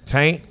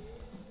 Tank.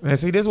 And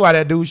see, this is why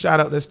that dude shot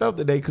up that stuff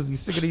today, because he's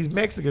sick of these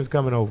Mexicans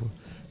coming over.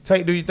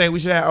 Tank, do you think we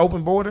should have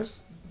open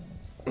borders?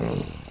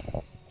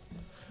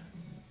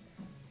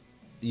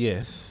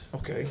 Yes.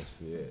 Okay.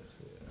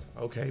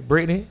 Okay.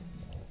 Brittany,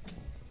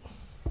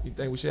 you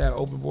think we should have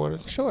open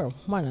borders? Sure,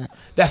 why not?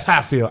 That's how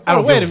I feel. I Oh,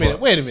 don't wait give a minute.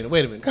 fuck. Wait a minute.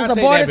 Because I'll the take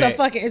that borders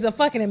back. is a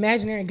fucking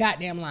imaginary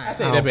goddamn line. I'll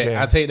take I that don't back. care.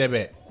 I'll take that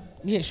back.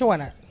 Yeah, sure, why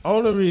not?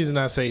 Only reason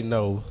I say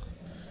no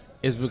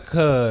is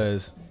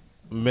because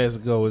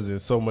Mexico is in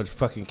so much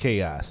fucking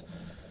chaos.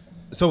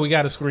 So we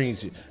got to screen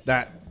shit.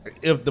 Now,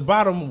 if the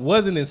bottom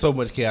wasn't in so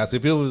much chaos,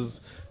 if it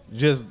was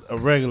just a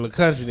regular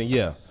country, then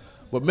yeah.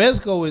 But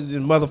Mexico is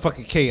in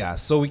motherfucking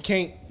chaos, so we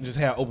can't just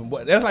have open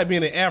borders. That's like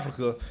being in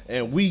Africa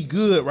and we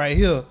good right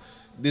here.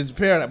 This is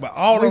paradise, but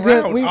all We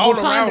good. around,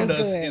 Wakanda's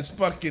us good. is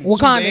fucking Wakanda's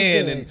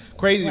Sudan good. and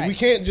crazy. Right. We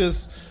can't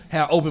just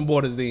have open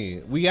borders.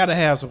 Then we got to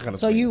have some kind of.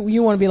 So screening.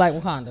 you want to be like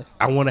Wakanda?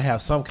 I want to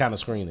have some kind of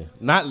screening,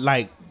 not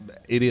like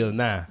it is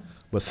now,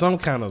 but some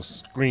kind of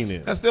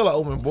screening. That's still an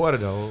open border,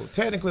 though.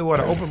 Technically, what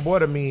an open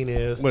border mean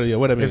is, What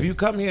that mean? if you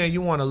come here and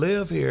you want to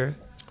live here,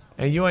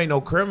 and you ain't no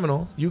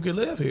criminal, you can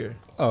live here.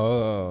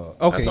 Okay,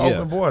 That's an yeah.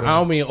 open border. I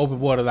don't mean open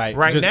border like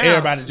Right just now-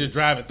 everybody just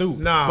driving through.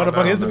 Nah,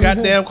 motherfucker, nah, it's the nah.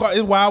 goddamn car.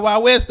 It's Wild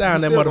Wild West down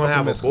You there, still motherfucker. gonna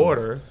have a Mexico.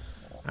 border.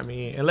 I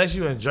mean, unless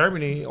you're in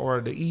Germany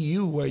or the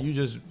EU, where you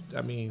just,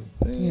 I mean,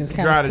 You just you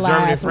kinda drive to slide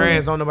Germany, through.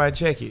 France, don't nobody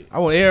check it. I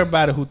want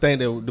everybody who think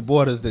that the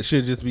borders that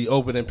should just be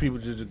open and people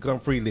should just come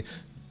freely.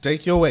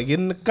 Take your way, get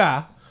in the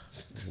car.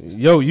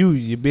 Yo,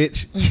 you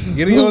bitch.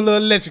 Get in your little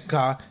electric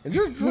car and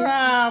just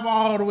drive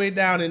all the way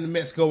down into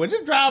Mexico and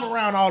just drive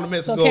around all the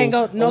So Mexico. can't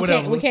go. or No,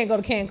 whatever. we can't go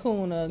to Cancun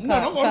or No,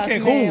 don't go to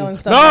Cozumel Cancun. and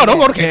stuff No, like don't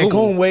that. go to Cancun.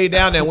 Cancun way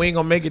down there. We ain't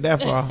gonna make it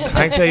that far.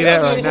 I can tell you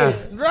that right now.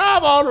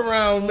 Drive all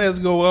around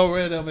Mexico over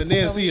and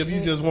then see if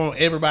you just want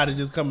everybody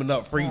just coming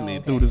up freely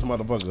through this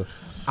motherfucker.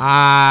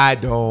 I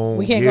don't.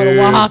 We can't go to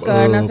Oaxaca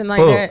or give nothing like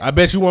a fuck. that. I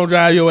bet you won't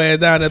drive your ass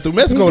down there through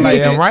Mexico like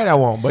Damn that. right I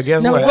won't. But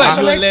guess No, what? what? I-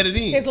 You wouldn't let it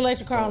in. His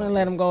electric car and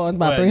let him go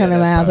about Well, 300 yeah,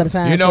 that's miles at a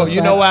fine. time. You know- So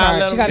you know why I charge.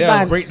 let She him- got to Yeah,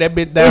 find. break that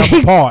bitch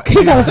down apart.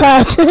 She got to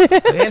find.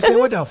 They say,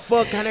 what the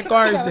fuck kind of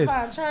car She is got to this?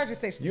 find charging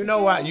station. You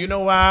know why? You know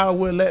why I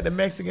would let the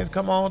Mexicans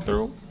come on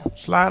through,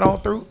 slide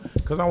on through?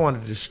 Because I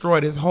want to destroy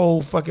this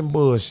whole fucking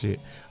bullshit,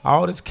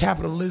 all this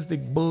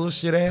capitalistic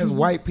bullshit ass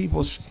white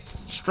people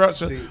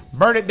structure.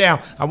 Burn it down.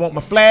 I want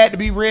my flag to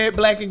be red,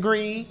 black, and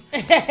green.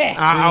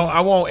 I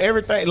want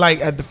everything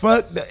like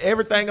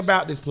everything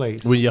about this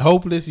place. When you're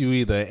hopeless, you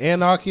either an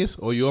anarchist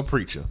or you're a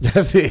preacher.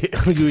 That's it.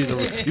 you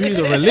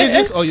either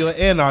religious or you're an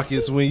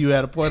anarchist when you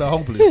at a point of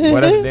hopelessness.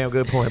 Well, that's a damn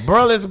good point.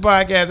 Bro, listen,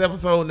 podcast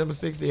episode number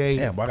 68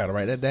 Damn, boy, I gotta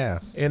write that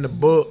down. in the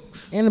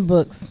books. In the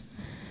books.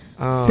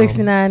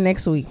 69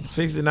 next week.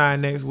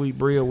 69 next week,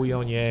 Bria, we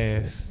on your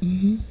ass.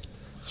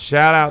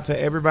 Shout out to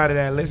everybody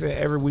that listen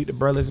every week to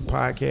Bro Listen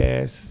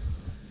Podcast.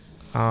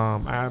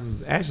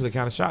 I'm actually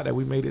kind of shocked that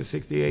we made it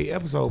 68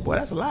 episodes. Boy,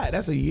 that's a lot.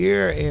 That's a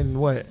year and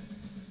what?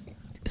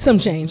 Some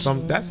change.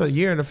 That's a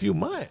year and a few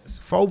months.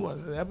 4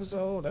 months an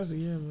episode. That's a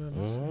year and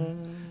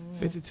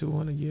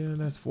 5,200 a year.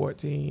 That's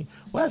 14.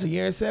 Well, that's a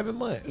year and 7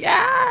 months.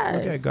 Yes.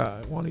 Look at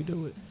God. Won't he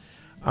do it?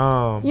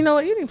 You know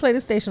what? You didn't play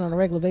this station on a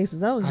regular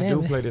basis. I was I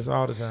jamming. do play this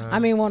all the time. I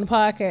mean, on the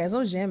podcast, I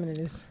was jamming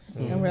to this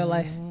in real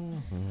life.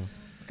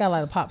 It's got a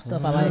lot of pop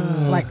stuff. I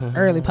like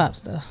early pop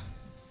stuff.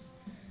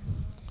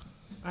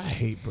 I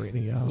hate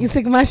Britney, y'all. You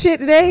sick of my shit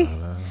today?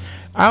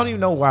 I don't even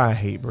know why I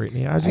hate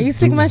Britney. I just Are you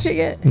sick do. of my shit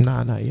yet?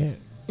 Nah, not yet.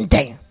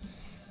 Damn.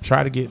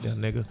 Try to get there,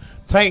 nigga.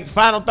 Tank,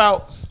 final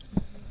thoughts.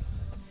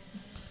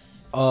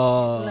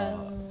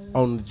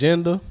 On the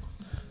gender,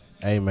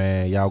 hey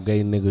man, y'all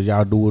gay niggas,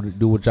 y'all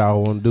do what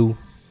y'all want to do.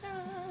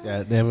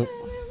 God damn it.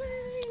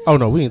 Oh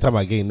no, we ain't talking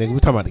about gay niggas. We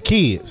talking about the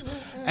kids.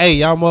 Hey,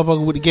 y'all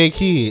motherfuckers with the gay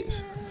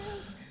kids.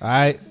 All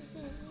right,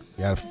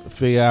 you gotta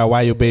figure out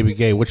why your baby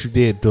gay. What you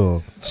did to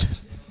him.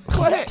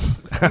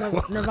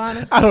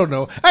 Nirvana. I don't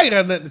know. I ain't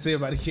got nothing to say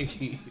about the gay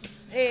kids.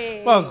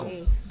 Hey. Fuck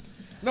 'em.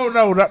 No,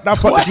 not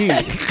fuck the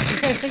kids.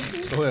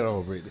 Go ahead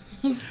on, Brittany.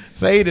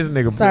 Say this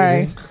nigga.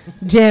 Sorry,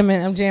 Brittany.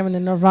 I'm jamming the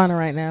Nirvana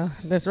right now.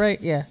 That's right.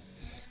 Yeah.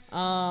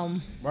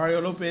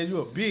 Mario Lopez, you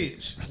a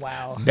bitch.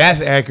 Wow.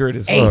 That's accurate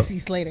as fuck. AC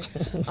Slater.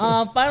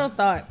 Final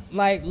thought: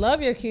 like,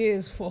 love your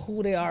kids for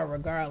who they are,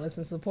 regardless,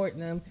 and support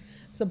them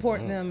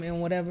in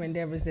whatever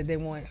endeavors that they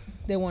want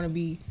to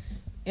be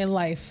in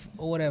life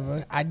or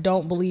whatever. I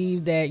don't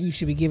believe that you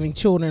should be giving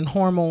children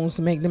hormones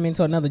to make them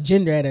into another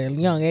gender at a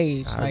young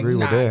age. I agree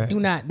with that. Do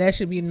not. That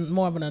should be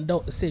more of an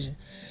adult decision.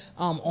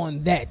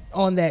 On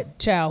that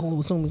child who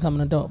will soon become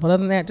an adult. But other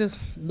than that,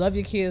 just love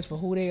your kids for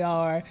who they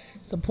are,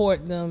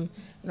 support them,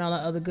 and all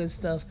that other good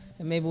stuff.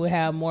 And maybe we'll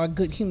have more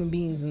good human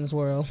beings in this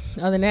world.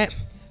 Other than that,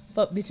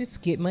 fuck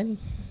bitches, get money.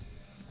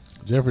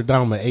 Jeffrey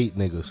Dahmer 8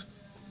 niggas.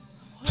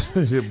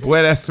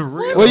 Boy, that's the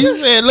real. Well, you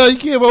said love your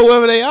kid, but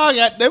whoever they are,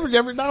 got Jeffrey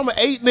Dahmer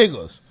 8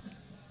 niggas.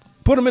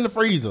 Put them in the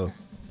freezer.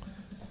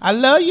 I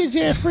love you,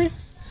 Jeffrey.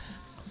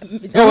 I don't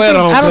think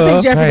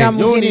Jeffrey Dahmer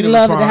was getting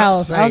love at the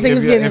house. I don't think he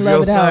was getting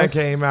love at the house. If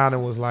your son came out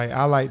and was like,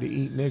 I like to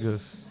eat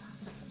niggas,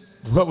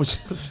 what would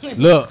you say?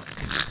 Look,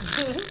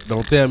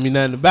 don't tell me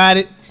nothing about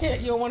it.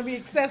 You don't want to be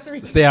accessory.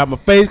 Stay out my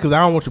face because I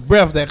don't want your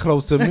breath that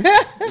close to me.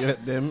 God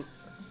damn it.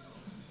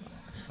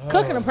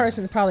 Cooking a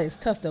person probably is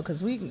tough though,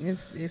 because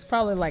it's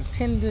probably like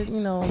tender,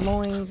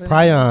 loins. And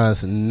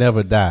Prions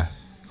never die.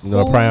 You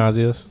know what prions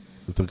is?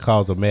 It's the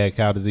cause of mad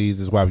cow disease.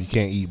 It's why you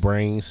can't eat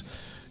brains.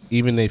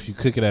 Even if you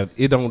cook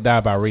it don't die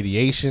by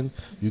radiation.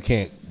 You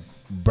can't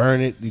burn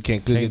it. You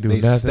can't cook it.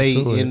 They stay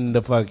in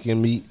the fucking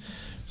meat.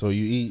 So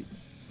you eat.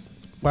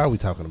 Why are we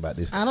talking about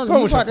this? I don't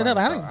know. You brought it up.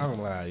 I don't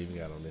know how I even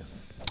got on this.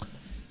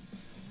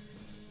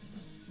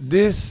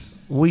 This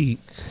week,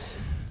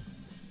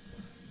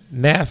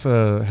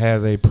 NASA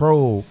has a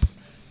probe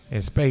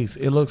in space.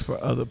 It looks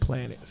for other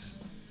planets.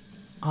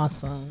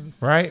 Awesome.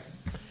 Right?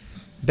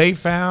 They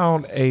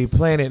found a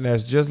planet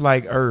that's just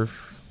like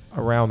Earth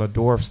around a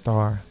dwarf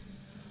star,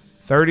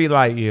 30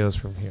 light years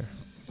from here.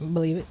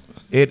 Believe it.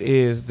 It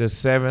is the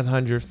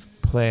 700th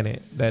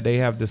planet that they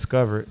have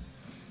discovered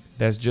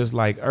that's just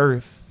like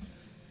Earth,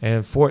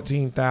 and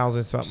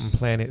 14,000 something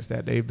planets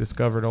that they've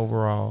discovered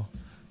overall,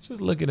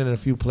 just looking in a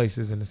few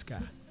places in the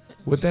sky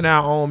within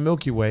our own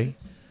Milky Way,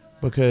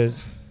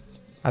 because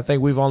I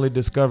think we've only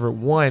discovered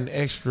one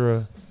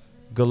extra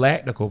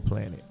galactical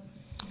planet.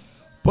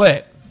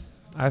 But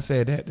I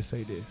said that to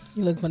say this.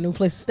 You looking for a new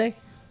place to stay?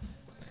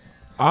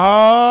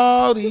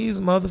 All these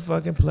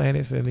motherfucking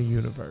planets in the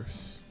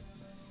universe,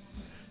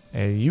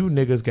 and you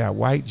niggas got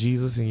white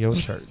Jesus in your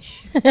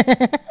church.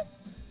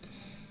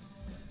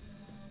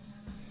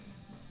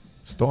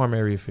 Storm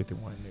Area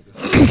 51,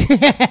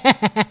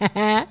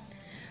 nigga.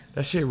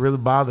 That shit really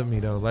bothered me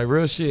though. Like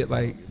real shit.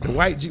 Like the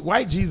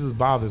white Jesus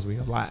bothers me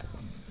a lot.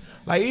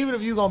 Like even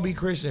if you gonna be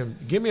Christian,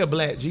 give me a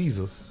black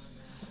Jesus.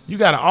 You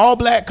got an all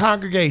black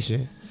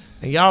congregation,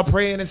 and y'all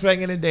praying and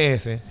singing and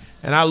dancing,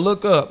 and I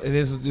look up and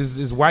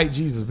this white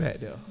Jesus back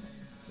there.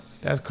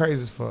 That's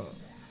crazy as fuck.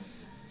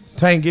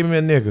 Tank, give me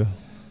a nigga.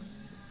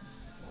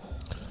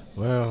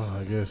 Well,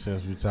 I guess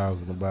since we're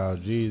talking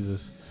about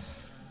Jesus,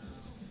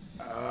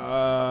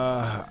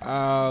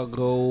 I'll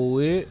go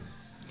with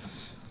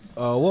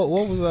what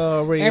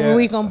was Ray Every at?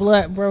 week on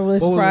Blood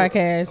Brothers What was it?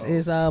 podcast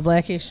is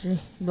Black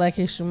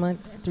History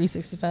Month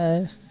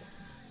 365.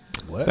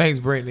 What? Thanks,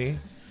 Brittany.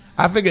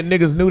 I figured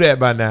niggas knew that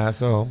by now,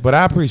 so but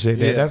I appreciate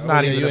that. Yeah. That's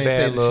not Yeah, even you a ain't bad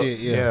said the look. shit,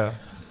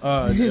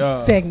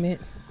 Yeah.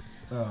 Segment.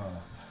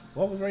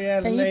 What was Ray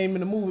Allen's Can you- name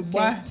in the movie,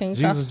 boy? Can you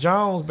Jesus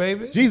Jones,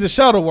 baby. Jesus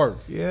Shuttleworth.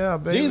 Yeah,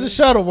 baby. Jesus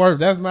Shuttleworth.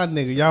 That's my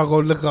nigga. Y'all go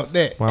look up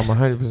that. Well, I'm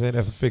 100%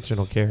 that's a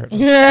fictional character.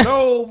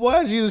 No,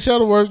 boy. Jesus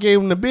Shuttleworth gave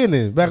him the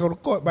business back on the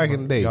court back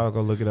in the day. Y'all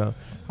go look it up.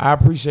 I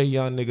appreciate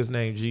young niggas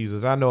named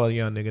Jesus. I know a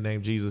young nigga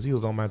named Jesus. He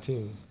was on my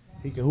team.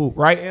 He can hoop.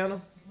 Right,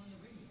 Anna?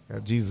 Yeah,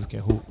 Jesus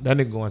can hoop. That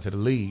nigga going to the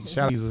league.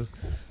 Shout out to Jesus,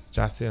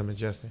 Josh Tim and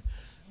Justin.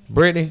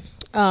 Brittany.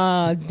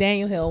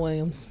 Daniel Hill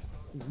Williams.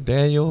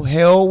 Daniel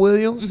Hell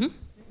Williams. Mm-hmm.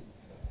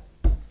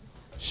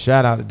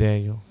 Shout out to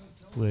Daniel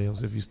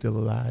Williams if you still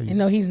alive. You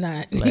No, he's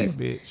not. black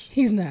bitch.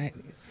 He's not.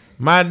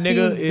 My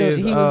nigga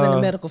He was in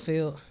the medical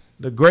field.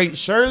 the great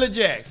Shirley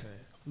Jackson.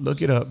 Look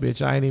it up,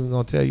 bitch. I ain't even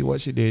gonna tell you what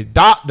she did.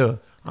 Dr.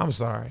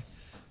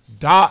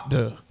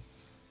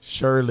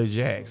 Shirley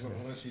Jackson.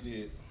 What she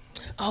did?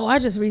 Oh, I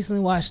just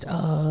recently watched.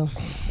 Dr.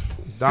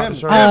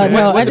 Shirley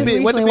No, I Jackson just the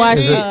recently bit-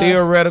 watched. is a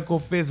theoretical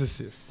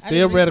physicist. I just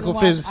Theoretical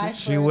recently watched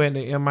physicist. She went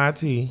to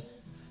MIT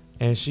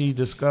and she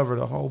discovered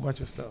a whole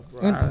bunch of stuff,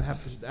 bro.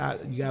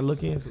 You gotta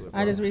look into it.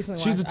 Bro. I just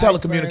recently She's a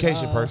watched telecommunication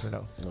Iceberg, person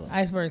though.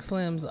 Iceberg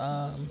Slim's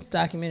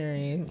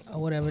documentary or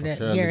whatever that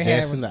Shirley Gary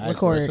Jackson, had the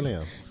recorded. Iceberg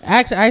Slim.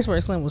 Actually,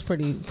 Iceberg Slim was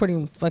pretty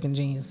fucking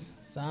genius.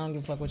 So I don't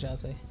give a fuck what y'all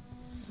say.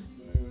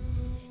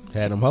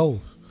 Had them hoes.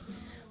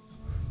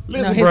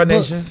 Listen, his bro,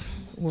 books nation.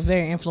 were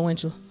very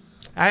influential.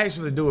 I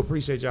actually do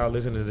appreciate y'all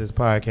listening to this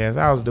podcast.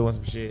 I was doing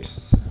some shit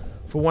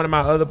for one of my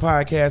other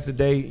podcasts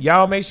today.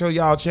 Y'all make sure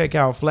y'all check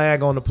out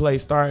Flag on the Play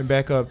starting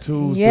back up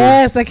Tuesday.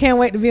 Yes, I can't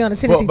wait to be on the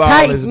Tennessee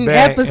Football is Titan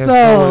back, and so episode.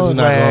 is You're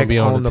not gonna Flag be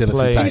on the Tennessee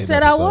Play. Titans. He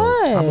said I episode.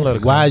 was. I'm gonna let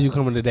it Why go. are you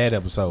coming to that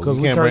episode? Because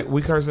You can't bring-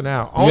 we cursing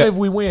out. Only got- if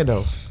we win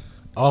though.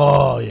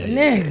 Oh yeah,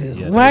 Nigga,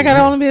 yeah, why I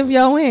gotta only be if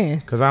y'all win?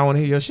 Cause I don't want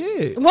to hear your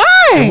shit. Why?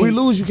 If we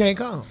lose, you can't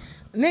come.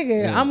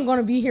 Nigga, I'm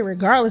gonna be here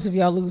regardless if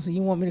y'all lose. So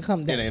you want me to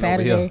come that ain't over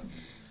Saturday?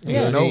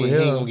 Yeah, ain't he over ain't here.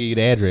 gonna give you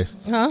the address.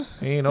 Huh?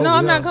 He ain't No, over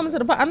I'm here. not coming to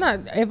the I'm not.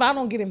 If I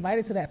don't get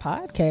invited to that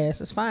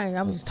podcast, it's fine.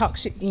 I'm just talk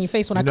shit in your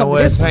face when I You know come to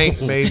what? this one.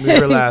 Tank made me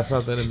realize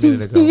something a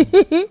minute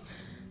ago.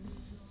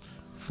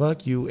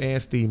 Fuck you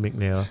and Steve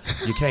McNair.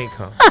 You can't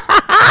come.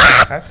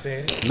 I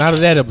said it. Not of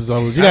that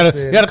episode. You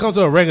gotta come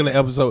to a regular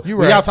episode. You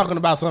where right. Y'all talking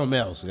about something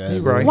else. Guys.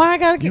 You right. Why I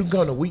gotta You get? can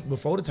come the week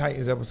before the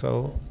Titans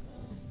episode.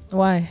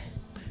 Why?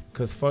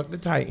 Cause fuck the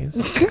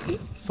Titans.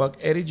 Fuck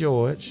Eddie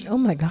George. Oh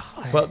my god.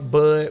 Fuck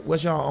Bud.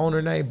 What's y'all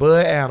owner name?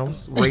 Bud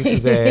Adams.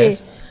 Racist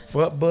ass.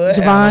 Fuck Bud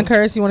Javon Adams.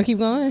 Curse. You want to keep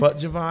going? Fuck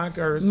Javon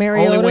Curse.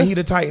 Mariota? Only when he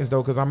the Titans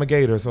though, cause I'm a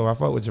Gator, so I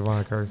fuck with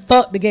Javon Curse.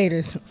 Fuck the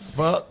Gators.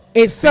 Fuck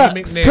It Steve sucks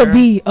McNair. to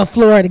be a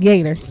Florida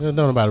Gator. Don't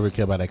nobody really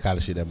care about that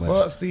college shit that much.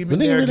 Fuck Steve But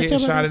nigga McNair really getting care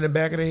about shot that? in the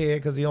back of the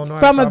head because he don't know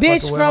From how a to bitch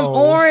stop fucking with from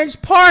hoes.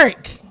 Orange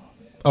Park.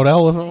 Oh, that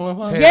was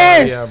Hell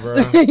Yes.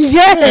 yeah, bro.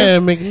 Yes.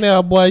 Man,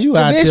 McNair, boy, you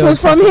out bitch there. was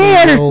from fucking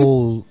here.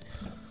 old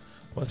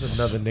What's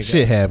another nigga?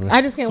 shit happened.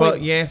 I just can't Fuck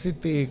wait. Yancey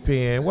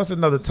Thigpen. What's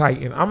another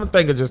Titan? I'm gonna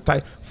think of just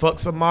Titan. Fuck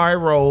Samari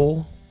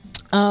Roll.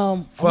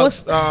 Fuck Fuck what's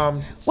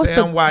Sam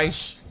the-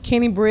 Weiss.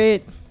 Kenny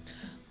Britt?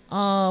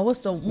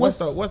 What's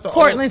the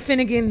Cortland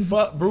Finnegan?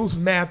 Fuck Bruce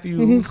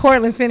Matthews.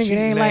 Cortland Finnegan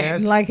Cheating ain't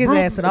ass. like his Bruce,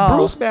 ass at all.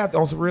 Bruce Matthews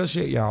on some real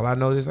shit, y'all. I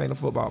know this ain't a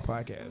football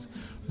podcast.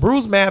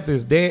 Bruce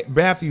Matthews dead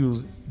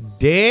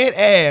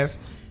ass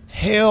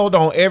held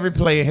on every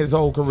play in his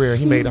whole career.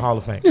 He made the Hall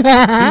of Fame. He's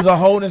a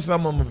holding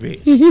some of a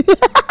bitch.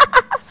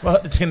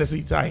 Fuck the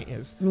Tennessee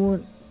Titans.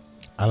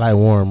 I like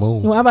Warren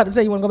Moon. I'm about to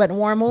say you want to go back to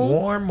Warren Moon.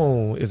 Warren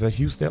Moon is a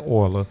Houston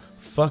Oiler.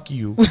 Fuck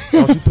you.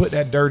 Don't you put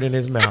that dirt in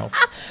his mouth.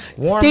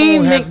 Warren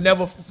Steve Moon has Mc-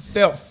 never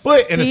stepped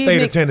foot in the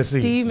state of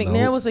Tennessee. Steve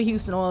McNair was a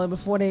Houston Oiler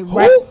before they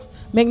Who?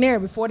 McNair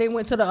before they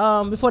went to the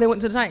Titans.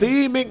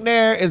 Steve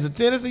McNair is a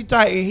Tennessee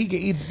Titan. He can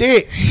eat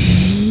dick.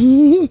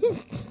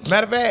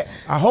 Matter of fact,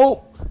 I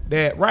hope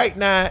that right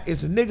now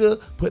it's a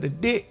nigga put a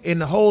dick in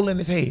the hole in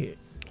his head.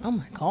 Oh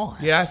my god.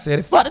 Yeah, I said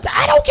it. Fuck the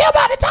I don't care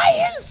about the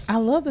Titans. I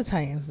love the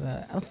Titans.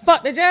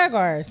 Fuck the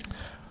Jaguars.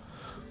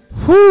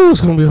 Whew,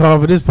 it's gonna be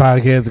hard for this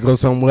podcast to go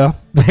somewhere.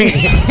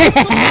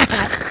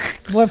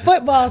 Well,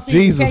 football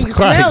season. Jesus Can you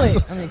Christ. smell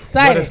it? I'm But a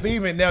excited.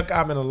 Steve McNair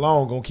comment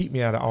alone gonna keep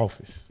me out of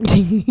office.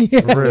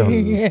 Yeah, For real.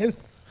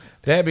 Yes.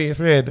 That being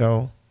said,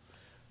 though,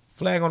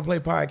 Flag on the Play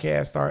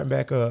podcast starting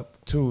back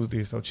up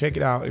Tuesday. So check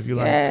it out if you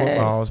like Yes.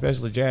 football,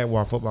 especially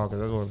Jaguar football, because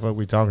that's what the fuck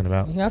we talking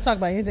about. Y'all talk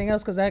about anything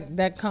else because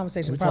that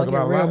conversation We talk probably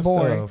about get a lot real of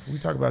boring. stuff. We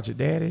talk about your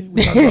daddy.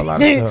 We talk about a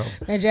lot of stuff.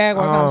 That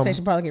Jaguar Um,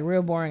 conversation probably get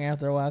real boring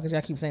after a while because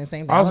y'all keep saying the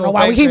same thing. I Also, don't know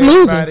why we thanks keep to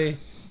losing. everybody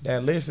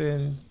that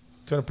listen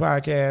to the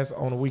podcast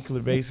on a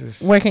weekly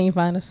basis. Where can you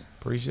find us?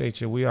 Appreciate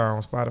you. We are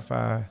on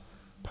Spotify,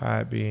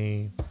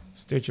 Podbean,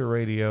 Stitcher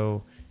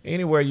Radio,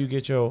 anywhere you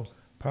get your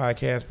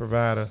podcast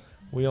provider.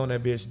 We on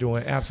that bitch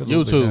doing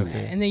absolutely YouTube.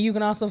 nothing. And then you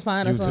can also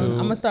find us on. YouTube, I'm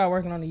gonna start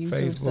working on the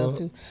YouTube stuff Facebook.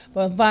 too.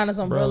 But find us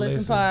on Bruh Bruh Listen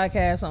Listen.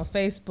 Podcast on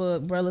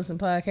Facebook, Bruh Listen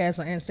Podcast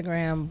on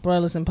Instagram,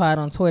 Bruh Listen Pod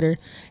on Twitter.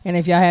 And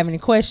if y'all have any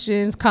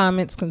questions,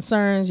 comments,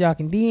 concerns, y'all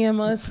can DM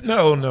us.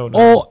 No.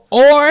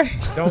 Or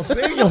Don't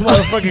send your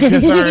motherfucking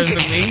concerns to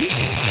me.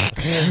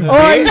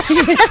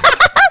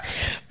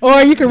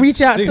 or you can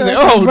reach out to Niggas us say, at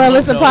 "Oh, no,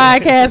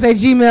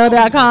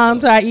 bruhlistenpodcast@gmail.com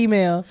to our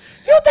email.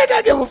 You think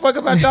I give a fuck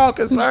about y'all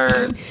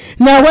concerns?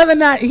 Now whether or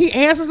not he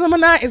answers them or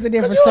not is a Could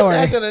different you story.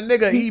 imagine a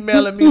nigga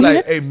emailing me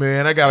like, hey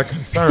man, I got a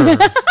concern.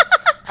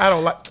 I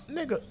don't like,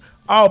 nigga,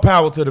 all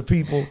power to the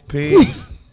people, pigs.